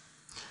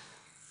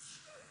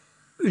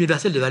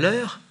 Universelles de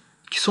valeurs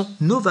qui sont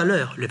nos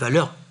valeurs, les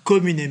valeurs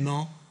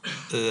communément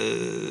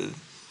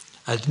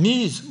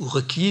admises ou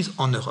requises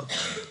en Europe.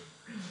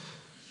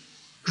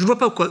 Je ne vois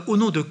pas au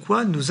nom de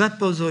quoi nous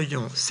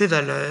imposerions ces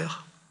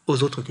valeurs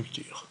aux autres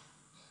cultures.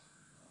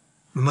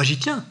 Moi, j'y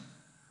tiens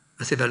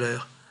à ces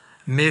valeurs,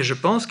 mais je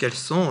pense qu'elles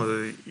sont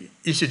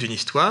issues d'une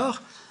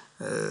histoire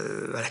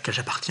à laquelle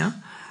j'appartiens,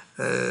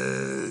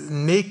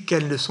 mais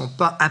qu'elles ne sont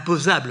pas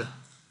imposables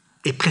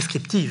et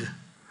prescriptives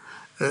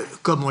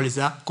comme on les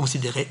a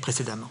considérées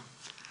précédemment.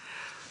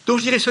 Donc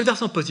je dirais sur le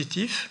versant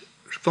positif,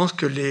 je pense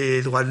que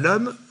les droits de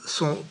l'homme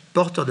sont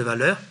porteurs de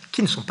valeurs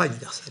qui ne sont pas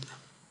universelles.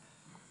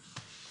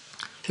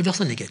 Sur le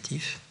versant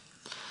négatif,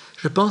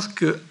 je pense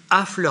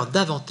qu'affleure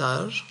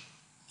davantage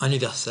un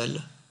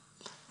universel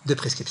de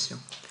prescription.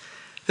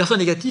 Le versant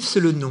négatif, c'est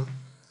le non.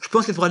 Je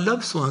pense que les droits de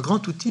l'homme sont un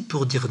grand outil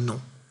pour dire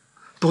non.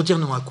 Pour dire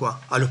non à quoi?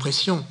 À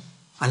l'oppression,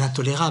 à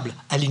l'intolérable,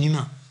 à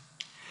l'inhumain.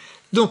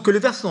 Donc que le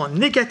versant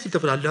négatif des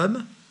droits de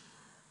l'homme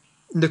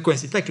ne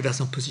coïncide pas avec le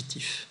versant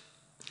positif,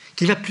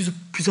 qu'il va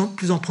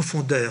plus en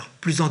profondeur,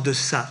 plus en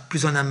deçà,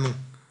 plus en amont.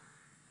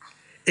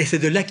 Et c'est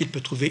de là qu'il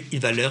peut trouver une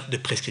valeur de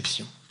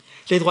prescription.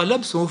 Les droits de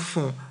l'homme sont au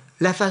fond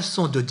la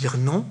façon de dire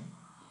non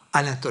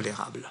à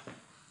l'intolérable,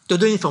 de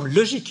donner une forme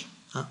logique,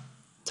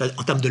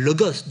 en termes de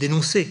logos,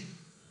 d'énoncé,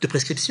 de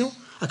prescription,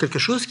 à quelque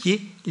chose qui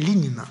est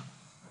l'inhumain.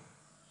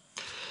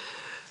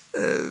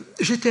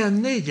 J'étais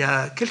amené il y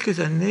a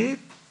quelques années,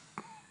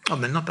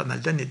 maintenant pas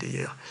mal d'années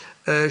d'ailleurs,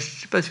 je ne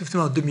sais pas si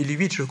en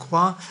 2008 je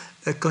crois,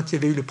 quand il y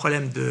avait eu le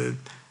problème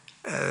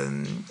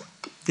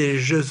des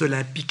Jeux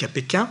Olympiques à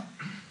Pékin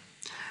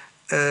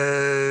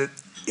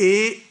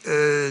et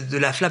de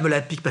la flamme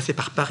olympique passée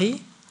par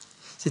Paris.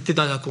 C'était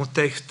dans un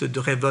contexte de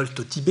révolte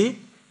au Tibet.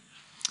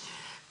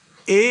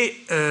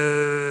 Et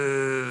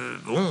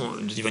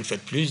nous y une fois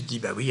de plus, dit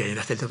bah oui, il y a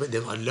l'universel des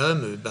droits de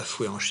l'homme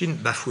bafoué en Chine,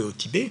 bafoué au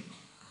Tibet.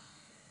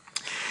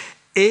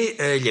 Et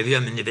il y avait eu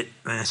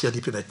un incident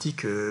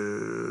diplomatique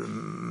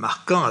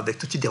marquant avec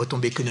tout de suite des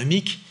retombées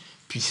économiques,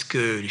 puisque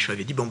les Chinois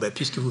avaient dit bon,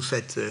 puisque vous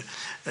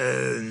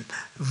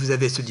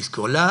avez ce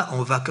discours-là,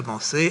 on va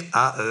commencer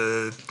à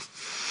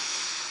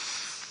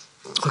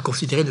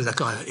reconsidérer nos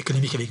accords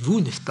économiques avec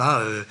vous, n'est-ce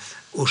pas,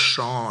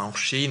 Auchan en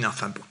Chine,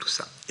 enfin bon, tout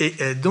ça.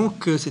 Et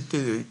donc, c'était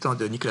le temps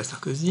de Nicolas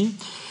Sarkozy,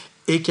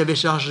 et qui avait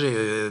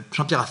chargé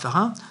Jean-Pierre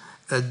Raffarin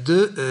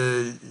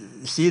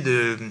d'essayer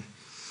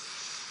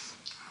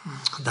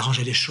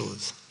d'arranger les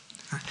choses.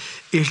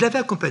 Et je l'avais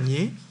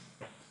accompagné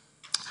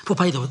pour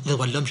parler des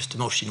droits de l'homme,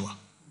 justement, aux Chinois.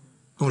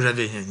 Donc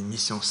j'avais une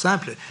mission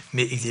simple,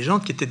 mais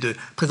exigeante, qui était de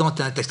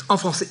présenter un texte en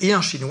français et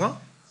en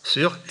chinois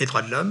sur les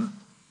droits de l'homme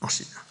en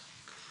Chine.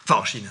 Enfin,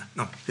 en Chine,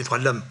 non, les droits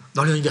de l'homme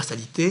dans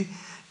l'universalité.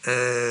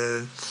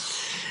 C'est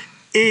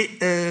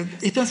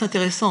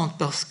intéressant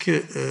parce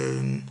que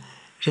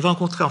j'avais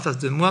rencontré en face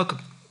de moi,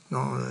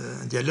 dans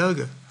un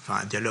dialogue,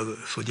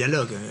 faux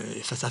dialogue,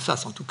 face à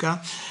face en tout cas,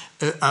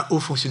 un haut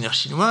fonctionnaire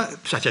chinois,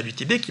 chef du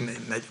Tibet, qui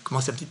m'a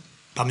commencé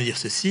par me dire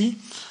ceci.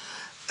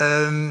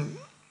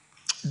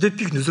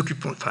 Depuis que nous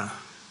occupons,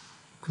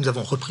 que nous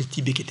avons repris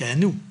Tibet qui était à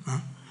nous,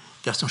 hein,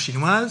 version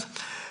chinoise,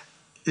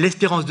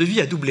 l'espérance de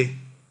vie a doublé.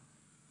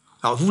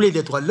 Alors, vous voulez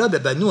des droits de l'homme, eh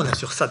ben, nous, on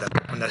assure ça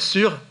d'abord. On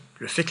assure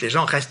le fait que les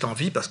gens restent en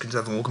vie parce que nous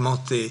avons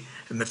augmenté,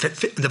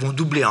 nous avons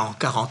doublé en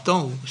 40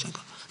 ans ou 50 ans,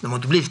 nous avons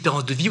doublé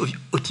l'espérance de vie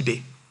au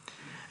Tibet.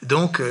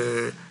 Donc,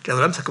 les droits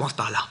de l'homme, ça commence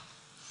par là.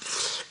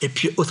 Et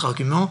puis, autre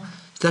argument,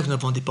 c'est là que nous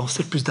avons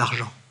dépensé le plus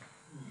d'argent.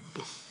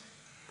 Bon.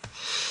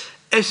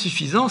 Est-ce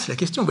suffisant? C'est la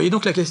question. Vous voyez,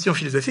 donc la question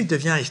philosophique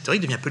devient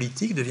historique, devient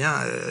politique, devient...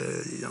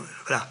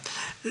 voilà.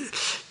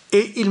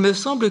 Et il me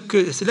semble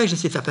que, c'est là que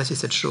j'essaie de faire passer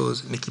cette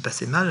chose, mais qui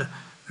passait mal,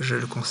 je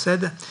le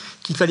concède,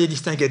 qu'il fallait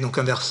distinguer donc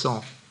un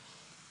versant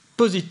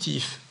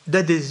positif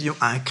d'adhésion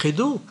à un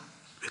credo,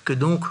 que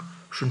donc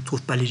je ne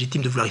trouve pas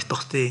légitime de vouloir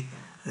exporter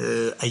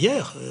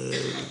ailleurs.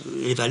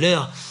 Les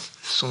valeurs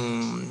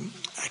sont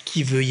à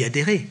qui veut y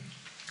adhérer.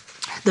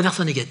 D'un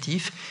versant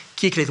négatif,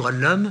 qui est que les droits de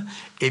l'homme,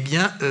 eh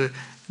bien,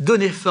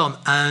 donner forme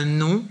à un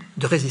nom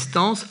de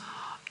résistance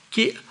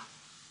qui est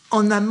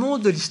en amont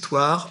de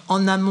l'histoire,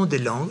 en amont des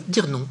langues,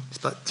 dire non,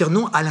 c'est pas, dire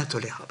non à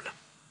l'intolérable.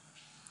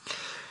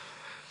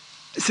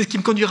 C'est ce qui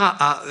me conduira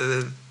à,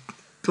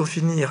 pour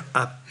finir,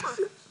 à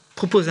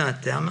proposer un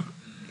terme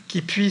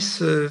qui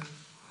puisse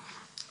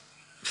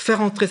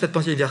faire entrer cette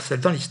pensée universelle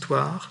dans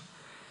l'histoire,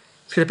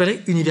 ce que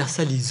j'appellerais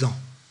universalisant.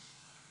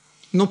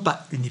 Non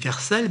pas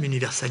universel, mais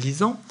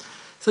universalisant,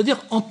 c'est-à-dire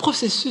en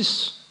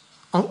processus,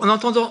 en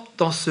entendant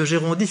dans ce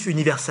gérondif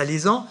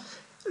universalisant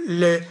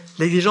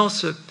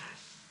l'exigence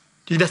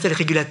d'universel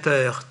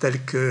régulateur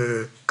tel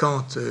que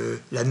Kant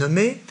l'a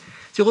nommé.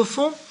 C'est-à-dire, au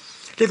fond,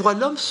 les droits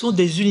de l'homme sont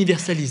des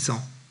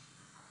universalisants.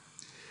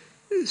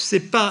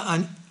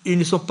 Ils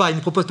ne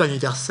proposent pas un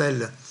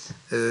universel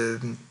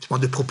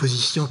de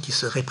propositions qui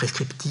seraient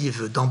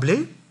prescriptives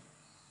d'emblée.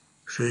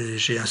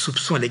 J'ai un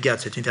soupçon à l'égard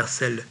de cet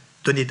universel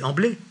donné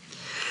d'emblée.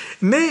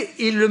 Mais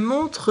il le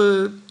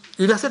montre,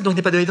 l'universel donc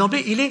n'est pas donné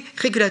d'emblée, il est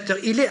régulateur,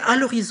 il est à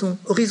l'horizon,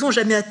 horizon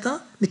jamais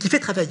atteint, mais qui fait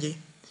travailler,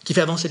 qui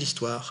fait avancer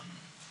l'histoire.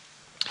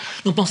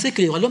 Donc pensez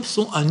que les droits de l'homme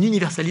sont un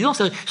universalisant,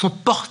 c'est-à-dire qu'ils sont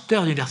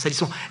porteurs d'universel, ils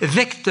sont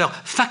vecteurs,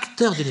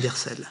 facteurs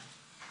d'universel.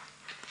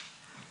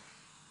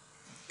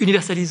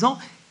 Universalisant,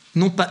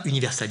 non pas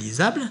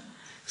universalisable,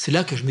 c'est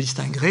là que je me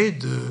distinguerai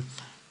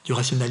du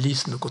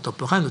rationalisme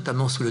contemporain,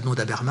 notamment sous le nom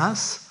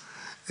d'Habermas,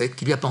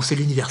 qui lui a pensé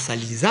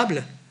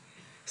l'universalisable.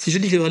 Si je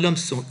dis que les droits de l'homme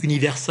sont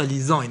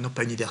universalisants et non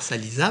pas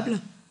universalisables,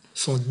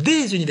 sont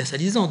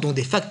désuniversalisants, donc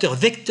des facteurs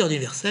vecteurs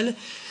d'universel,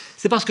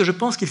 c'est parce que je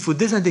pense qu'il faut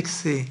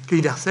désindexer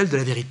l'universel de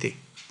la vérité.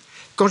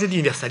 Quand je dis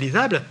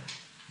universalisable,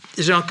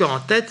 j'ai encore en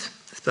tête,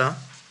 n'est-ce pas,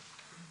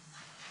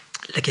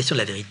 la question de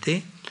la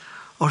vérité.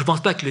 Or, je ne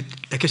pense pas que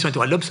la question des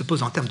droits de l'homme se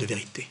pose en termes de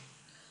vérité.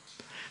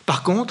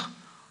 Par contre,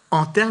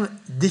 en termes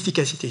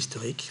d'efficacité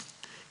historique,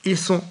 ils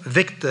sont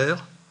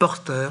vecteurs,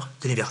 porteurs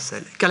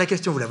d'universel. Car la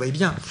question, vous la voyez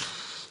bien,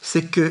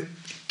 c'est que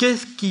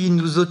qu'est-ce qui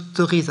nous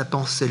autorise à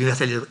penser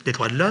l'universel des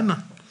droits de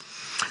l'homme?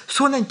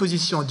 Soit on a une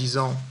position en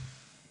disant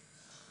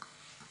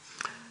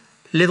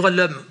les droits de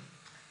l'homme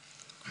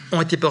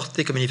ont été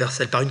portés comme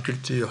universels par une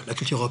culture, la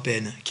culture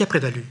européenne, qui a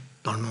prévalu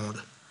dans le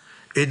monde.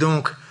 Et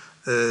donc,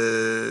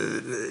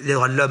 les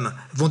droits de l'homme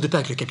vont de pair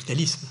avec le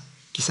capitalisme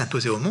qui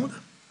s'imposait au monde.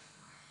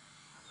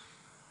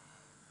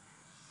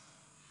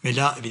 Mais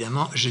là,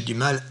 évidemment, j'ai du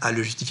mal à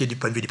le justifier du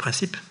point de vue du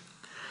principe.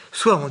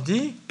 Soit on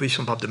dit,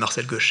 position par exemple de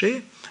Marcel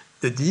Gauchet,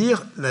 de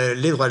dire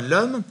les droits de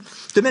l'homme,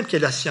 de même qu'il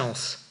y a la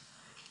science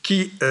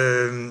qui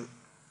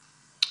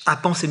a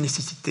pensé une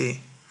nécessité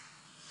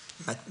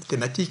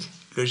mathématique,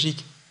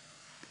 logique,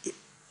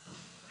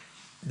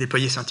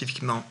 déployée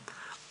scientifiquement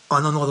en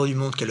un endroit du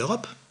monde qu'est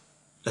l'Europe,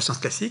 la science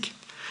classique.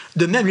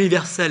 De même,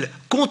 l'universel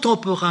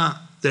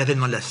contemporain de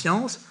l'avènement de la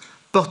science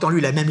porte en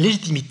lui la même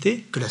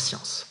légitimité que la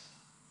science.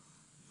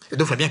 Et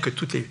donc, il faut bien que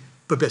toutes les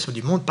populations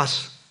du monde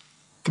passent,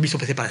 comme ils sont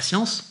passés par la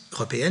science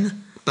européenne,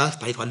 passent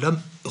par les droits de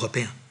l'homme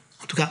européens.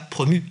 En tout cas,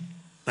 promus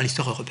dans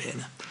l'histoire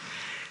européenne.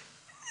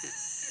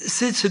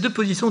 C'est ces deux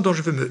positions dont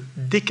je veux me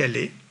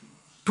décaler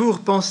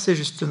pour penser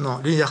justement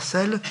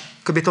l'universel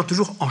comme étant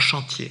toujours en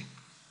chantier.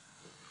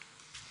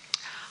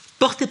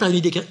 Porté par une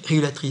idée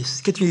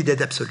régulatrice, qui est une idée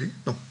d'absolu,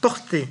 donc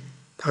porté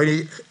par une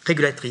idée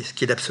régulatrice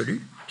qui est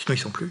d'absolu, sinon ils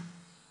ne sont plus,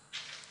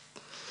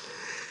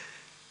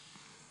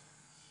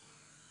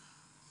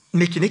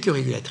 mais qui n'est que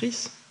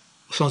régulatrice,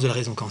 au sens de la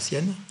raison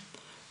kantienne,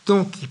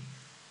 donc qui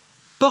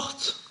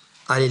porte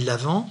à aller de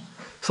l'avant,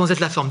 sans être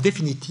la forme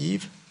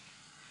définitive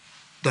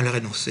dans leur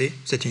énoncé,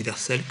 cet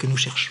universel que nous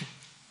cherchons.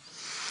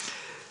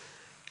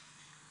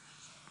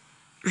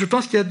 Je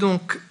pense qu'il y a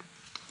donc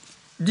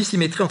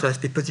dissymétrie entre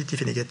l'aspect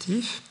positif et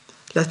négatif.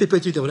 L'aspect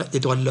positif des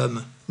droits de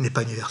l'homme n'est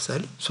pas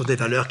universel, ce sont des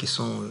valeurs qui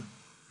sont,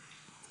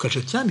 auxquelles je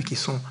tiens, mais qui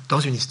sont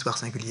dans une histoire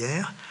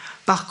singulière.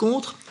 Par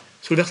contre,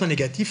 sur le versant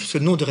négatif, ce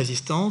nom de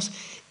résistance,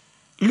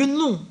 le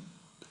nom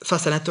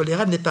face à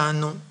l'intolérable n'est pas un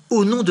nom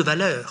au nom de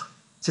valeur,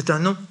 c'est un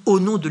nom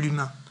au nom de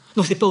l'humain.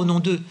 Donc ce n'est pas au nom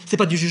d'eux, ce n'est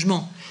pas du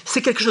jugement,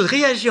 c'est quelque chose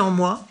réagit en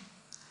moi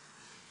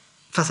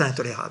face à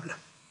l'intolérable.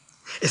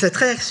 Et cette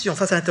réaction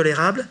face à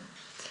l'intolérable,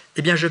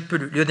 eh bien je peux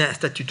lui donner un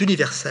statut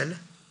d'universel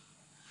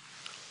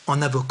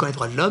en invoquant les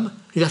droits de l'homme,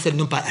 l'universel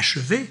non pas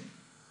achevé,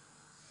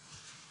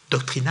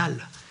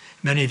 doctrinal,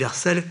 mais un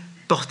universel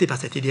porté par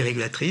cette idée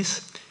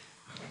régulatrice,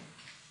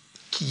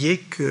 qui est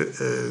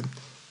que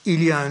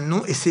il y a un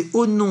nom, et c'est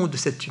au nom de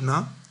cet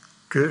humain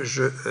que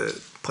je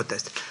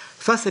proteste.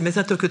 Face à mes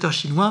interlocuteurs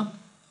chinois,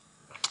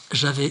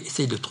 j'avais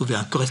essayé de trouver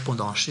un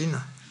correspondant en Chine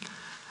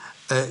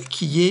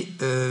qui est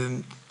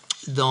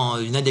dans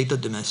une anecdote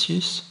de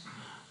Mencius,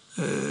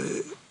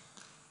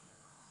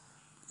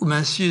 où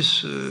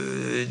Mencius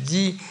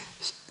dit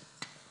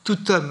 «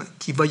 Tout homme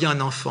qui, voyant un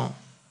enfant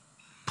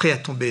prêt à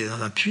tomber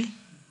dans un puits,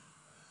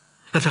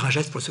 va faire un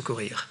geste pour le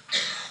secourir.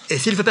 Et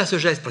s'il ne fait pas ce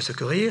geste pour le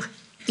secourir,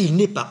 il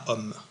n'est pas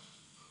homme.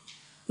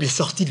 Il est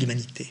sorti de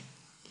l'humanité. »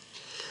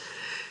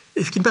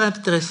 Et ce qui me paraît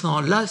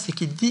intéressant là, c'est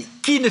qu'il dit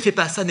 « Qui ne fait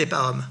pas ça n'est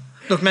pas homme. »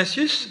 Donc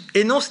Mencius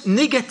énonce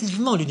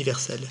négativement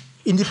l'universel.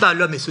 Il ne dit pas «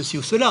 l'homme est ceci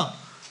ou cela »,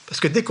 parce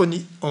que dès qu'on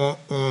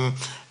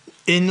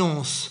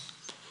énonce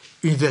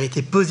une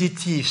vérité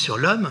positive sur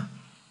l'homme,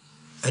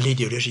 elle est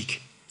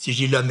idéologique. Si je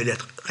dis l'homme est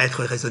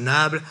être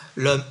raisonnable,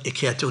 l'homme est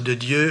créature de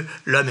Dieu,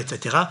 l'homme,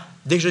 etc.,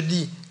 dès que je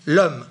dis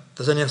l'homme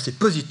dans un sens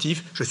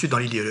positif, je suis dans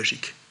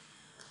l'idéologique.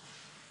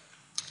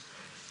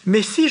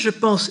 Mais si je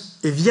pense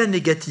via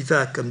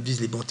negativa, comme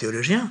disent les bons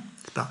théologiens,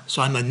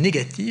 sur un mode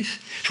négatif,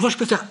 je crois que je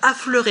peux faire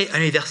affleurer un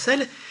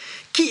universel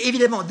qui,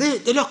 évidemment,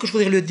 dès lors que je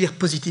voudrais le dire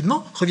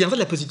positivement, reviendra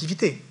de la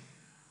positivité.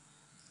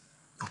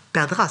 On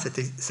perdra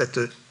cette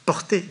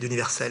portée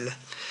d'universel.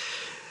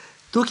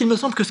 Donc il me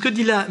semble que ce que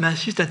dit là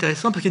Mencius est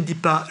intéressant parce qu'il ne dit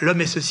pas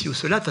l'homme est ceci ou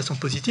cela de façon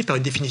positive par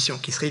une définition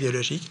qui serait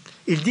idéologique.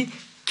 Il dit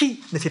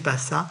qui ne fait pas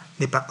ça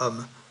n'est pas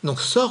homme.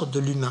 Donc sort de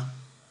l'humain.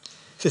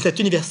 C'est cet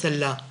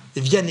universel-là,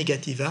 via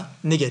negativa,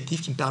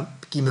 négatif,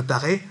 qui me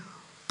paraît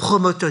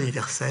promoteur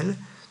universel,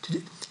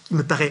 qui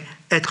me paraît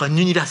être un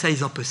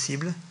universalisant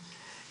possible,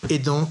 et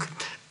donc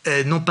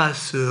non pas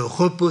se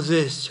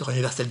reposer sur un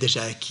universel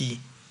déjà acquis,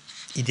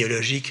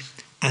 idéologique,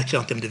 inscrit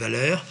en termes de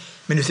valeur,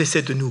 mais ne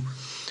cesser de nous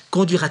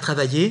conduire à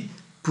travailler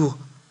pour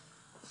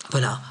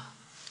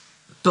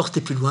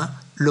porter plus loin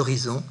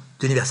l'horizon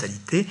de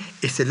l'universalité.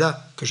 Et c'est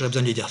là que j'aurai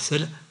besoin de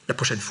l'universel la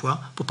prochaine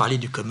fois pour parler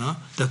du commun,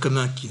 d'un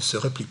commun qui ne se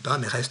replie pas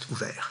mais reste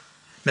ouvert.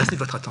 Merci de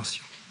votre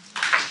attention.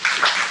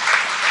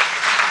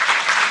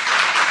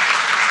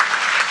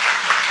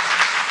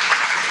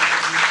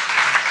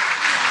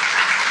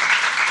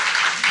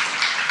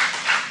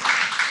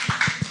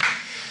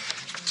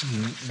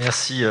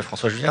 Merci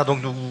François Jullien.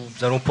 Donc nous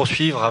allons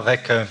poursuivre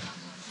avec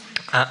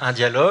un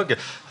dialogue.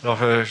 Alors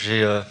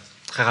j'ai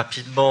très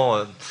rapidement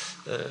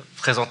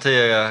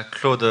présenté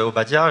Claude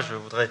Obadia. Je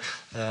voudrais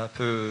un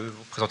peu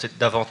vous présenter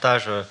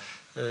davantage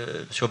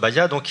M.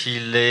 Obadia. Donc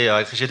il est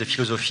agrégé de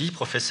philosophie,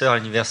 professeur à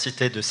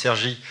l'université de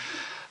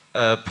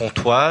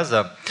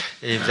Cergy-Pontoise,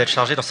 et vous êtes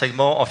chargé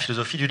d'enseignement en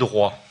philosophie du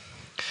droit.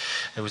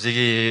 Vous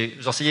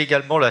enseignez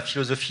également la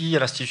philosophie à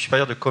l'Institut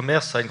supérieur de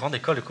commerce, à une grande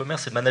école de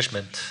commerce et de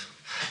management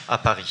à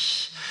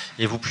Paris.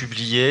 Et vous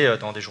publiez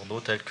dans des journaux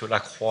tels que La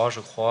Croix, je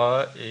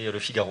crois, et Le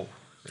Figaro,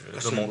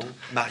 Le Monde.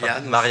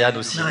 Marianne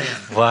aussi. Marianne.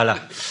 Voilà.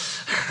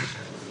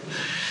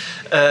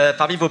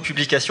 Parmi vos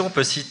publications, on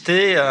peut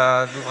citer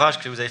un ouvrage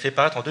que vous avez fait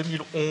paraître en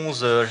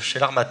 2011 chez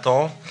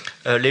l'Harmattan,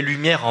 Les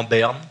Lumières en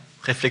Berne,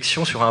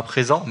 réflexion sur un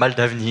présent mal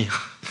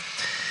d'avenir.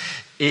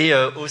 Et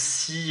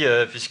aussi,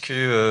 puisque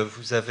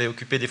vous avez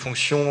occupé des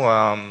fonctions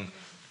à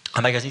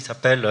un magazine qui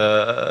s'appelle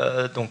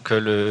donc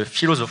Le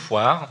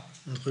Philosophoire.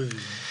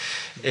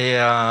 Et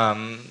un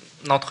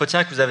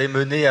entretien que vous avez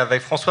mené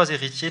avec Françoise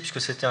Héritier, puisque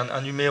c'était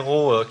un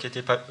numéro qui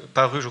était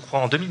paru, je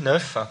crois, en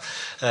 2009,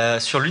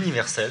 sur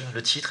l'universel.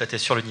 Le titre était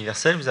sur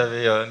l'universel. Vous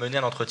avez mené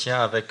un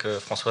entretien avec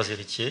Françoise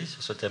Héritier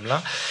sur ce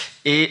thème-là.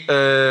 Et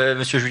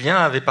M. Jullien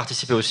avait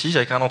participé aussi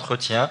avec un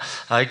entretien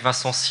avec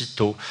Vincent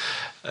Citeau.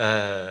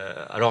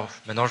 Alors,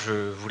 maintenant, je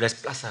vous laisse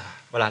place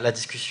à la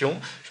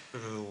discussion.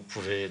 Vous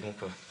pouvez donc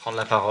prendre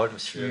la parole,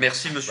 monsieur.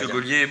 Merci, monsieur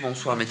Gaulier.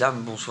 Bonsoir,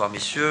 mesdames, bonsoir,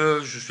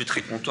 messieurs. Je suis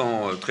très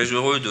content, très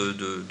heureux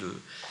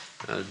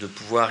de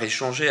pouvoir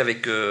échanger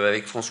avec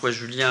François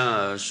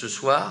Jullien ce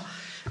soir,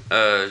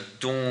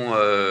 dont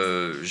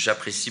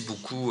j'apprécie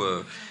beaucoup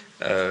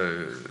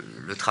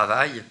le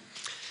travail.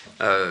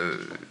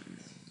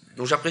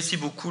 Dont j'apprécie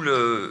beaucoup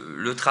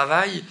le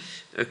travail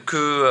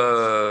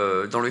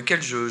dans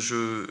lequel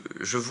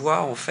je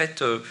vois, en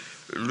fait,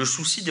 le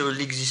souci de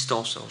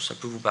l'existence. Alors, ça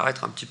peut vous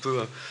paraître un petit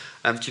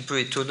peu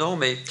étonnant,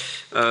 mais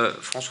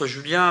François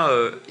Jullien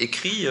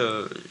écrit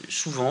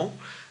souvent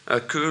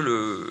que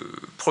le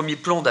premier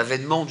plan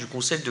d'avènement du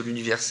concept de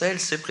l'universel,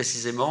 c'est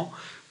précisément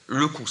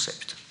le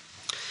concept.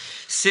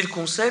 C'est le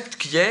concept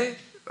qui est,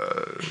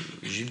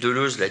 Gilles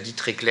Deleuze l'a dit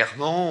très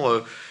clairement,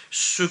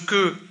 ce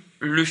que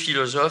le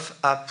philosophe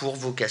a pour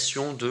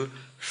vocation de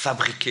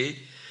fabriquer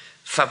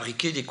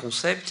des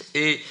concepts.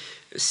 Et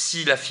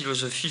si la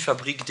philosophie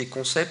fabrique des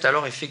concepts,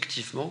 alors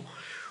effectivement,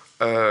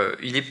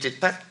 il n'est peut-être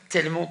pas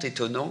tellement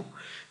étonnant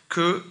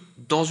que,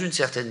 dans une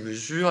certaine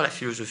mesure, la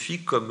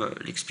philosophie, comme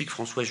l'explique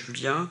François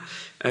Jullien,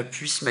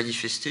 puisse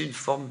manifester une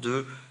forme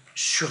de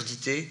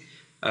surdité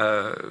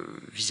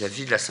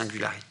vis-à-vis de la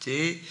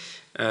singularité,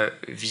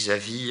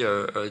 vis-à-vis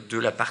de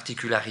la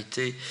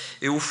particularité.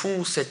 Et au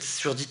fond, cette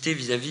surdité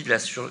vis-à-vis de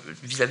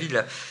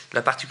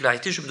la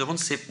particularité, je me demande,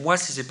 si c'est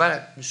pas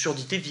une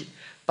surdité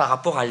par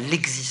rapport à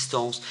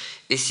l'existence.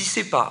 Et si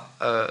c'est pas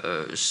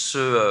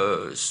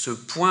ce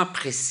point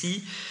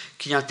précis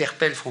qui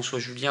interpelle François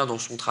Jullien dans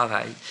son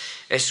travail.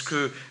 Est-ce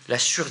que la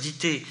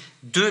surdité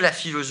de la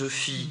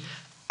philosophie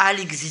à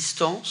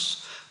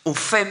l'existence, au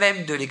fait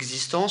même de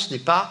l'existence, n'est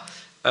pas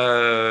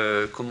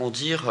ce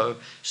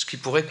qui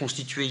pourrait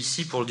constituer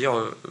ici, pour le dire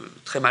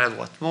très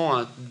maladroitement,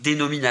 un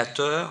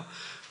dénominateur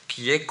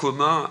qui est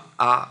commun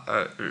à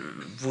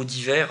vos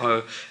divers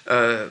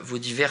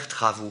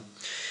travaux.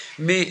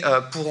 Mais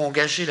pour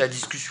engager la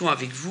discussion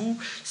avec vous,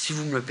 si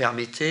vous me le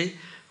permettez,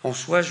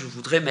 François, je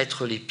voudrais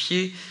mettre les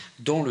pieds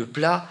dans le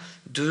plat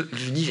de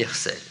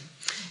l'universel,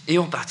 et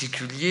en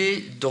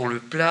particulier dans le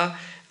plat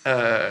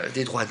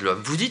des droits de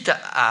l'homme. Vous dites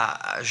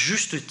à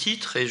juste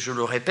titre, et je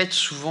le répète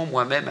souvent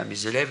moi-même à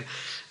mes élèves,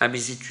 à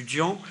mes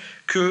étudiants,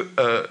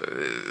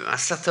 qu'un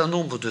certain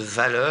nombre de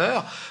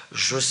valeurs,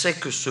 je sais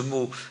que ce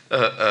mot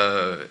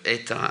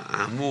est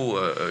un mot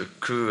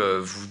que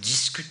vous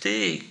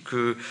discutez,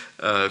 dont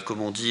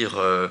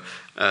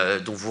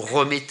vous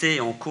remettez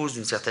en cause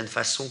d'une certaine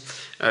façon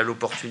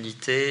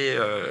l'opportunité,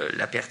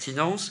 la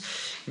pertinence.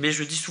 Mais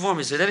je dis souvent à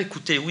mes élèves,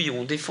 écoutez, oui,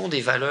 on défend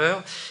des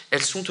valeurs,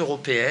 elles sont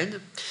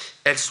européennes,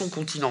 elles sont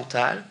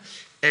continentales,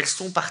 elles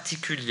sont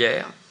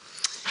particulières.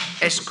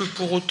 Est-ce que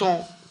pour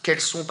autant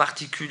qu'elles sont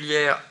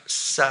particulières,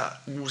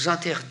 ça nous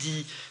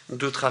interdit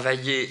de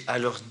travailler à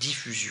leur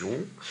diffusion,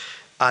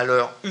 à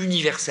leur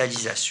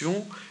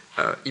universalisation?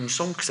 Il me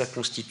semble que ça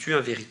constitue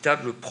un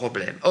véritable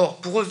problème. Or,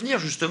 pour revenir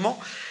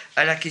justement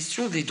à la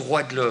question des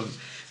droits de l'homme,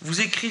 vous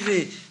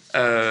écrivez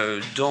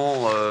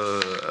dans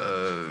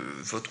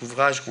votre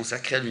ouvrage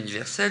consacré à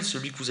l'universel,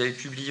 celui que vous avez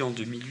publié en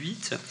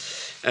 2008,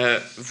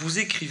 vous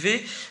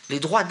écrivez «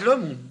 Les droits de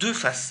l'homme ont deux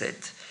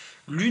facettes.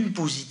 L'une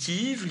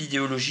positive,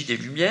 l'idéologie des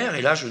Lumières,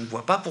 et là je ne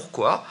vois pas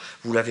pourquoi,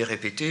 vous l'avez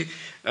répété,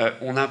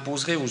 on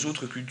imposerait aux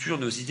autres cultures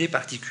nos idées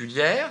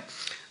particulières.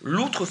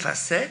 L'autre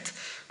facette,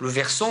 le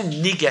versant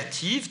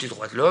négatif des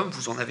droits de l'homme,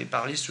 vous en avez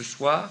parlé ce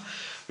soir,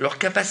 leur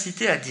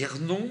capacité à dire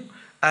non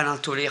à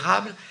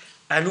l'intolérable,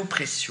 à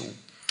l'oppression. »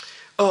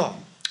 Or,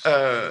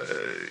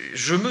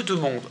 je me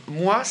demande,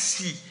 moi,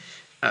 si,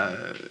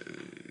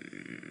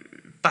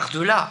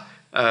 par-delà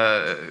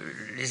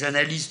les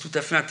analyses tout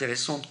à fait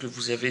intéressantes que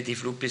vous avez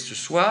développées ce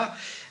soir,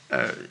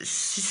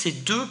 si ces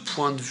deux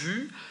points de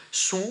vue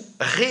sont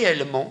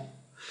réellement,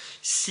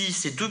 si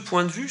ces deux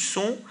points de vue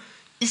sont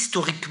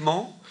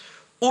historiquement,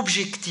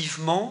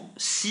 objectivement,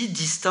 si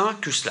distincts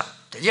que cela.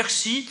 C'est-à-dire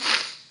si,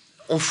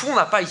 au fond, on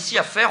n'a pas ici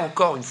à faire,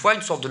 encore une fois,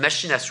 une sorte de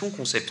machination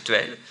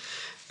conceptuelle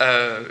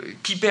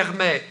qui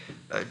permet,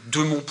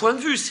 de mon point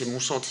de vue, c'est mon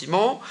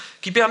sentiment,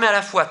 qui permet à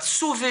la fois de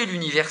sauver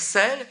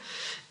l'universel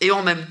et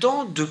en même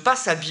temps de ne pas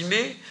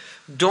s'abîmer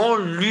dans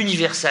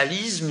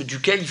l'universalisme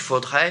duquel il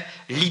faudrait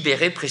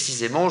libérer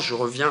précisément. Je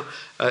reviens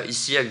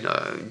ici à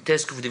une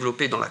thèse que vous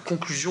développez dans la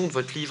conclusion de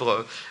votre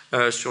livre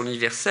sur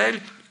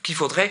l'universel, qu'il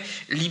faudrait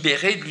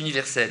libérer de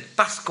l'universel.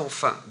 Parce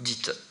qu'enfin,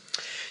 dites,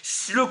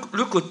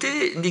 le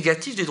côté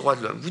négatif des droits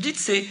de l'homme, vous dites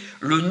c'est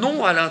le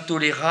non à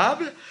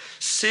l'intolérable,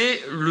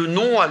 c'est le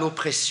non à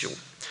l'oppression.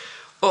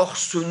 Or,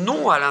 ce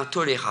non à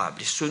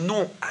l'intolérable et ce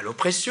non à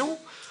l'oppression,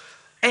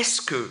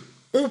 est-ce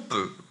qu'on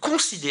peut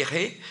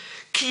considérer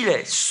qu'il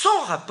est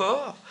sans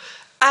rapport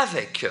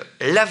avec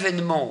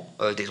l'avènement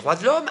des droits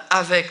de l'homme,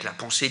 avec la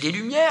pensée des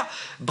Lumières,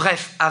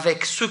 bref,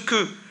 avec ce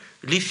que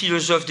les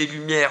philosophes des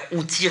Lumières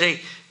ont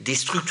tiré des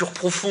structures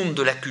profondes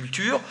de la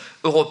culture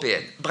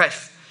européenne.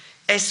 Bref,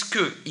 est-ce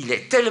qu'il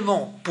est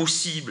tellement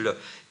possible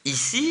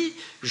ici,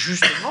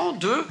 justement,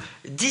 de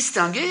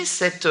distinguer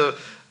cet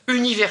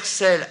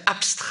universel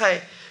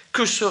abstrait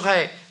que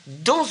serait,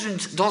 dans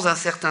un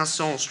certain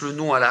sens, le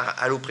non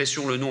à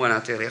l'oppression, le non à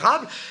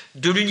l'intolérable,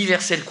 de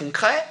l'universel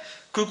concret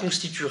que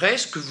constituerait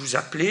ce que vous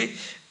appelez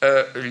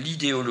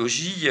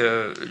l'idéologie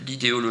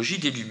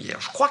des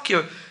Lumières. Je crois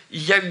qu'il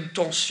y a une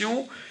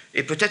tension,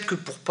 et peut-être que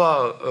pour ne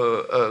pas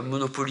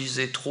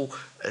monopoliser trop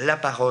la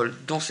parole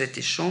dans cet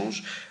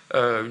échange,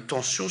 une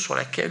tension sur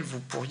laquelle vous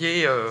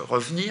pourriez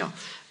revenir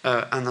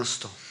un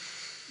instant.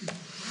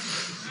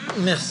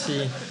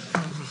 Merci.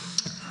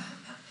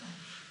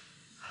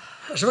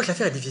 Je vois que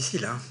l'affaire est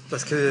difficile, hein,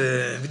 parce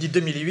que vous dites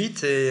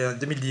 2008 et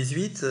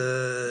 2018,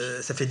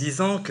 ça fait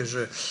 10 ans que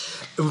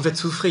vous me faites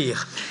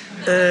souffrir.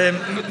 Il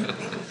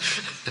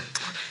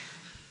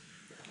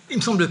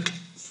me semble que...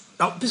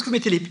 Alors, puisque vous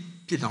mettez les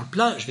pieds dans le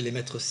plat, je vais les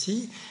mettre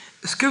aussi.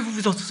 Ce que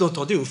vous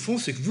entendez, au fond,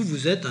 c'est que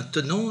vous êtes un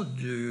tenant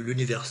de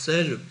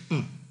l'universel...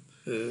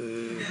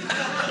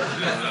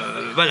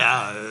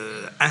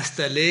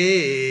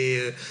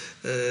 installé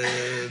et...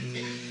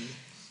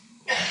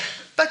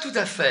 Pas tout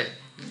à fait.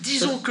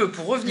 Disons que,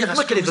 pour revenir à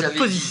ce que vous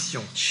avez dit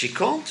chez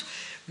Kant,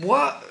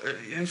 moi,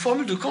 il y a une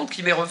formule de Kant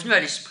qui m'est revenue à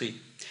l'esprit.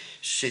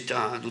 C'est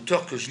un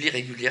auteur que je lis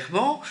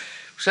régulièrement.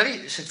 Vous savez,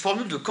 cette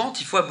formule de Kant,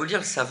 il faut abolir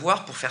le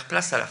savoir pour faire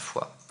place à la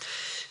foi.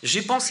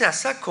 J'ai pensé à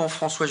ça quand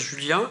François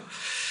Jullien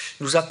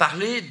nous a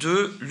parlé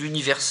de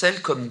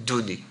l'universel comme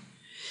donnée.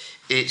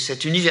 Et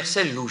cet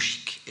universel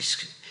logique.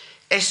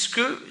 Est-ce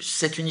que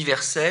cet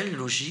universel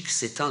logique,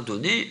 c'est un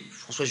donné?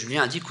 François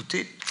Jullien a dit,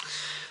 écoutez,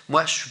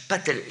 moi, je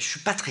ne suis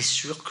pas très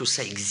sûr que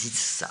ça existe,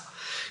 ça.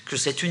 Que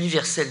cet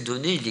universel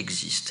donné, il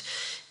existe.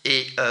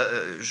 Et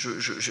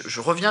je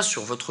reviens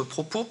sur votre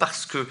propos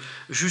parce que,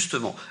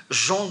 justement,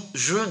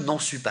 je n'en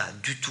suis pas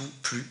du tout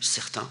plus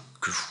certain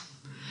que vous.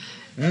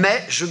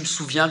 Mais je me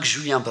souviens que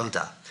Julien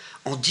Benda,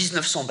 en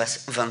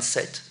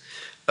 1927,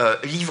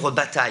 livre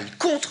bataille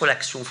contre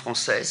l'action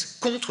française,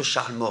 contre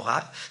Charles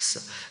Maurras,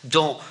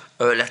 dans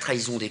La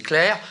trahison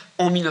déclare,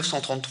 en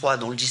 1933,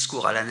 dans le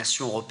discours à la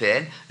nation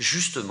européenne,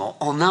 justement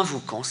en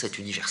invoquant cet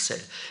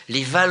universel.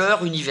 Les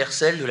valeurs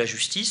universelles de la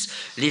justice,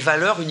 les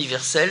valeurs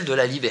universelles de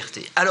la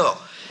liberté.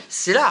 Alors,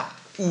 c'est là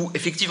où,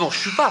 effectivement, je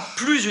ne suis pas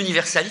plus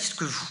universaliste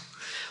que vous.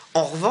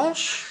 En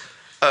revanche,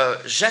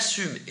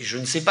 j'assume, et je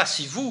ne sais pas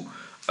si vous,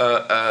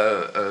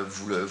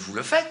 vous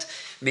le faites,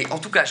 mais en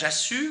tout cas,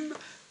 j'assume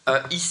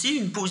ici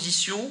une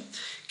position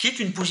qui est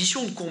une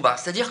position de combat.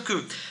 C'est-à-dire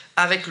que,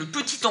 avec le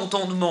petit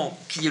entendement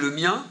qui est le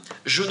mien,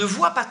 je ne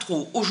vois pas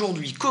trop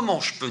aujourd'hui comment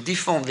je peux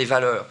défendre les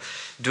valeurs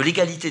de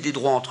l'égalité des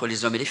droits entre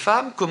les hommes et les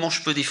femmes, comment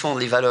je peux défendre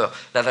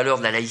la valeur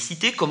de la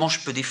laïcité, comment je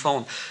peux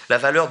défendre la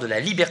valeur de la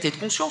liberté de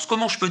conscience,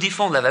 comment je peux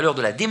défendre la valeur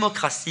de la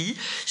démocratie,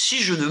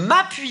 si je ne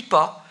m'appuie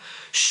pas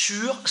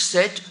sur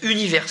cet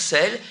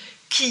universel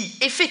qui,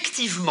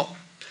 effectivement,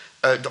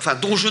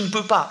 dont je ne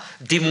peux pas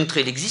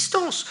démontrer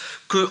l'existence,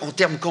 que, en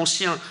termes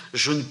kantiens,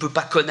 je ne peux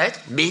pas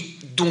connaître, mais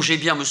dont j'ai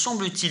bien, me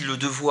semble-t-il, le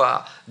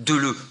devoir de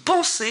le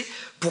penser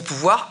pour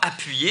pouvoir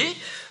appuyer,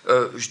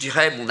 je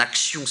dirais, mon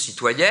action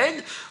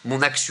citoyenne,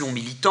 mon action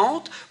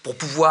militante, pour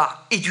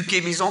pouvoir éduquer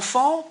mes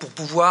enfants, pour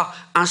pouvoir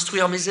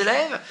instruire mes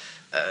élèves.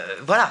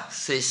 Voilà,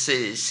 c'est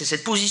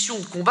cette position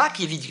de combat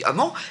qui,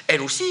 évidemment,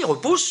 elle aussi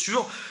repose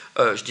sur,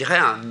 je dirais,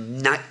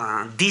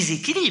 un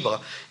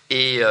déséquilibre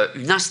et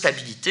une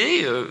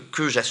instabilité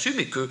que j'assume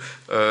et que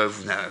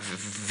vous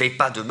n'avez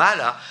pas de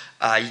mal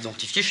à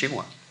identifier chez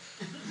moi.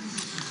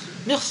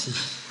 Merci.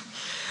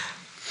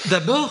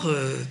 D'abord,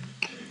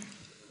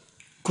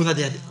 qu'on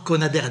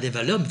adhère à des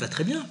valeurs me va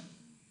très bien.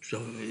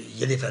 Il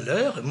y a des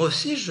valeurs. Moi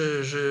aussi,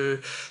 je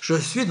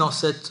suis dans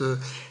cette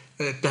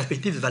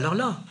perspective de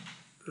valeurs-là.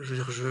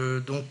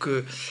 Donc,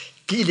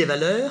 qu'il y ait des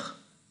valeurs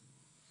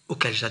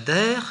auxquelles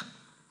j'adhère,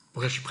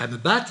 auxquelles je suis prêt à me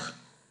battre,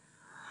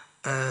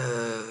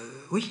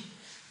 oui.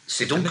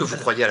 C'est donc que vous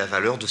croyez à la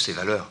valeur de ces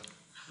valeurs.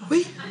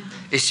 Oui.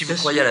 Et si vous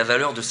croyez à la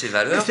valeur de ces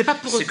valeurs, c'est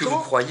que vous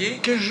croyez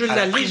à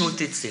la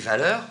primauté de ces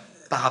valeurs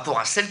par rapport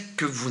à celles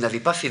que vous n'avez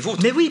pas fait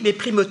vôtres. Mais oui, mais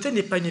primauté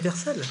n'est pas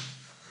universelle.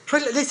 Je crois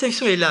que la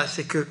distinction est là,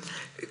 c'est que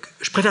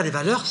je préfère des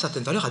valeurs,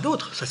 certaines valeurs à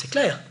d'autres, ça c'est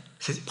clair.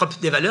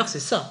 Des valeurs, c'est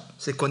ça.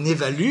 C'est qu'on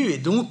évalue et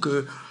donc,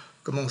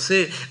 comme on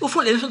sait... Au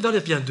fond, la notion de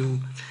valeur vient d'où?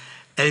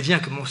 Elle vient,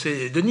 comme on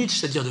sait, de Nietzsche,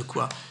 c'est-à-dire de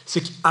quoi?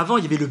 C'est qu'avant,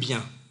 il y avait le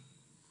bien.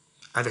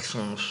 Avec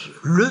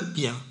le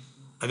bien,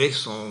 avec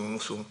son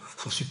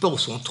support ou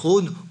son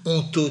trône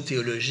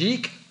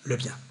ontothéologique, le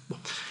bien. Bon.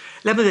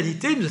 La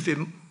modalité nous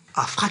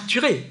a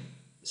fracturé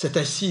cette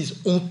assise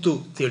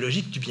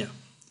ontothéologique du bien.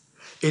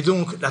 Et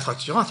donc, la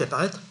fracturant a fait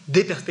apparaître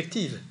des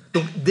perspectives,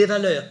 donc des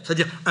valeurs,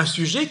 c'est-à-dire un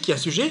sujet qui est un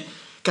sujet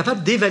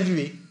capable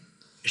d'évaluer.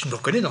 Et je me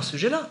reconnais dans ce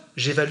sujet-là.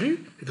 J'évalue,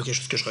 donc il y a des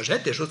choses que je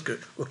rejette, des choses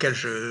auxquelles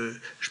je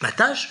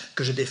m'attache,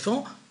 que je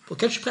défends, pour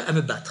lesquelles je suis prêt à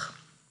me battre.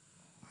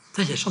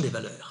 Ça, il y a le champ des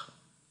valeurs.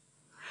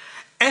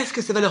 Est-ce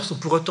que ces valeurs sont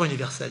pour autant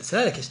universelles? C'est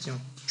là la question.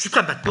 Je suis prêt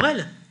à me battre pour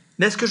elles,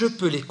 mais est-ce que je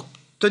peux les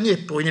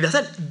tenir pour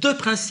universelles de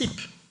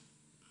principe?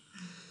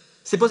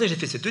 C'est pour ça que j'ai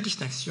fait ces deux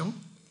distinctions.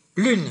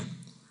 L'une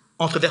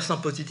entre versant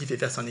positif et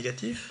versant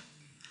négatif,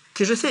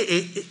 que je sais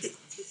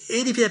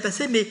est difficile à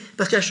passer, mais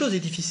parce que la chose est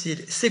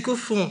difficile. C'est qu'au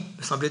fond,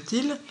 me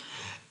semble-t-il,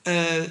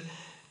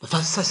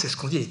 enfin ça c'est ce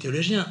qu'on dit les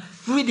théologiens,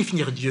 vous voulez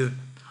définir Dieu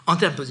en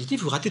termes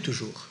positifs, vous ratez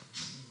toujours.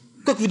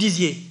 Quoi que vous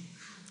disiez,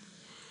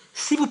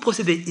 si vous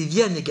procédez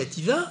via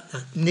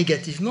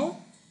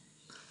négativement,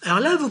 alors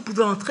là, vous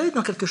pouvez entrer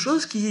dans quelque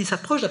chose qui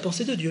s'approche de la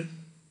pensée de Dieu.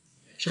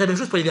 Je dirais la même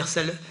chose pour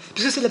l'universel,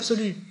 puisque c'est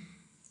l'absolu.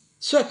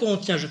 Ce à quoi on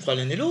tient, je crois,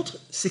 l'un et l'autre,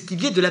 c'est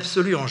qu'il y ait de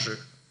l'absolu en jeu.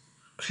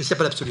 Parce que s'il n'y a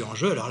pas d'absolu en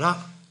jeu, alors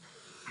là,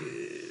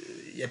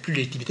 il n'y a plus de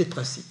légitimité de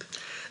principe.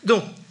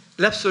 Donc,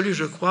 l'absolu,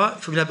 je crois,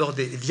 il faut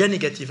l'aborder via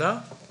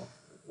negativa,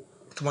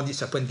 comment on dit,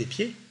 ça pointe des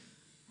pieds,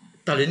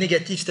 par le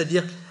négatif,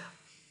 c'est-à-dire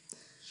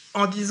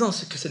en disant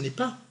ce que ce n'est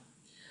pas,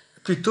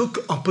 plutôt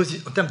qu'en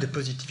termes de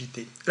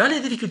positivité. Là, la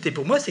difficulté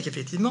pour moi, c'est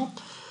qu'effectivement,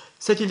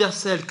 cet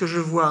universel que je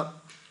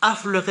vois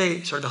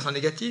affleurer sur le versant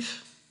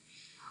négatif,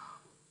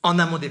 en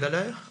amont des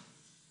valeurs,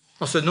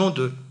 en ce nom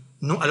de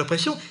non à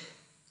l'oppression,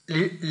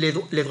 les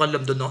droits de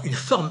l'homme donnant une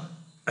forme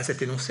à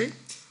cet énoncé,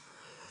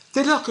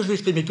 dès lors que je vais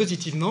exprimer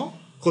positivement,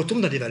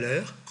 retombe dans les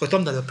valeurs,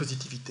 retombe dans la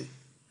positivité.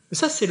 Mais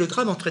ça, c'est le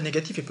drame entre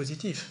négatif et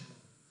positif.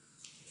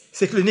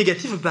 C'est que le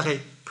négatif me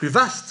paraît plus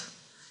vaste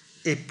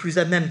et plus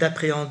à même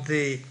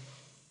d'appréhender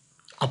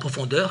en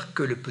profondeur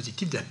que le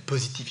positif de la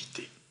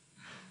positivité.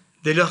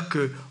 Dès lors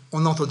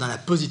qu'on entre dans la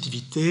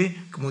positivité,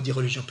 comme on dit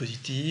religion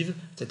positive,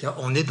 etc.,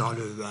 on est dans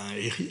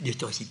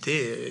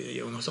l'historicité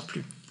et on n'en sort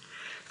plus.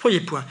 Premier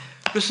point.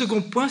 Le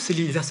second point, c'est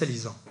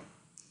l'universalisant.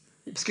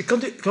 Parce que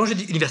quand je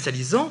dis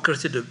universalisant, quand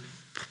j'essaie de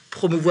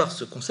promouvoir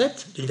ce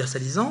concept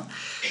d'universalisant,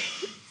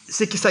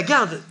 c'est que ça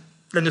garde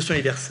la notion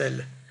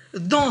universelle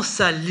dans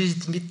sa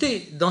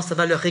légitimité, dans sa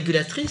valeur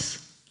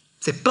régulatrice.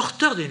 C'est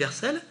porteur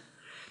d'universel,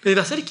 mais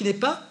universel qui n'est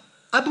pas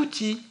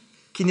abouti,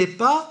 qui n'est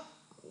pas...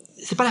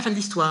 C'est pas la fin de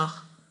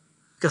l'histoire.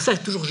 Car ça,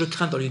 toujours je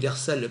crains dans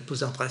l'universel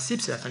posé en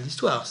principe, c'est la fin de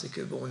l'histoire. C'est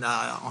que bon,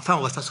 enfin,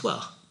 on va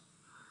s'asseoir.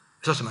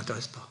 Ça ne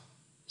m'intéresse pas.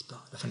 C'est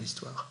pas la fin de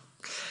l'histoire.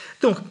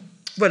 Donc,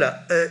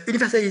 voilà.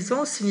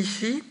 Universalisant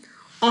signifie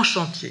en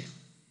chantier.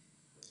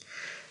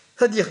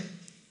 C'est-à-dire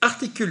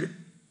articule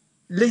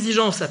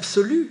l'exigence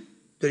absolue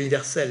de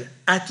l'universel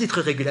à titre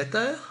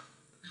régulateur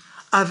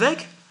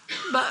avec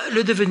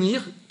le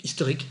devenir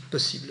historique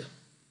possible.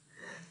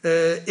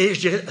 Et je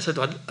dirais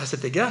à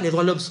cet égard, les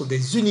droits de l'homme sont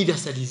des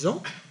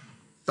universalisants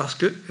parce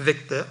que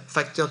vecteurs,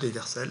 facteurs de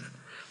l'universel,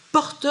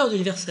 porteurs de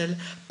l'universel,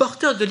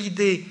 porteurs de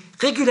l'idée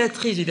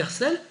régulatrice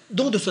universelle,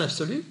 donc de son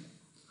absolu,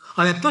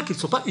 en même temps qu'ils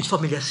ne sont pas une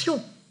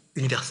formulation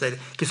universelle,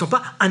 qu'ils ne sont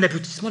pas un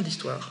aboutissement de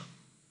l'histoire.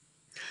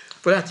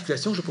 Voilà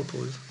l'articulation que je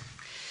propose.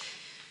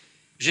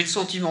 J'ai le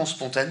sentiment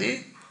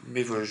spontané,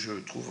 mais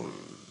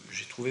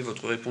j'ai trouvé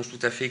votre réponse tout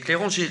à fait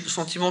éclairante, j'ai le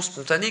sentiment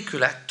spontané que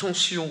la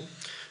tension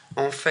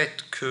en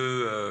fait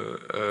que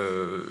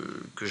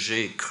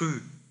j'ai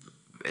cru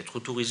être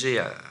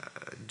autorisé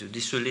de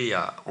déceler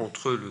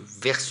entre le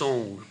versant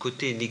ou le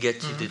côté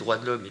négatif des droits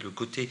de l'homme et le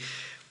côté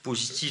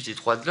positif des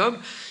droits de l'homme,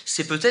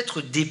 c'est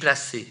peut-être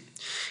déplacé.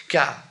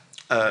 Car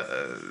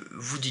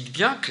vous dites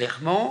bien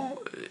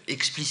clairement,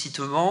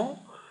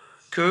 explicitement,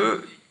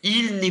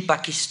 qu'il n'est pas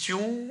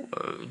question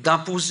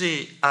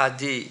d'imposer à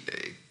des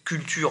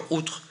cultures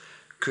autres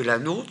que la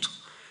nôtre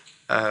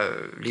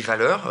les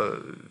valeurs,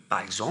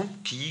 par exemple,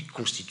 qui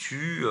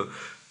constituent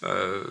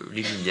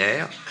les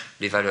Lumières,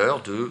 les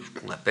valeurs de ce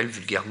qu'on appelle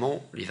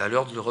vulgairement les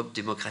valeurs de l'Europe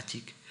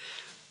démocratique.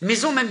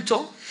 Mais en même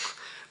temps,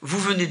 vous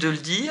venez de le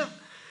dire,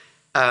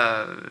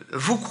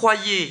 vous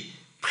croyez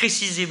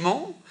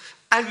précisément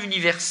à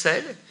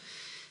l'universel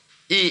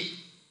et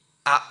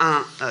à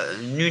un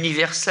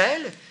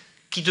universel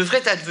qui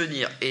devrait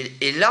advenir.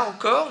 Et là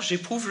encore,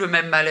 j'éprouve le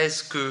même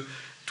malaise que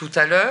tout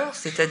à l'heure,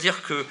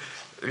 c'est-à-dire que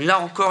là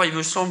encore, il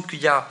me semble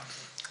qu'il y a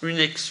une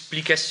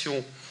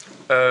explication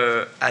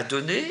à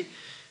donner,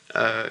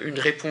 une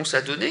réponse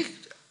à donner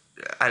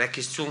à la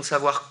question de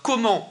savoir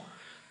comment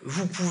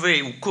vous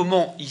pouvez ou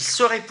comment il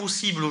serait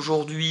possible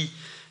aujourd'hui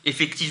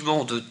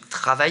effectivement de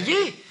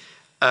travailler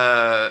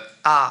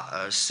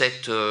à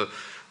cette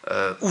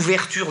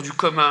ouverture du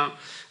commun,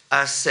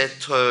 à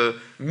cette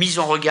mise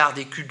en regard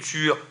des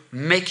cultures,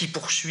 mais qui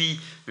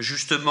poursuit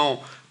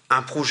justement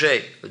un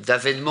projet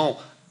d'avènement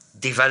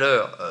des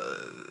valeurs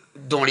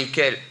dans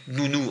lesquelles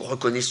nous nous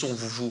reconnaissons,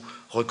 vous vous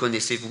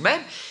reconnaissez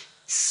vous-même,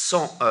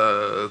 sans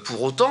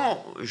pour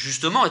autant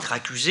justement être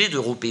accusé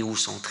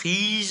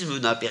d'européocentrisme,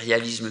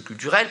 d'impérialisme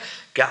culturel,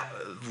 car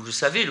vous le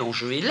savez,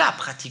 l'enjeu est là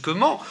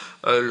pratiquement,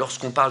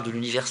 lorsqu'on parle de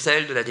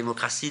l'universel, de la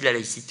démocratie, de la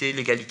laïcité, de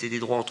l'égalité des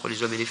droits entre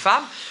les hommes et les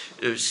femmes,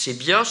 c'est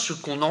bien ce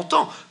qu'on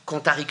entend. Quand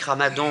Tariq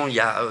Ramadan, il y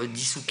a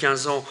 10 ou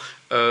 15 ans,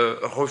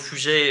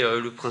 refusait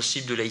le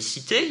principe de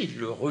laïcité, il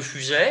le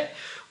refusait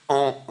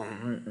en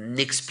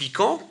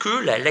expliquant que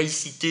la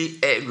laïcité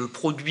est le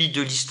produit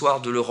de l'histoire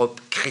de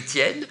l'Europe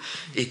chrétienne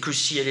et que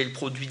si elle est le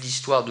produit de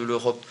l'histoire de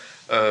l'Europe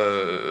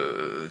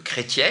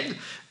chrétienne,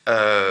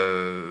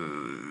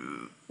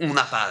 on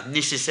n'a pas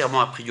nécessairement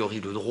a priori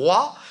le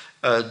droit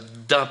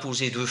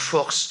d'imposer de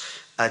force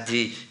à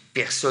des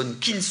personnes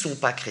qui ne sont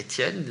pas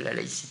chrétiennes la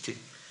laïcité.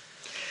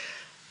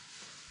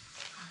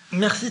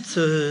 Merci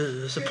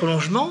de ce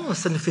prolongement,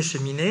 ça nous fait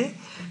cheminer.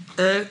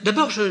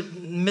 D'abord, je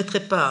ne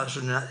mettrai pas...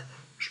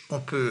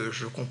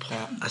 je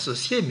comprends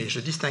associer, mais je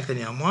distinguerai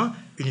néanmoins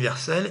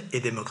universel et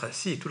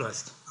démocratie et tout le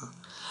reste.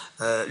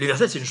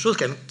 L'universel, c'est une chose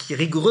quand même qui est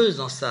rigoureuse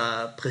dans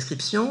sa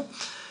prescription.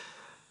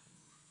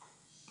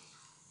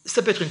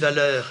 Ça peut être une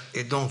valeur,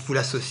 et donc vous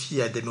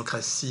l'associez à la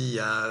démocratie,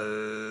 à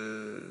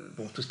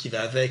tout ce qui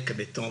va avec, comme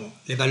étant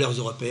les valeurs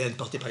européennes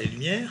portées par les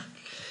Lumières.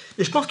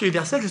 Mais je pense que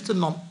l'universel,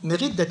 justement,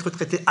 mérite d'être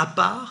traité à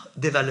part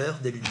des valeurs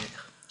des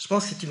Lumières. Je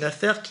pense que c'est une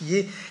affaire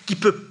qui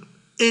peut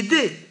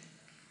aider,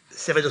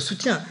 servir de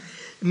soutien,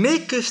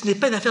 mais que ce n'est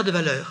pas une affaire de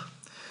valeur.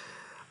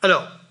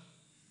 Alors,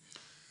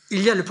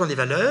 il y a le plan des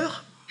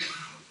valeurs,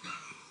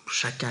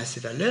 chacun a ses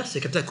valeurs,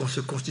 c'est comme ça qu'on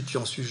se constitue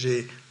en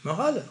sujet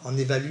moral, en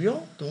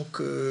évaluant, donc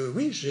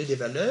oui, j'ai des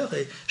valeurs,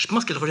 et je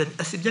pense qu'elles rejoignent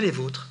assez bien les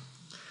vôtres,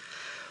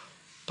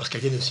 parce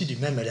qu'elles viennent aussi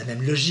de la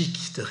même logique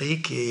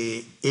historique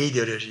et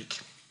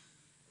idéologique.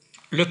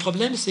 Le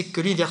problème, c'est que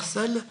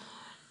l'universel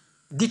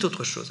dit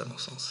autre chose, à mon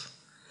sens.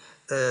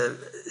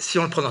 Si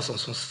on le prend dans son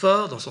sens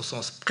fort, dans son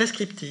sens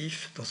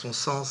prescriptif, dans son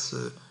sens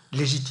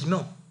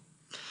légitimant.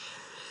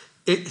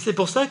 Et c'est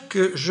pour ça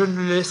que je ne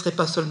le laisserai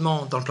pas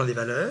seulement dans le plan des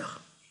valeurs,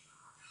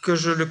 que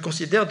je le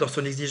considère dans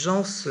son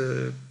exigence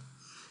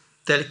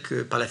telle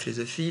que par la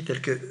philosophie,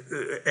 telle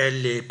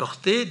qu'elle est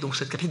portée, donc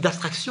cette capacité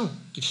d'abstraction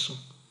qu'ils sont.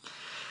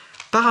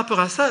 Par rapport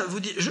à ça, vous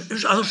dites,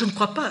 alors je ne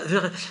crois pas,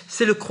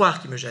 c'est le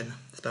croire qui me gêne,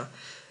 n'est-ce pas?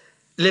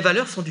 Les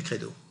valeurs sont du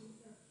credo.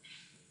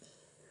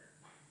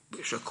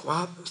 Je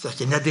crois, c'est-à-dire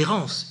qu'il y a une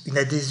adhérence, une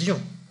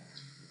adhésion,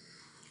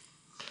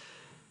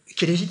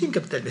 qui est légitime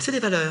comme telle, mais c'est des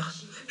valeurs.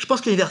 Je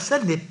pense que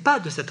l'universel n'est pas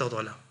de cet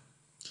ordre-là.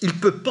 Il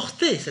peut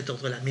porter cet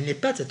ordre-là, mais il n'est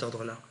pas de cet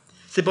ordre-là.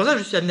 C'est pour ça que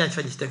je suis amené à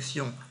faire une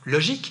distinction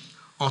logique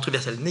entre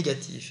l'universel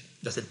négatif et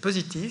l'universel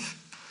positif,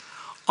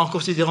 en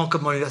considérant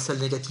comment l'universel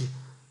négatif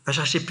va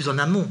chercher plus en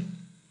amont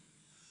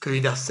que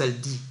l'universel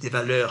dit des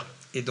valeurs,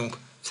 et donc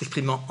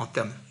s'exprimant en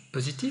termes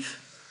positifs,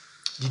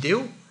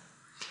 d'idéaux.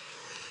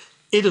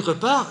 Et d'autre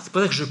part, c'est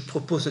pour ça que je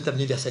propose ce terme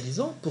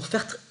universalisant,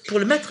 pour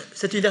le mettre,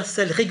 cet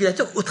universel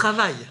régulateur, au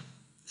travail.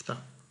 C'est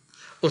pas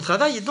au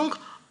travail, et donc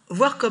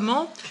voir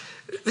comment...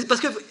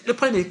 Parce que le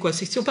problème est quoi?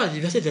 C'est que si on parle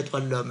d'universalité des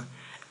droits de l'homme,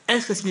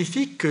 est-ce que ça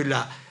signifie que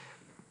la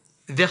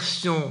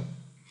version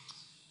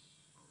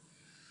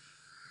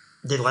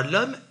des droits de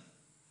l'homme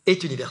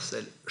est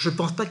universelle? Je ne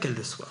pense pas qu'elle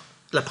le soit.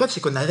 La preuve, c'est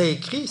qu'on a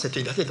réécrit cette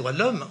universalité des droits de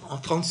l'homme en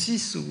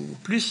 36 ou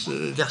plus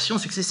versions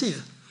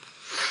successives.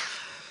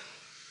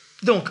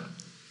 Donc,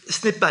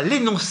 ce n'est pas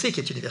l'énoncé qui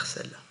est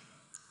universel.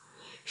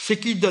 C'est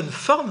qu'il donne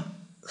forme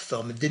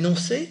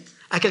d'énoncé,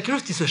 à quelque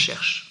chose qui se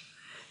cherche,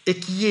 et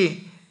qui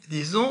est,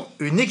 disons,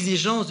 une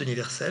exigence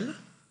d'universel,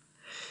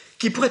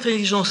 qui pourrait être une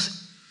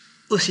exigence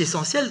aussi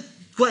essentielle,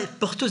 doit être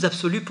porteuse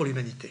absolue pour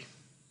l'humanité.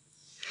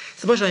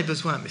 C'est moi j'en ai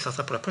besoin, mais ça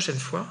sera pour la prochaine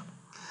fois,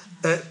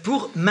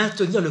 pour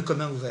maintenir le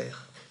commun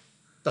ouvert.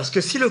 Parce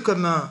que si le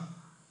commun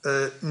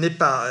n'est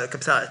pas,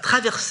 comme ça,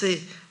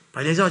 traversé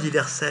par une exigence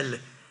universelle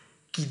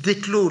qui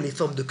déclôt les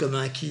formes de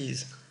commun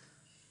acquises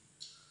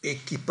et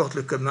qui porte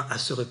le commun à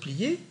se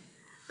replier,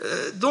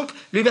 donc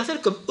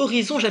l'universel comme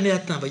horizon jamais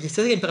atteint. Vous voyez,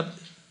 c'est ça qui est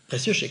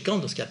précieux chez Kant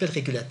dans ce qu'il appelle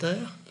régulateur.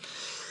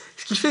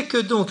 Ce qui fait que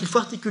donc il faut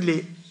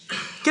articuler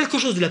quelque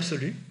chose de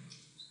l'absolu,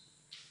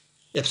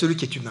 l'absolu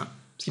qui est humain,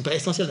 ce qui me paraît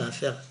essentiel dans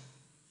l'affaire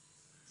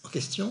en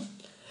question,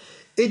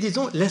 et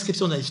disons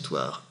l'inscription dans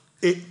l'histoire.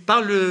 Et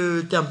par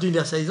le terme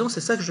d'universalisation,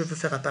 c'est ça que je veux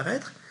faire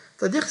apparaître,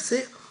 c'est-à-dire que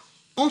c'est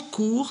en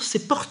cours,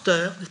 c'est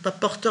porteur, n'est-ce pas,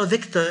 porteur,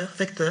 vecteur,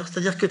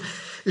 c'est-à-dire que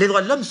les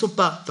droits de l'homme ne sont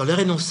pas, dans leur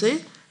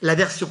énoncé, la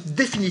version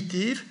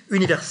définitive,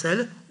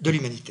 universelle de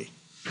l'humanité.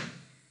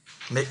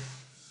 Mais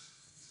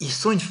ils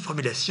sont une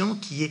formulation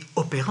qui est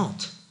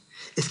opérante.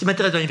 Et ce qui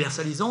m'intéresse dans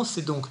l'universalisant,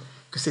 c'est donc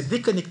que c'est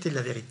déconnecté de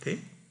la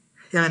vérité,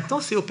 et en même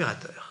temps, c'est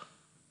opérateur.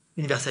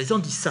 L'universalisant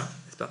dit ça,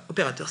 n'est-ce pas,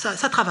 opérateur,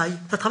 ça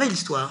travaille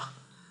l'histoire.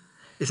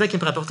 Et ça qui me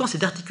paraît important, c'est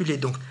d'articuler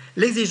donc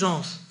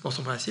l'exigence dans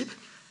son principe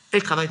et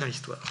le travail dans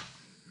l'histoire.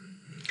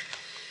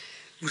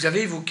 Vous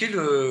avez évoqué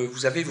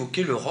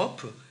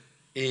l'Europe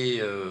et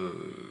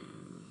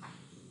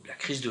la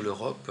crise de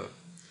l'Europe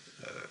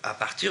à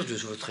partir de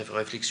votre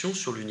réflexion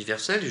sur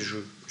l'universel, et je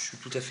suis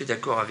tout à fait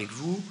d'accord avec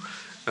vous,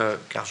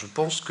 car je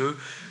pense que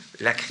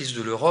la crise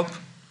de l'Europe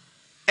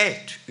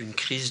est une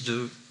crise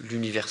de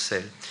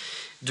l'universel.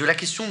 De la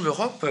question de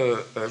l'Europe,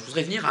 je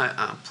voudrais venir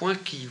à un point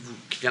qui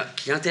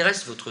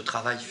intéresse votre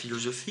travail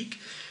philosophique.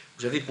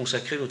 Vous avez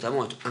consacré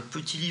notamment un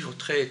petit livre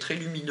très, très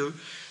lumineux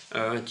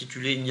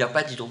intitulé « Il n'y a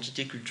pas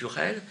d'identité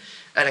culturelle »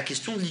 à la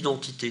question de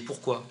l'identité.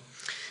 Pourquoi ?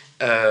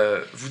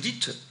 Vous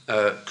dites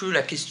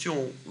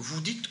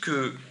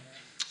que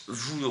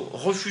vous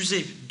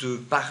refusez de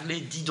parler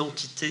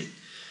d'identité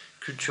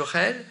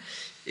culturelle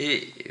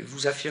et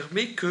vous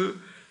affirmez que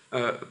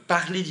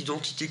parler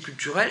d'identité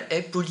culturelle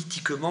est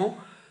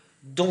politiquement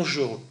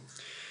dangereux.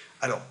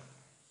 Alors,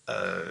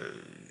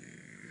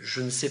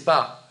 je ne sais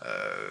pas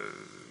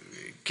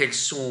quelles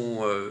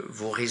sont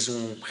vos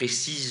raisons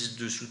précises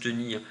de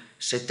soutenir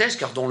cette thèse,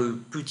 car dans le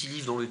petit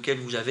livre dans lequel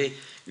vous avez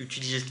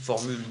utilisé cette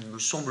formule, il ne me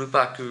semble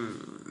pas que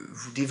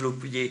vous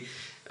développiez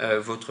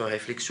votre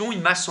réflexion.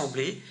 Il m'a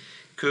semblé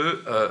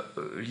que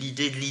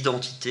l'idée de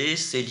l'identité,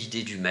 c'est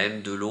l'idée du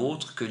même, de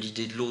l'autre, que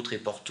l'idée de l'autre est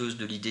porteuse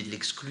de l'idée de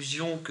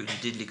l'exclusion, que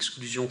l'idée de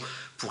l'exclusion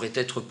pourrait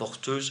être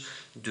porteuse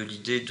de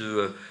l'idée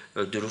de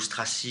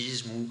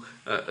l'ostracisme ou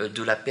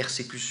de la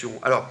persécution.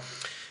 Alors,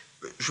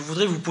 je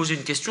voudrais vous poser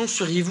une question.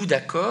 Seriez-vous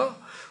d'accord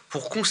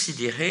pour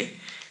considérer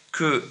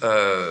que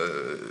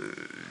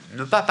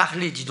ne pas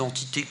parler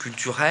d'identité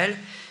culturelle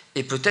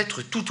est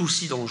peut-être tout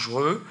aussi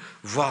dangereux,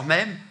 voire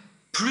même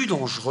plus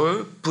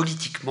dangereux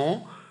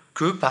politiquement,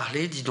 que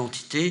parler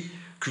d'identité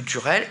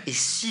culturelle, et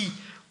si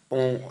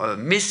on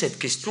met cette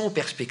question en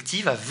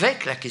perspective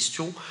avec la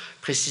question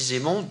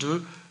précisément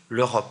de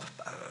l'Europe.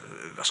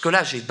 Parce que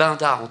là, j'ai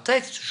Binda en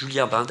tête,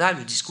 Jullien Binda,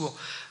 le discours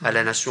à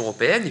la nation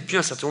européenne, et puis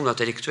un certain nombre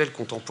d'intellectuels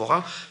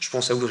contemporains, je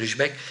pense à Ulrich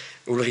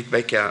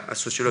Beck, un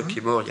sociologue qui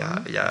est mort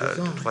il y a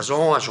 3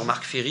 ans, à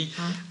Jean-Marc Ferry,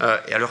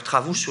 et à leurs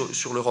travaux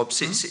sur l'Europe.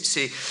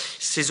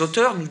 Ces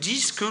auteurs nous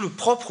disent que le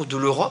propre de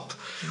l'Europe,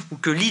 ou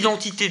que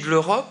l'identité de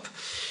l'Europe,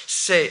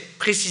 c'est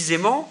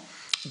précisément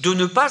de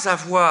ne pas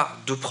avoir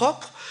de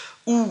propre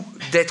ou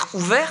d'être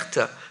ouverte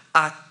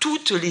à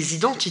toutes les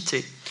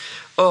identités.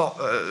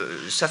 Or,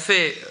 ça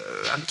fait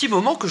un petit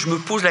moment que je me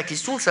pose la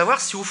question de savoir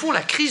si, au fond,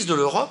 la crise de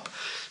l'Europe,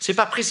 c'est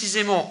pas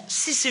précisément,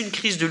 si c'est une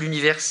crise de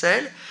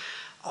l'universel,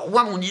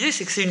 moi, mon idée,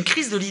 c'est que c'est une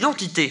crise de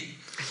l'identité.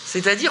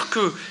 C'est-à-dire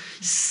que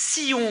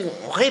si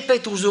on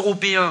répète aux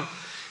Européens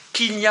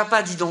qu'il n'y a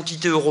pas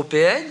d'identité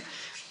européenne,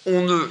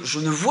 je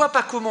ne vois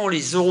pas comment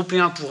les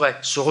Européens pourraient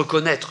se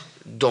reconnaître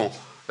dans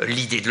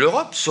l'idée de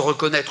l'Europe, se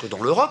reconnaître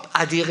dans l'Europe,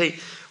 adhérer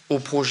au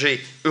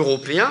projet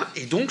européen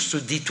et donc se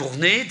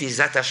détourner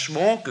des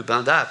attachements que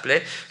Benda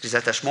appelait les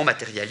attachements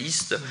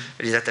matérialistes,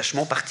 les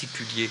attachements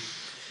particuliers.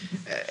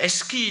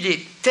 Est-ce qu'il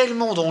est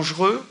tellement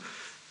dangereux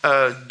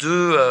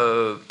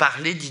de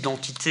parler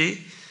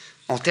d'identité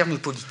en termes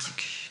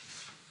politiques?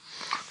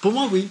 Pour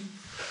moi, oui.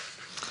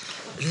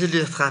 Je vais le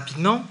dire très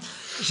rapidement.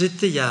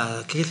 J'étais il y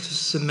a quelques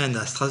semaines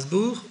à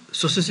Strasbourg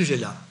sur ce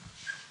sujet-là,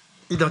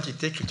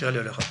 identité culturelle de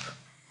l'Europe.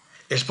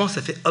 Et je pense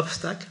que ça fait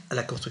obstacle à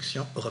la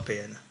construction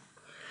européenne.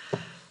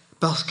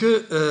 Parce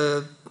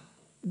que,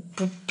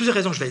 pour plusieurs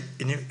raisons, je vais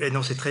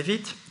énoncer très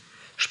vite,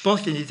 je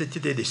pense qu'il y a une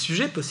identité des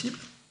sujets possibles,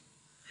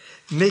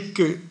 mais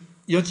qu'une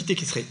identité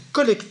qui serait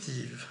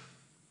collective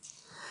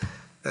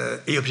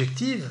et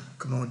objective,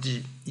 comme on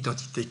dit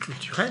identité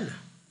culturelle,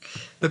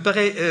 me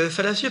paraît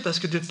fallacieux parce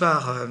que, d'une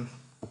part,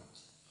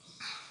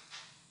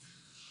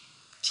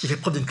 ce qui fait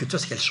preuve d'une culture,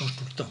 c'est qu'elle change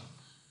tout le temps.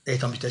 Elle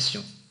est en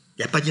mutation.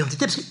 Il n'y a pas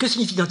d'identité, parce que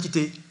signifie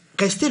identité?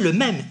 Rester le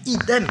même,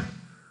 idem.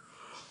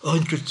 Or,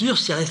 une culture,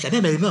 si elle reste la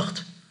même, elle est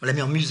morte. On la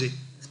met en musée,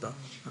 n'est-ce pas?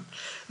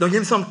 Donc, il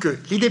me semble que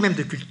l'idée même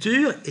de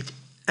culture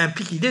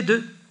implique l'idée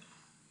de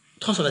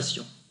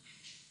transformation.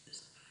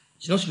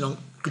 Sinon, c'est une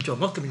culture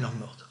morte comme une langue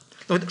morte.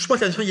 Donc, je pense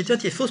que la notion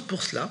d'identité est fausse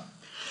pour cela.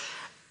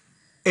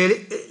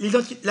 Et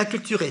la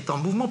culture est en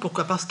mouvement,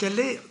 pourquoi? Parce qu'elle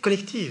est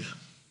collective.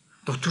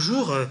 Donc,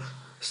 toujours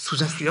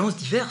sous influences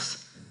diverses.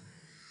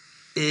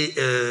 Et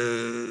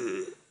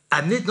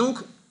amenée, donc,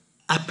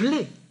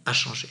 appelée à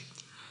changer.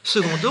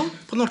 Secondo,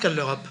 prenons le cas de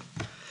l'Europe.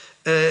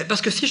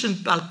 Parce que si je ne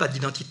parle pas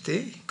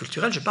d'identité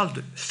culturelle, je parle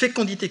de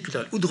fécondité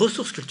culturelle ou de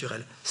ressources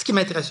culturelles. Ce qui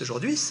m'intéresse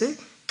aujourd'hui, c'est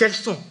quelles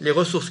sont les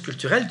ressources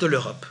culturelles de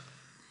l'Europe.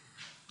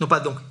 Non pas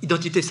donc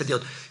identité, c'est-à-dire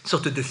une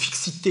sorte de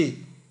fixité,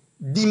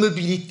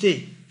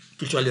 d'immobilité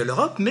culturelle de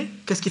l'Europe, mais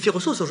qu'est-ce qui fait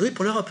ressources aujourd'hui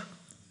pour l'Europe?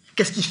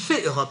 Qu'est-ce qui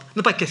fait Europe?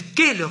 Non pas qu'est-ce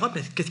qu'est l'Europe,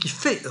 mais qu'est-ce qui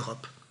fait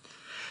Europe?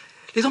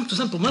 L'exemple tout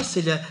simple pour moi,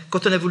 c'est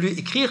quand on a voulu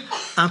écrire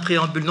un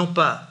préambule, non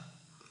pas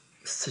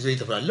celui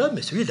de l'homme,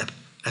 mais celui de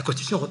la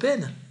Constitution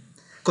européenne.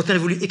 Quand on a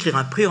voulu écrire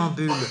un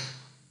préambule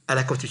à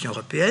la Constitution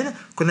européenne,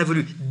 qu'on a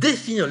voulu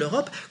définir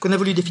l'Europe, qu'on a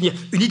voulu définir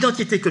une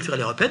identité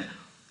culturelle européenne,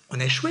 on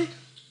a échoué.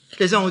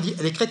 Les uns ont dit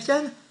elle est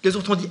chrétienne, les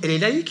autres ont dit elle est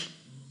laïque,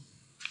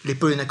 les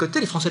Polonais d'un côté,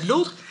 les Français de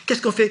l'autre.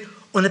 Qu'est-ce qu'on fait?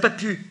 On n'a pas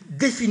pu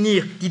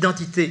définir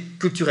l'identité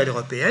culturelle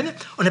européenne,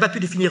 on n'a pas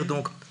pu définir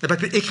donc, on n'a pas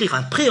pu écrire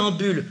un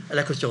préambule à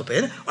la Constitution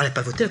européenne, on n'a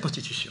pas voté la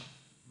Constitution.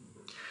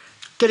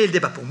 Quel est le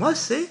débat pour moi?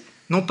 C'est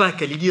non pas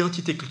quelle est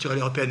l'identité culturelle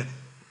européenne,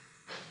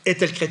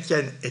 est-elle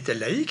chrétienne, est-elle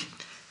laïque,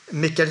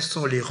 mais quelles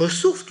sont les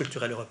ressources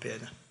culturelles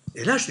européennes?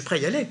 Et là, je suis prêt à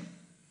y aller.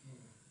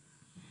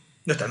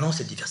 Notamment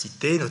cette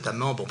diversité,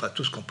 notamment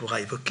tout ce qu'on pourra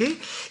évoquer.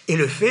 Et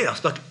le fait, alors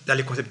c'est pas que là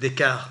les concepts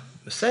d'écart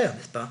me servent,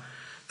 n'est-ce pas?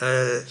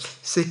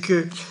 C'est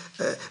que,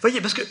 voyez,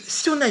 parce que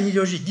si on a une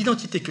idéologie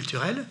d'identité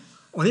culturelle,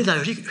 on est dans la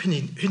logique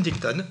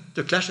Huntington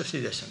de Clash of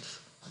Civilizations,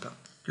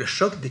 le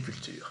choc des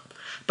cultures.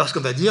 Parce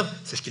qu'on va dire,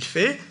 c'est ce qu'il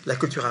fait, la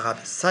culture arabe,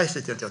 ça et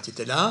cette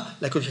identité-là,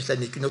 la culture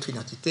islamique, une autre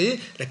identité,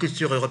 la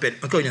culture européenne,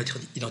 encore une autre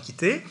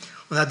identité.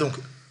 On a donc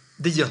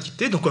des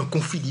identités, donc un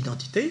conflit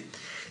d'identité.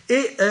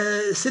 Et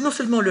c'est non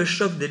seulement le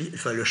choc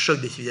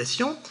des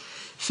civilisations,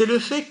 c'est le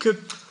fait que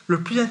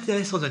le plus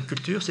intéressant d'une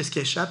culture, c'est ce qui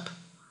échappe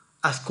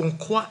à ce qu'on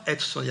croit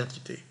être son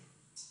identité.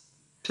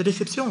 C'est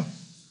l'exception.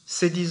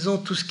 C'est, disons,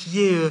 tout ce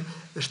qui est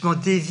justement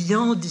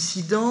déviant,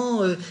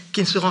 dissident,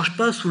 qui ne se range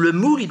pas sous le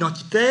moule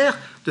identitaire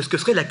de ce que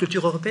serait la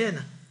culture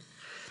européenne.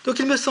 Donc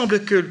il me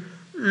semble que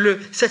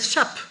cette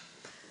chape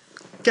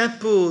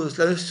qu'impose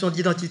la notion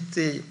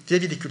d'identité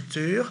vis-à-vis des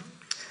cultures,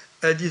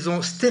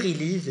 disons,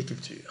 stérilise les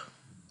cultures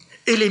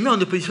et les met en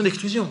opposition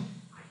d'exclusion.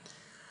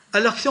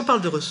 Alors que si on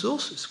parle de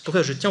ressources,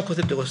 pourquoi je tiens au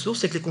concept de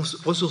ressources, c'est que les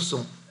ressources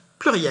sont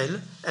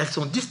plurielles, elles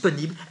sont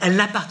disponibles, elles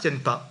n'appartiennent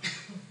pas.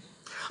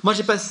 Moi,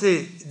 j'ai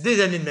passé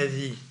des années de ma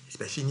vie, c'est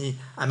pas fini,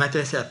 à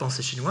m'intéresser à la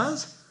pensée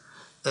chinoise.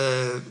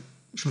 Je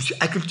me suis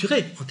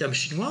acculturé en termes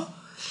chinois.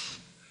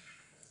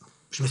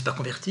 Je ne me suis pas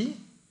converti.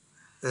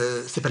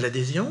 C'est pas de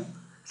l'adhésion.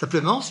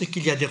 Simplement, c'est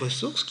qu'il y a des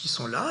ressources qui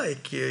sont là et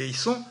qui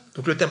sont...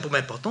 Donc le terme pour moi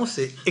important,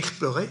 c'est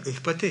explorer et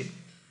exploiter.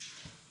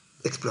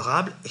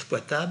 Explorable,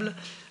 exploitable.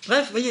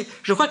 Bref, vous voyez,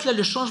 je crois que là,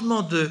 le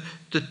changement de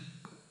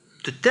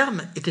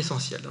terme est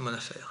essentiel dans mon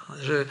affaire.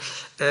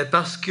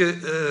 Parce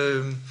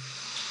que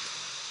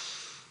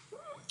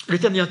le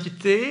terme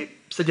d'identité,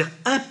 c'est-à-dire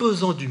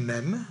imposant du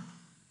même,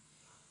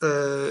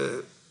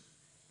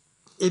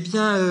 eh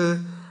bien,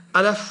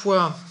 à la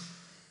fois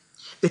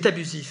est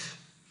abusif,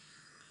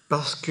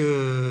 parce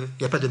qu'il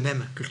n'y a pas de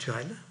même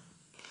culturel,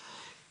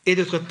 et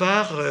d'autre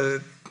part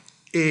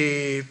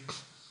est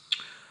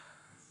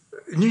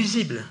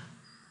nuisible,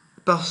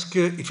 parce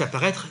qu'il fait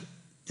apparaître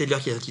dès lors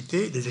qu'il y a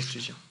identité, des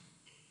exclusions.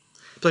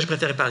 Toi, je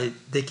préférais parler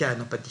d'écart et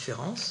non pas de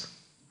différence,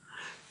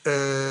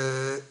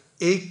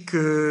 et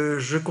que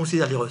je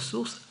considère les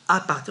ressources à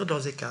partir de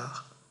leurs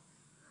écarts.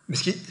 Mais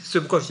ce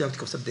pourquoi je dis un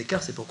concept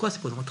d'écart, c'est pourquoi? C'est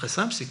pour une raison très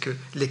simple, c'est que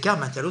l'écart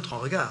maintient l'autre en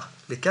regard.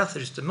 L'écart,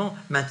 c'est justement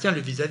maintient le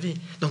vis-à-vis.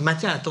 Donc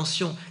maintient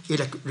l'attention. Et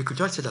le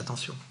culturel, c'est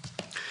l'attention.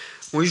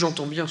 Oui,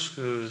 j'entends bien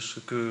ce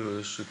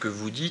que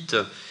vous dites,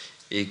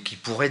 et qui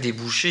pourrait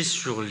déboucher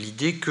sur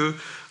l'idée que,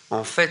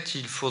 en fait,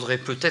 il faudrait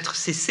peut-être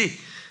cesser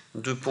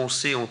de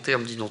penser en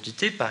termes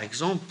d'identité, par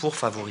exemple, pour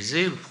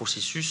favoriser le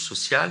processus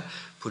social,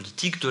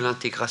 politique de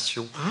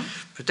l'intégration.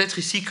 Peut-être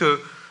ici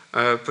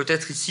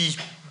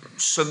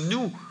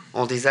sommes-nous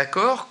en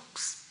désaccord,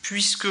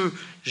 puisque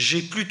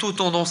j'ai plutôt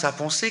tendance à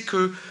penser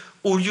que,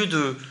 au lieu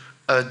de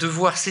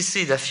devoir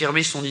cesser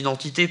d'affirmer son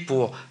identité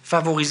pour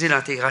favoriser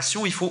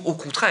l'intégration, il faut au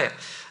contraire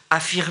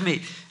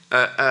affirmer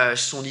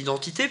son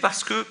identité,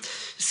 parce que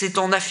c'est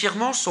en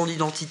affirmant son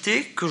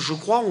identité que, je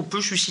crois, on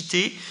peut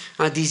susciter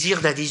un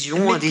désir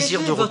d'adhésion, un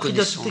désir de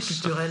reconnaissance. Identité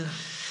culturelle?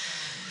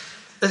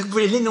 Est-ce que vous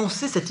voulez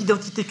l'énoncer, cette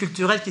identité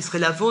culturelle qui serait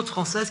la vôtre,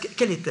 française?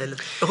 Quelle est-elle?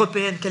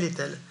 Européenne, quelle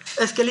est-elle?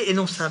 Est-ce qu'elle est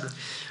énonçable?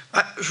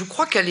 Je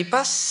crois qu'elle n'est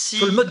pas si...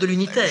 Sur le mode de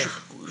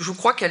l'unitaire. Je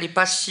crois qu'elle n'est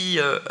pas si...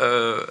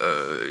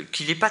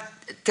 qu'il n'est pas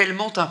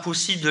tellement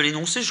impossible de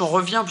l'énoncer. J'en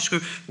reviens, puisque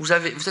vous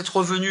êtes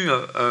revenu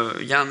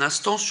il y a un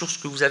instant sur ce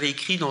que vous avez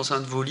écrit dans un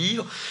de vos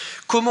livres.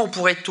 Comment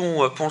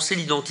pourrait-on penser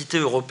l'identité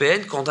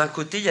européenne quand d'un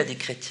côté il y a des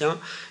chrétiens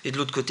et de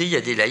l'autre côté il y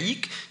a des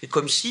laïcs, et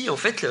comme si en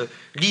fait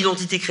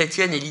l'identité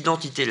chrétienne et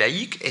l'identité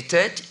laïque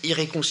étaient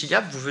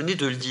irréconciliables, vous venez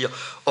de le dire.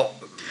 Or,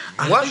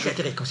 moi, c'est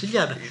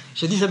irréconciliable.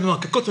 J'ai dit simplement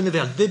que quand on est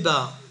vers le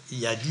débat il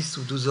y a 10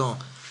 ou 12 ans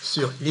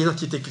sur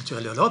l'identité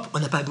culturelle de l'Europe, on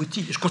n'a pas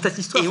abouti. Je constate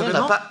l'histoire.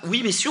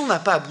 Oui, mais si on n'a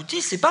pas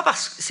abouti, c'est pas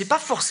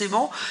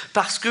forcément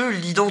parce que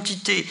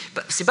l'identité,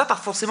 c'est pas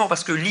forcément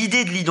parce que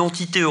l'idée de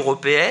l'identité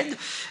européenne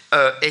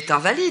est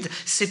invalide.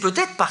 C'est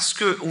peut-être parce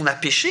que on a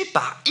péché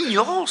par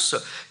ignorance.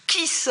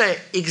 Qui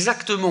sait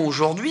exactement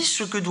aujourd'hui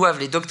ce que doivent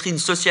les doctrines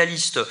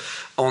socialistes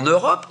en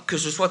Europe, que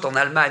ce soit en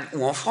Allemagne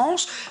ou en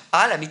France,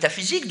 à la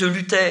métaphysique de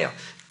Luther?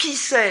 Qui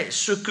sait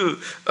ce que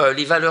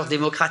les valeurs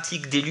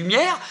démocratiques des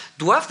Lumières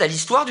doivent à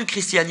l'histoire du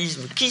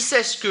christianisme? Qui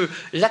sait ce que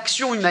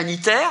l'action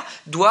humanitaire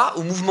doit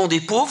au mouvement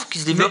des pauvres qui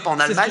se développe en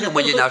Allemagne au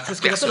Moyen-Âge? C'est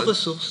ce qu'on appelle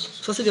ressources.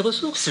 Ça, c'est des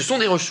ressources. Ce sont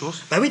des ressources.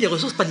 Bah oui, des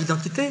ressources, pas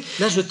d'identité.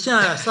 Là, je tiens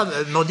à ça,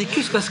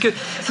 mordicus, parce que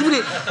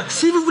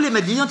si vous voulez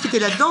mettre de l'identité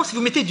là-dedans, si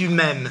vous mettez du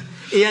même,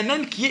 et un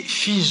même qui est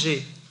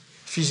figé.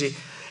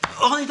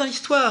 Or, on est dans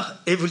l'histoire,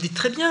 et vous le dites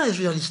très bien, je veux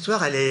dire,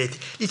 l'histoire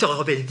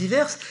européenne est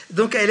diverse,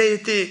 donc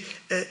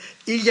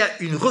il y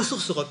a une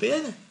ressource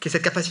européenne qui est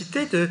cette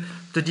capacité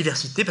de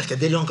diversité, parce qu'il y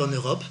a des langues en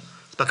Europe.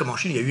 C'est pas comme en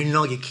Chine, il y a une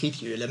langue écrite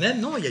qui est la même,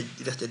 non, il y a une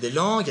diversité des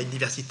langues, il y a une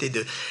diversité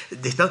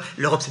d'expériences.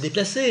 L'Europe s'est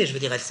déplacée, je veux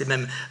dire, elle s'est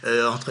même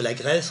entre la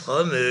Grèce,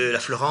 Rome, la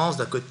Florence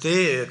d'un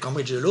côté,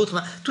 Cambridge de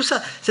l'autre, tout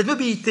ça, cette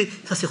mobilité,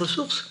 ça c'est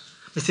ressources,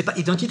 mais c'est pas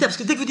identitaire, parce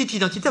que dès que vous dites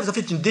identitaire, vous en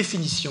faites une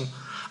définition.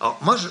 Alors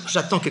moi,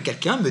 j'attends que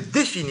quelqu'un me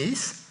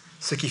définisse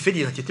ce qui fait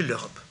l'identité de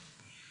l'Europe.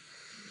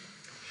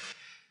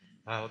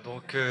 Alors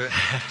donc...